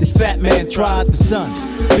first this fat man tried. The sun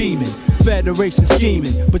beaming, Federation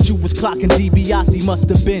scheming, but you was clocking DiBiase, must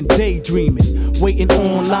have been daydreaming. Waiting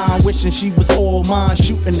online, wishing she was all mine.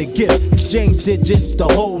 Shooting the gift, exchange digits, the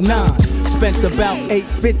whole nine. Spent about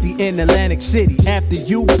 $850 in Atlantic City. After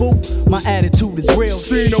you, boo, my attitude is real.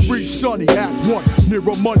 Scenery sunny, act one, near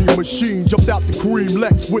a money machine. Jumped out the cream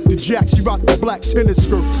Lex with the jack. She rocked the black tennis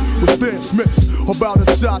skirt with Stan Smiths. About a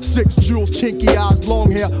size 6, jewels, chinky eyes, long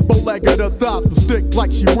hair, bow-legged, her thighs was thick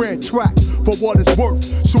like she ran track. For what it's worth,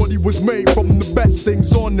 shorty was made from the best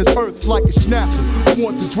things on this earth, like a snapper. I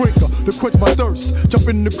want to drink her to quench my thirst. Jump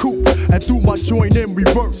in the coupe and do my joint in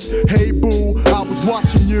reverse. Hey boo, I was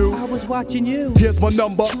watching you. I was watching you. Here's my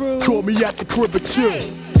number. Call me at the crib at 2.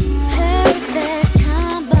 perfect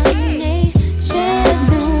combination.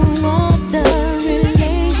 No other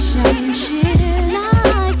relationship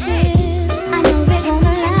like this. I know we're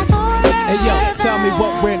gonna last forever. Hey yo, tell me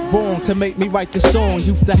what went wrong to make me write this song.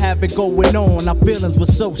 Used to have it going on, our feelings were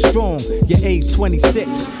so strong. Your age 26,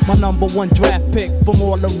 my #1 draft pick. From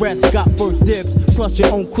all the rest, got first dibs. Plus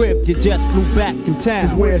your own crib, you just flew back in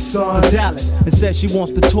town. Where, son? From Dallas, and said she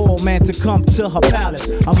wants the tall man to come to her palace.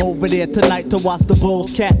 I'm over there tonight to watch the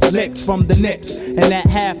Bulls catch licks from the Knicks. And at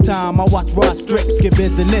halftime, I watch Rod Strips give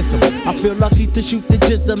ism. I feel lucky to shoot the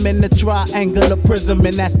jism in the triangular prism,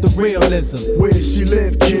 and that's the realism. Where does she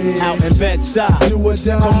live, kid? Out in Bed-Stuy. Do or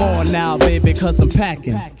die. Come on now, baby, cause I'm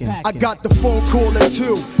packing. I got the phone call at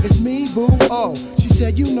 2. It's me, boo. Oh, she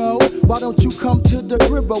said, you know, why don't you come to the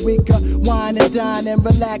crib where we could wine and dine and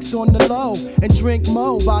relax on the low and drink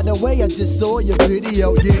more. By the way, I just saw your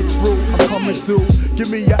video. Yeah, true, I'm coming through. Give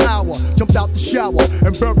me an hour. Jumped out the shower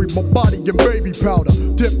and buried my body in baby powder.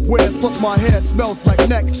 Dip wears plus my hair smells like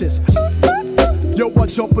Nexus. Yo, I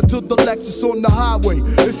jump into the Lexus on the highway.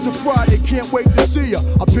 It's a Friday, can't wait to see ya.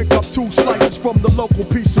 I pick up 2 slices from the local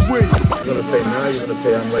pizzeria. You're gonna pay now, you're gonna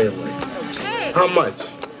pay on layaway. How much?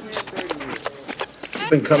 You've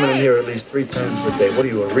been coming in here at least 3 times per day. What are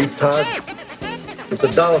you, a retard? It's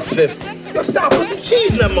 $1.50. Yo, stop, put some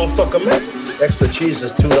cheese in that motherfucker, man. Extra cheese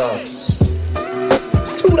is $2.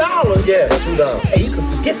 $2? Yeah, $2. Hey, you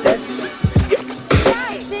can forget that shit.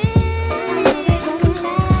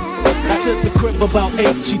 I took the crib about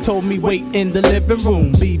 8, she told me wait in the living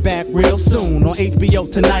room. Be back real soon, on HBO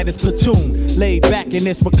tonight is Platoon. Laid back in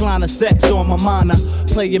this recliner, sex on my mana.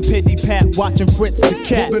 Playing Pity Pat, watching Fritz the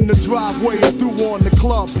Cat. In the driveway and through on the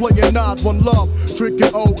club, playing Nas One Love,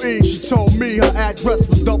 drinking OE. She told me her address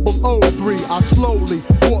was 003. I slowly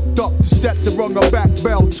walked up the steps and rung her back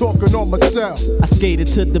bell 2 talking on myself. I skated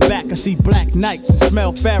to the back, I see black nights,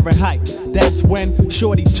 smell Fahrenheit. That's when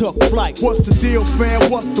Shorty took flight. What's the deal, fam?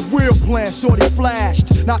 What's the real plan? Shorty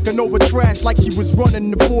flashed, knocking over trash like she was running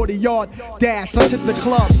the 40-yard dash. Let's hit the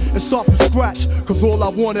club and start from scratch, cause all I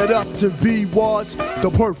wanted us to be was the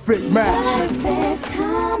perfect match.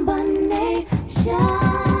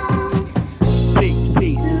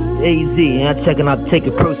 Peace, AZ, and I'm checking out Take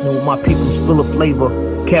It Personal with my people's full of flavor,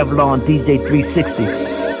 Kevlar and DJ 360.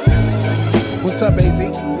 What's up, AZ?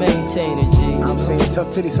 Maintain it, G. I'm saying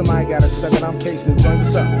tough titty, somebody got a suck and I'm casing the joint.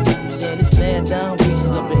 What's up? I'm saying this man down, pieces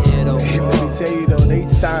up in here, though. Let me tell you, though, they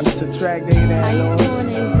starting to subtract, they ain't How you doing,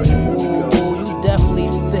 AZ? Ooh, you definitely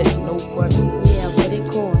thick, no question. Yeah, but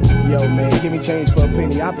it cool. Yo, man, give me change for a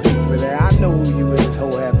penny, I pay for that. I know who you is,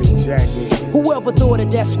 whole happy jacket. Whoever thought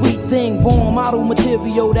of that sweet thing, born model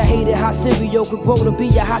material that hated how cereal could grow to be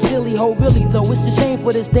a hot silly hoe. Really though, it's a shame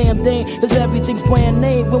for this damn thing, cause everything's brand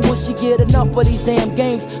name. When will she get enough of these damn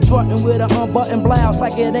games? Strutting with a unbuttoned blouse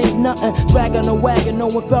like it ain't nothing. Dragging a wagon,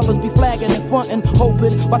 knowing fellas be flagging and frontin'.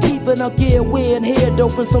 Hoping by keeping her gear weird and hair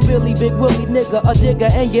doping. Some really big willy nigga, a digger,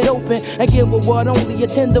 and get open and give her what only a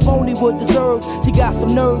tenderoni would deserve. She got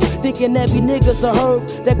some nerve, thinking every nigga's a herb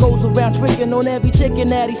that goes around tricking on every chicken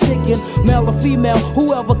that he's sticking. Male or female,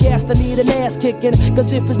 whoever gas to need an ass kicking.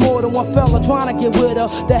 Cause if it's more than one fella trying to get with her,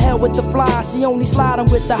 the hell with the fly, she only sliding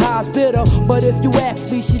with the highest bidder. But if you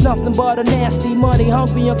ask me, she's nothing but a nasty, money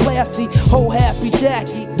hungry and classy, whole happy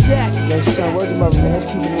Jackie. Yo, son, word him up, man. Let's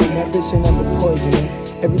keep it moving. That bitch ain't never poison,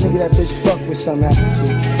 man. Every nigga that bitch fuck with something happened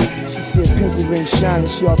to her. She see a pinky ring shining,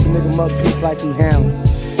 she off the nigga mug piece like he hound.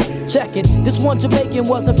 Check it, this one Jamaican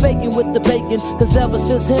wasn't faking with the bacon, cause ever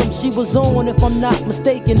since him she was on, if I'm not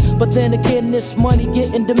mistaken. But then again, this money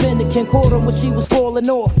getting Dominican. Caught her when she was falling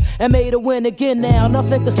off and made her win again. Now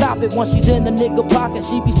nothing can stop it once she's in the nigga pocket.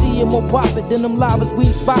 She be seeing more profit than them livest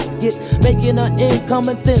weed spots get, making her income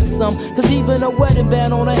and then some. Cause even a wedding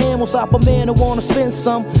band on her hand won't stop a man who wanna spend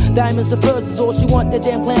some. Diamonds and furs is all she want, that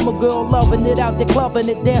damn glamour girl. Loving it out there, clubbing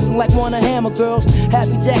it, dancing like one of Hammer girls.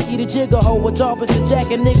 Happy Jackie the jigger hoe, a Jarvis the jack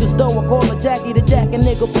and niggas. I call her Jackie the Jack and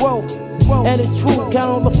nigga bro. And it's true, count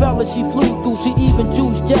on the fellas she flew through. She even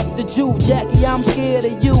juiced Jack the Jew. Jackie, I'm scared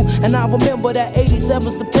of you. And I remember that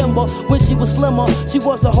 87 September when she was slimmer. She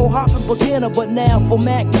was a whole hopping beginner. But now for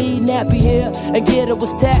Mac D, nappy hair, and get her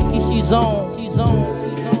was tacky. She's on.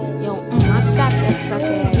 Yo, I got that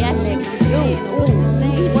sucker. Yes, nigga.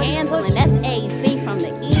 You handling. That's AZ from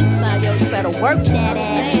the east side. Yo, you better work that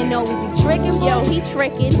ass. They ain't know we be tricking, bro. Yo, he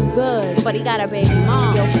tricking. Good. But he got a baby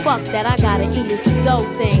mom. Yo, fuck that. I gotta eat this dope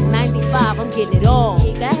thing. 95, I'm getting it all.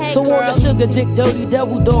 Go ahead, so girl. all your sugar dick, dirty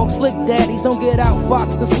devil dogs, slick daddies, don't get out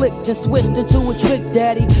foxed and slicked and switched into a trick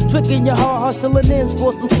daddy. Tricking your heart, hustling ins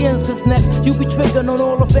for some skins. Cause next you be tricking on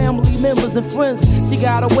all her family members and friends. She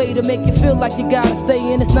got a way to make you feel like you gotta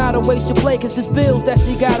stay in. It's not a waste you play, cause there's bills that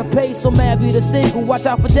she gotta pay. So marry the single. Watch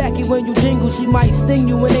out for Jackie when you jingle. She might sting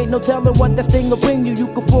you and ain't no telling what that sting will bring you. You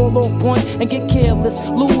can fall off point and get careless,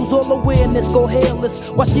 lose all awareness, go hairless.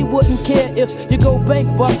 Why she wouldn't care if you go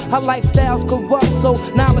bankrupt? Her lifestyle's corrupt, so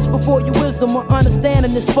knowledge before your wisdom or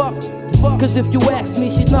understanding is fucked. Cause if you ask me,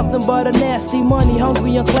 she's nothing but a nasty, money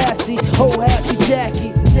hungry and classy, whole happy Jackie.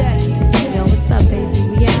 Yo, what's up,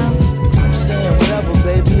 baby? We out? I'm saying whatever,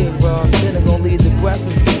 baby. Hey, bro, I'm then gonna leave the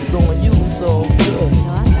breakfast feast on you, so good. Yo,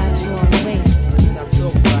 I got you on the way. Stop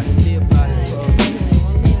talking about it, live about it, bro.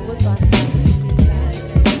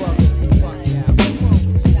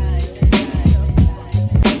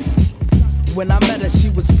 When I met her, she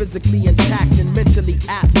was physically intact and mentally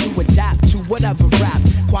apt to adapt to whatever rap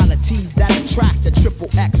qualities that attract a triple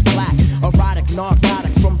X black, erotic,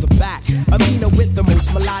 narcotic from the back. Amina with the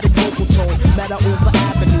most melodic vocal tone. Met her on the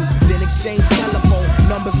avenue, then exchanged telephone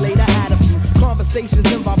numbers. Later had a few conversations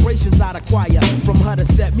and vibrations I'd acquire from her to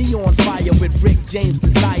set me on fire with Rick James'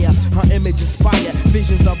 desire. Her image inspired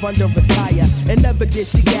visions of under retire, and never did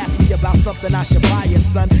she gas me about something I should buy her,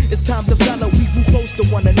 son. It's time to develop, we grew close to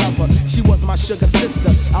one another. She was my sugar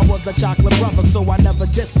sister, I was a chocolate brother, so I never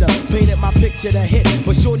dissed her. Painted my picture to hit,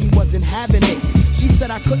 but shorty wasn't having it. She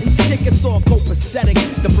said I couldn't stick it, so I go prosthetic.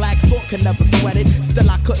 The black thought could never sweat it, still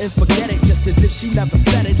I couldn't forget it, just as if she never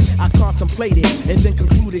said it. I contemplated, and then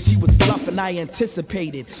concluded she was bluffing. I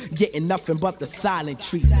anticipated getting nothing but the silent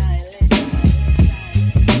treatment.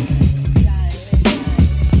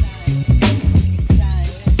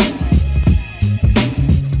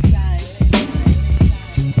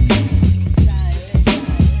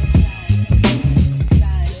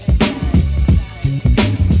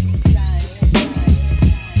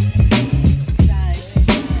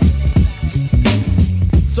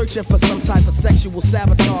 Searching for some type of sexual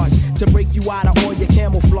sabotage to break you out of all your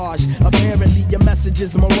camouflage. Apparently your message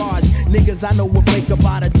is mirage. Niggas I know will break up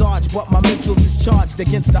out of dodge, but my mentals is charged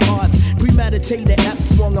against the odds. Premeditated ep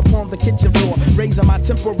swung upon the kitchen floor, raising my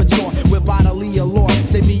temperature with bodily allure.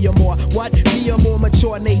 Say me or more, what? Me or more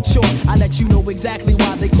mature nature. I let you know exactly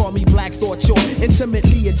why they call me Black Thought. You're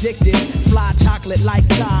intimately addicted, fly chocolate like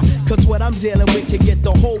Thai. Cause what I'm dealing with can get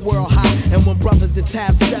the whole world high. And when brothers is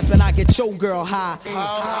half stepping, I get your girl high.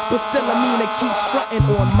 But still Amina keeps fronting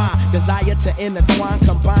on my desire to intertwine,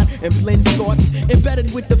 combine, and blend thoughts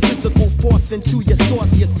embedded with the physical force into your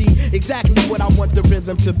source. You see exactly what I want the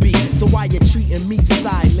rhythm to be. So why you treating me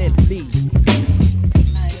silently?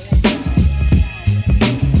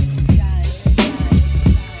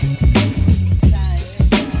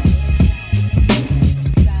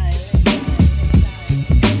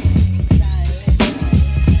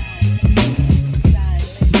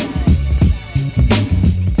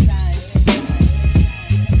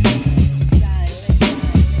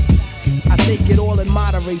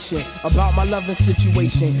 About my loving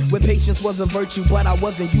situation, where patience was a virtue, but I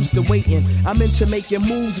wasn't used to waiting. I'm into making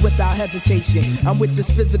moves without hesitation. I'm with this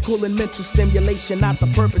physical and mental stimulation, not the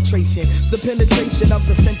perpetration. The penetration of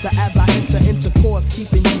the center as I enter intercourse,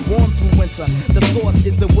 keeping you warm through winter. The source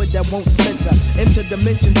is the wood that won't splinter into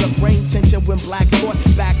dimensions of brain tension when Black Thought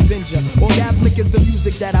backbender. Orgasmic is the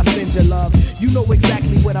music that I send you, love. You know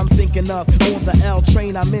exactly what I'm thinking of. On the L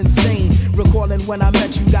train, I'm insane. Recalling when I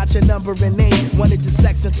met you, got your number and name. Wanted to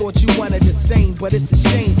sex and thought you wanted the same, but it's a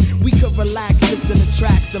shame. We could relax, listen to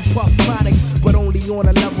tracks and puff chronic, but only on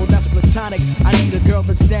a level that's platonic. I need a girl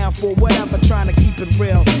that's down for whatever, trying to keep it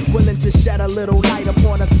real, willing to shed a little light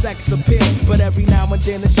upon a sex appeal. But every now and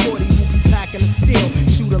then a shorty who be packing a steel,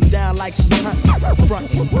 shoot them down like she hunt, front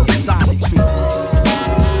beside the tree.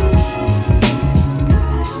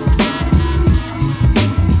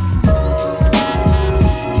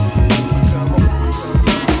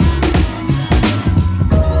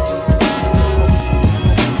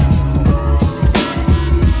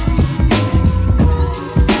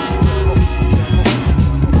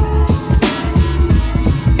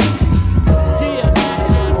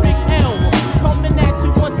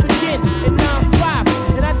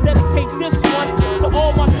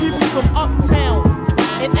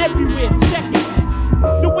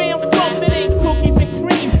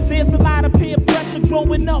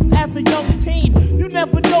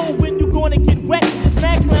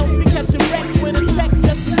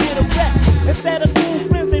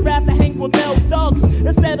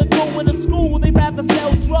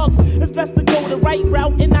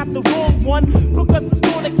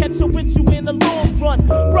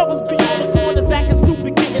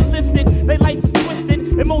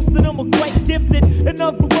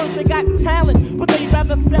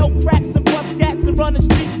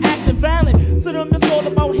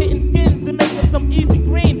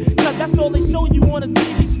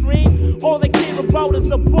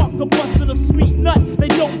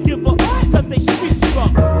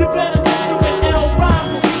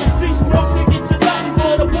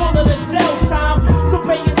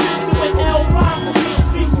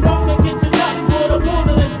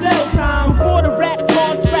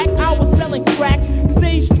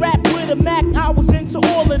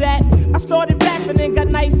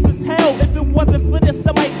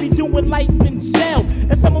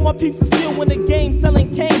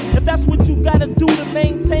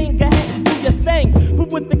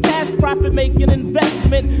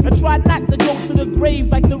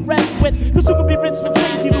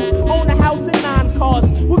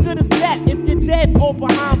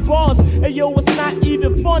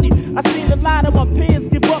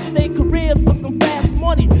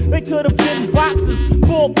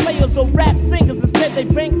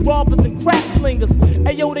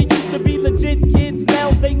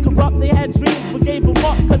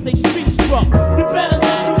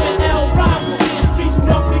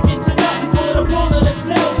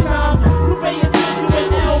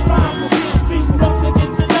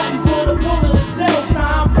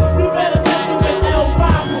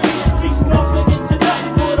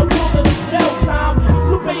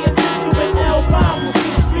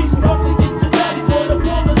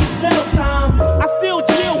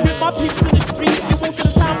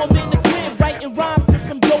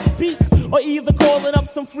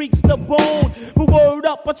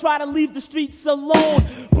 Try to leave the streets alone,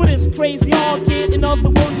 but it's crazy hard, kid. In other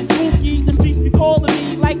words, it's spooky. The streets be calling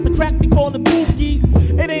me like the crack be calling Pookie.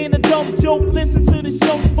 It ain't a dumb joke. Listen to this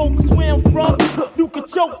young focus where I'm from. You can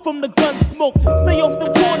choke from the gun smoke. Stay off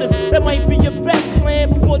the corners. That might be your best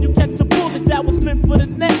plan before you catch a bullet that was meant for the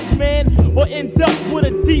next man, or end up with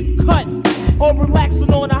a deep cut, or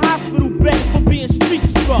relaxing on a hospital bed.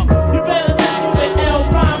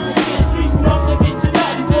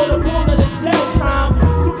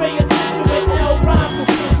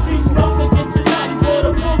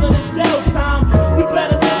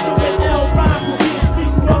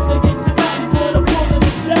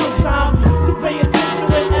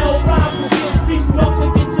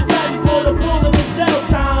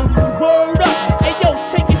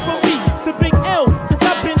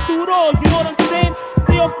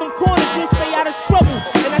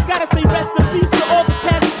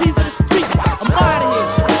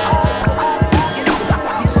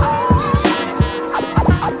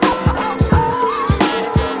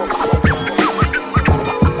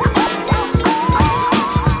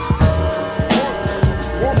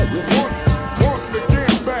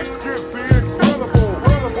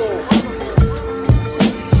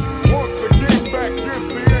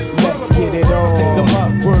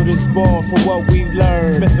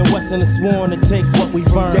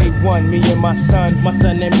 day one, me and my son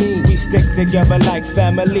and me, we stick together like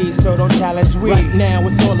family, so don't challenge we. Right now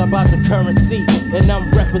it's all about the currency, and I'm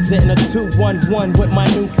representing a 211 with my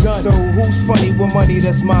new gun. So who's funny with money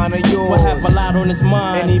that's mine or yours? We'll have a lot on his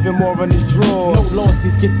mind, and even more on his drawers. No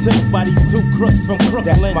losses get took by these two crooks from Crooklyn.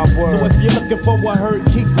 That's my word. So if you're looking for a herd,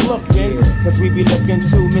 keep looking. Yeah, cause we be looking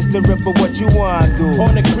too, Mr. Ripper, what you wanna do?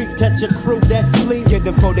 On the creek, catch a crew that's sleep. Get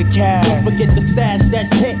the for the cash. Don't forget the stash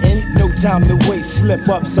that's hitting. No time to waste, slip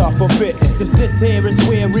ups are forbidden. Cause this here is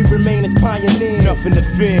where we remain as pioneers. Nothing to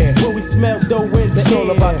fear. When we smell dough in the it's air.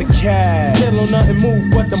 all about the cash. Still on nothing move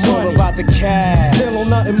but the it's money. All about the cash. Still on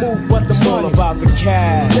nothing move but the it's money. All about the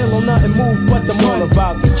cash. Still on nothing move but the it's money. All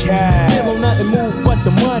about the cash. Still on nothing move but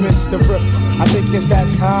the money. Mr. Ripper, I think it's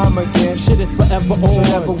that time again. Shit is forever on. So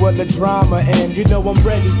never will the drama end. You know I'm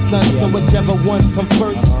ready, son. Yeah. So whichever ones come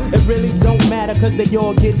first, it really don't matter cause they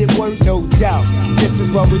all get it worse. No doubt, this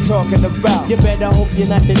is what we're talking about. You better hope you're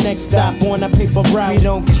not the next stop on a paper route. We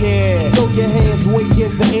don't care. Throw your hands way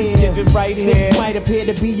in the air. Give it right here. This might appear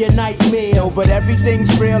to be a nightmare. No, but everything's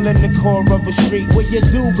real in the core of a street. Where you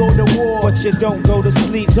do go to war, but you don't go to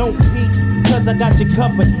sleep. Don't peek, cause I got you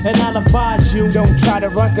covered and I'll advise you. Don't try to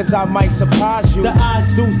run cause I might surprise you. The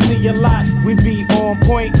eyes do see a lot. We be on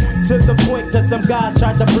point. To the point cause some guys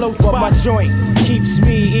tried to blow spots. But my joint keeps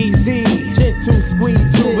me easy. Gentle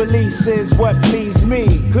squeeze to release is what please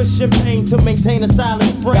me. Cushion pain to maintain a solid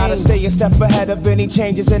frame. Gotta stay a step ahead of any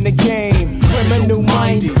changes in the game. Criminal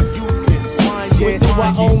minded. We do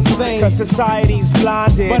our own thing. Cause society's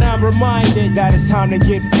blinded. But I'm reminded that it's time to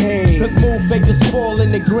get paid. Cause move fakers fall in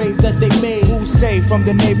the grave that they made. Who's safe from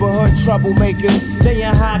the neighborhood troublemakers?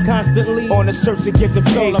 Staying high constantly. On the search to get the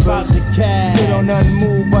papers. All about the cash. Still don't nothing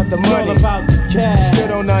move but the money. All about the cash. Still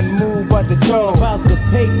don't nothing move but the dough. All about the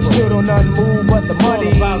paper. Still don't nothing move but the money.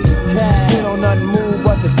 All about the cash. Still don't nothing move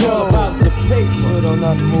but the dough. All about the paper. Still don't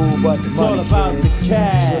nothing move but the money. All about the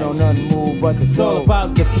cash. Still don't nothing move but the dough. All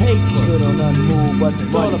about the paper. Still don't nothing move but the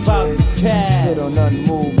money. All about the cash. Still don't nothing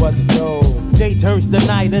move but the dough. Day turns the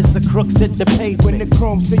night as the crooks hit the pavement. When the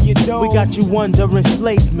crumbs to your dough, we got you under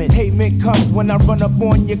enslavement. Payment comes when I run up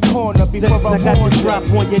on your corner. Before I got the drop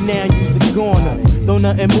on you now, you's a goner. Don't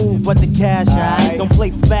nothing move but the cash, alright? Don't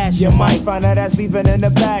play fast, you might find out that's leaving in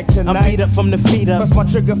the bag tonight. I'm beat up from the feet up. Plus my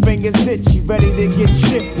trigger fingers itchy, ready to get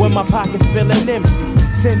shit. When my pockets feeling empty.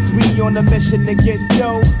 Since we on a mission to get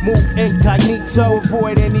dough, move incognito,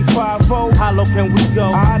 avoid any 5-0. How low can we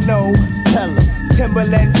go? I know. Tell 'em.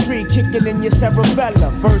 Timberland tree kicking in your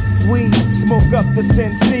cerebellum. First sweet, smoke up the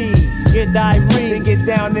Sensi. Get diarrhea, then get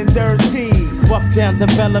down and dirty. Bucktown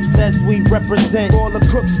develops as we represent all the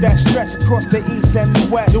crooks that stretch across the east and the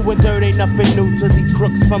west. Doing dirt ain't nothing new to the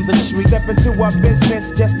crooks from the street. Step into our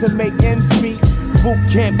business just to make ends meet. Boot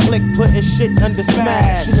camp click, putting shit under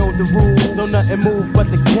smash. You know the rules. Don't nothing move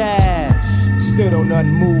but the cash. Still don't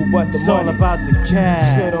nothing move but the it's money. All about the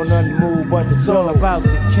cash. Still don't nothing move but the it's all about the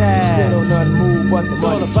cash. Still don't nothing move but the it's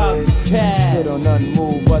money. All about the cash. Still don't nothing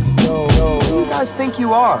move but the dough. Who you guys think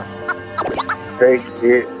you are? Take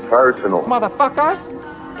it personal. Motherfuckers!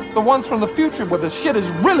 The ones from the future where the shit is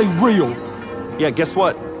really real. Yeah, guess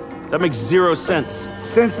what? That makes 0 sense.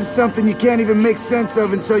 Sense is something you can't even make sense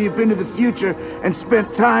of until you've been to the future and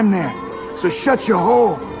spent time there. So shut your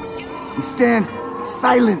hole and stand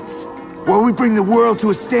silence while we bring the world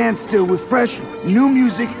to a standstill with fresh, new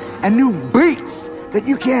music and new beats that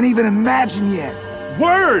you can't even imagine yet.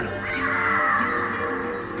 Word!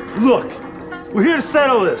 Look, we're here to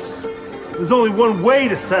settle this. There's only one way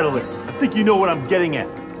to settle it. I think you know what I'm getting at.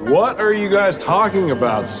 What are you guys talking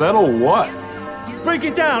about? Settle what? Break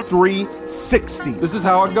it down. 360. This is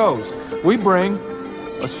how it goes. We bring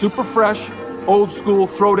a super fresh, old school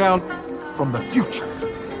throwdown from the future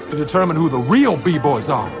to determine who the real B-boys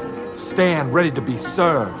are. Stand ready to be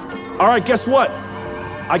served. All right, guess what?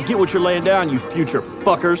 I get what you're laying down, you future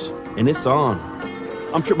fuckers. And it's on.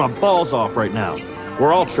 I'm tripping my balls off right now.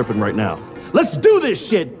 We're all tripping right now. Let's do this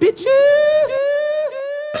shit, bitches!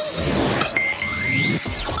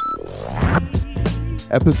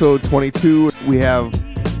 Episode 22, we have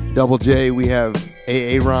Double J, we have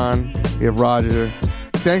Aaron, we have Roger.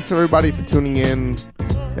 Thanks to everybody for tuning in.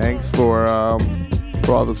 Thanks for all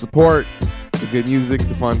the support, the good music,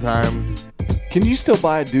 the fun times. Can you still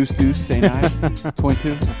buy a Deuce St. Ives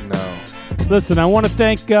 22? No. Listen, I want to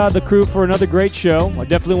thank the crew for another great show. I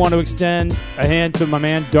definitely want to extend a hand to my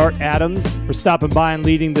man Dart Adams for stopping by and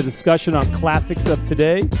leading the discussion on classics of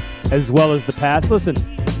today as well as the past. Listen,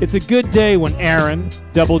 it's a good day when Aaron,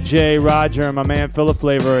 Double J, Roger, and my man Philip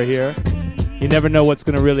Flavor are here. You never know what's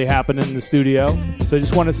going to really happen in the studio. So I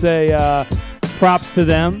just want to say props to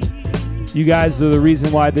them. You guys are the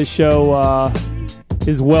reason why this show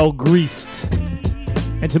is well greased.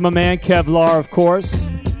 And to my man Kevlar, of course,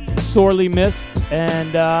 sorely missed,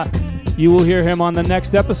 and you will hear him on the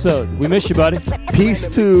next episode. We miss you, buddy. Peace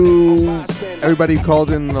to everybody who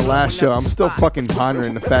called in the last show. I'm still fucking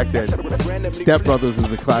pondering the fact that Step Brothers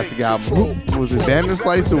is a classic album. Was it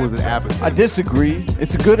Vanderslice or was it Apathy? I disagree.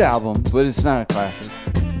 It's a good album, but it's not a classic.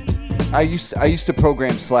 I used to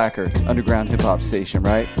program Slacker, underground hip hop station,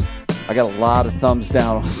 right? I got a lot of thumbs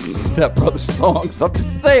down on Step Brothers songs. I'm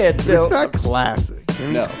just saying, Joe. It's not classic.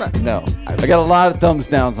 No. I got a lot of thumbs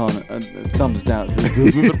downs on it. Thumbs down.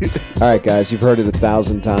 All right, guys, you've heard it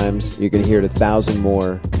 1,000 times. You're going to hear it 1,000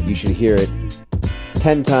 more. You should hear it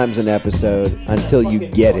 10 times an episode until you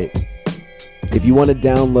get it. If you want to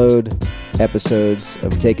download episodes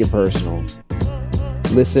of Take It Personal,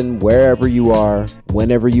 listen wherever you are,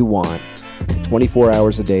 whenever you want, 24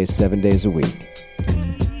 hours a day, 7 days a week.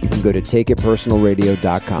 You can go to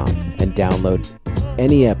takeitpersonalradio.com and download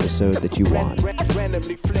any episode that you want.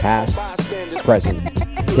 Past, present,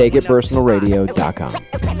 takeitpersonalradio.com.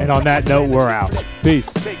 And on that note, we're out.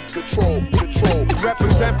 Peace.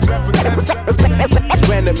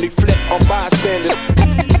 Randomly flip on bystanders.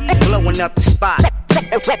 Blowing up the spot.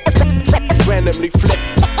 Randomly flip.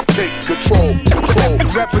 Take control.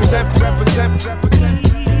 Represent.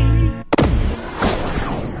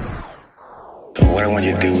 What I want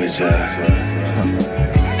you to do is take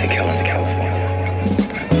Helen to California.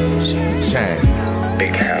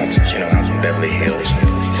 Big houses, house in Beverly Hills.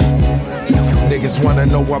 Niggas wanna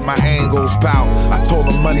know what my angle's bout. I told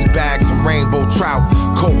them money bags and rainbow trout.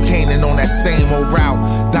 Cocaine and on that same old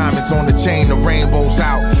route. Diamonds on the chain, the rainbow's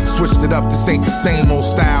out. Switched it up, this ain't the same old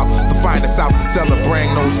style. The finest out the cellar,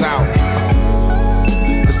 bring those out.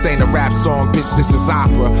 This ain't a rap song, bitch, this is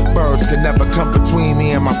opera. Birds can never come between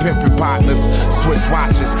me and my pimpin' partners. Switch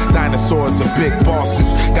watches, dinosaurs and big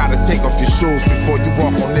bosses. Gotta take off your shoes before you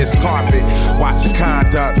walk on this carpet. Watch your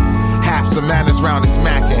conduct. Half some manners round is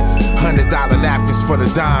mackin'. $100 napkins for the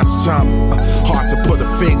Don's chump. Hard to put a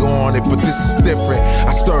finger on it, but this is different.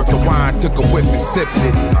 I stirred the wine, took a whiff and sipped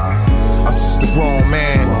it. I'm just a grown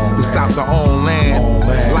man, that's out to own land.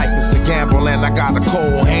 Life is a gamble and I got a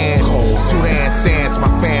cold hand. Sudan Sands, my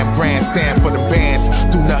fam grandstand for the bands.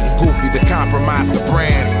 Do nothing goofy to compromise the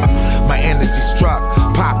brand. My energy struck,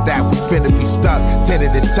 pop that, we finna be stuck.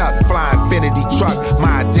 Tinted and tucked, fly infinity truck.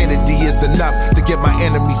 My identity is enough to get my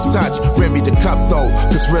enemies touch. Bring me the cup though,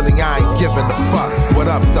 cause really I ain't giving a fuck. What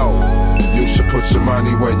up though? You should put your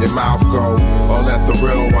money where your mouth go. Or let the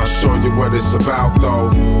real one show you what it's about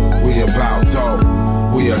though. We about dough,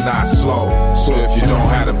 we are not slow. So if you don't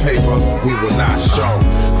have the paper, we will not show.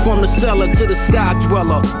 From the cellar to the sky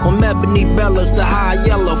dweller, from ebony bellas to high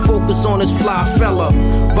yellow. Focus on this fly fella,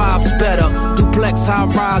 vibes better. Duplex, high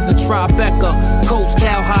rise and Tribeca. Coast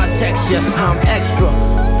cow, high texture, I'm extra.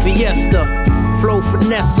 Fiesta, flow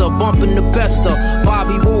finesse, bumping the bester.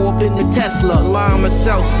 Bobby Ward in the Tesla, lime and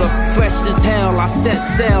salsa. Fresh as hell, I set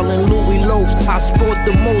sail in Louis loafs. I sport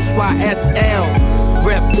the most YSL.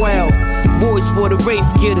 Rep well, voice for the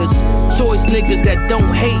Wraith getters. Choice niggas that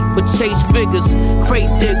don't hate but chase figures. Crate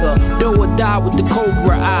digger, do or die with the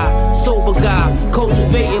cobra eye. Sober guy,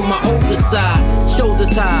 cultivating my older side.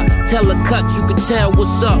 Shoulders high, tell a cut, you can tell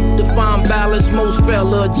what's up. Define balance, most fail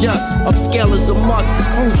to adjust. Upscale is a must, it's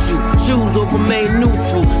crucial. Shoes will remain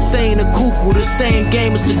neutral. Saying a cuckoo, the same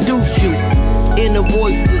game as seduce you. Inner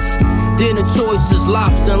voices, dinner choices,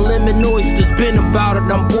 lobster and lemon oysters. Been about it,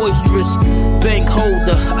 I'm boisterous. Bank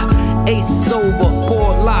holder, ace is over,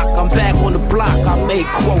 poor lock. I'm back on the block, I made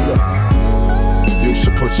quota. You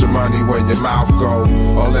should put your money where your mouth go.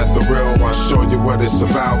 Or let the real one show you what it's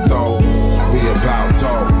about though. We about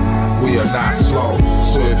dough, we are not slow.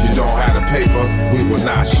 So if you don't have the paper, we will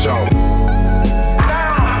not show.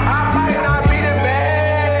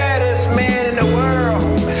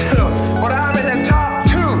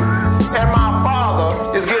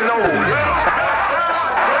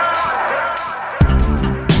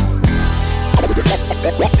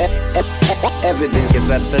 Evidence is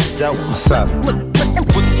at the dope. What's up?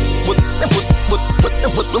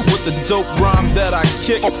 With the dope rhyme that I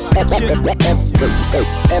kick.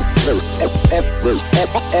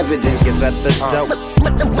 Evidence is at the dope.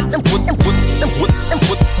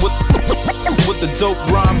 With the dope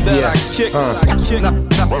rhyme that I kick.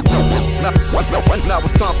 Now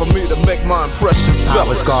it's time for me to make my impression felt. I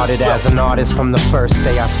was guarded as an artist from the first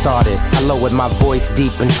day I started. I lowered my voice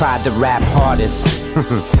deep and tried to rap hardest.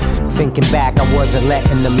 Thinking back, I wasn't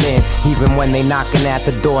letting them in. Even when they knocking at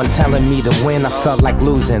the door and telling me to win, I felt like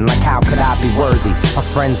losing, like how could I be worthy? My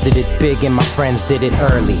friends did it big and my friends did it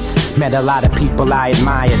early. Met a lot of people I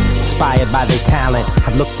admired, inspired by their talent.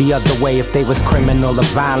 I'd look the other way if they was criminal or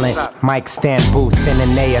violent. Mic stand booth in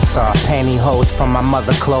an ASR, pantyhose from my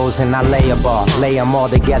mother clothes and I lay a bar. Lay them all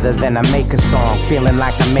together, then I make a song, feeling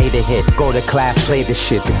like I made a hit. Go to class, play the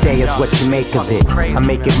shit, the day is what you make of it. I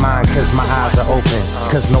make it mine cause my eyes are open,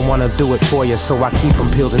 cause no one will do it for you, so I keep them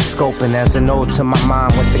peeled and scoping. As an ode to my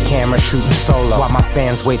mom with the camera shooting solo, while my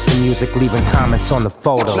fans wait for music, leaving comments on the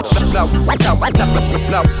photos.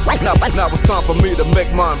 Now it's time for me to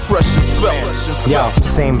make my impression felt. Yo,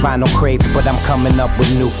 same vinyl crates, but I'm coming up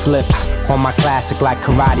with new flips. On my classic like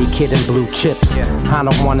Karate Kid and Blue Chips. I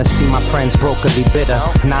don't wanna see my friends broke or be bitter,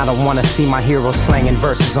 and I don't wanna see my heroes slanging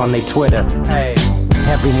verses on their Twitter. Hey.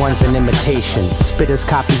 Everyone's an imitation. Spitters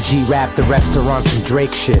copy G-Rap, the rest are on some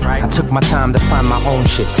Drake shit. I took my time to find my own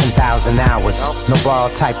shit, 10,000 hours. No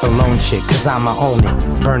borrowed type of loan shit, cause I'ma own it.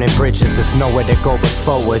 Burning bridges, there's nowhere to go but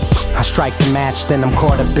forward. I strike the match, then I'm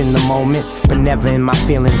caught up in the moment, but never in my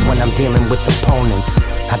feelings when I'm dealing with opponents.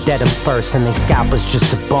 I dead them first and they scalpers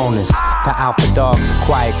just a bonus. The alpha dogs are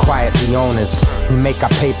quiet the owners. We make our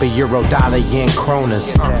paper euro, dollar, yen,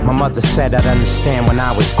 kronas. My mother said I'd understand when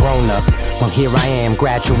I was grown up. Well, here I am,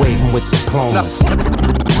 graduating with diplomas.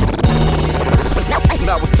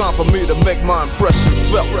 Now it's time for me to make my impression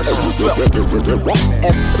felt.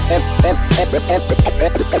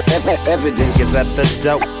 Evidence is at the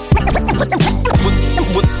dope.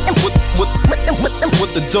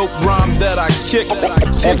 With the dope rhyme that I kick.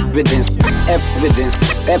 Evidence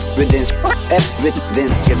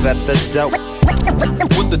is at the dope.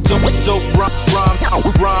 With the dope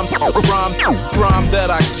rhyme that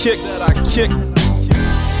I kick.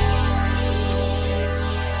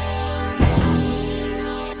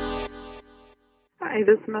 Hi,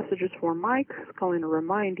 this message is for Mike, calling to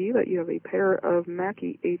remind you that you have a pair of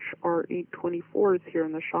Mackie HR824s here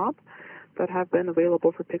in the shop that have been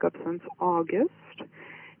available for pickup since August.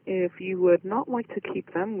 If you would not like to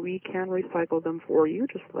keep them, we can recycle them for you.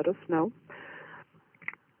 Just let us know.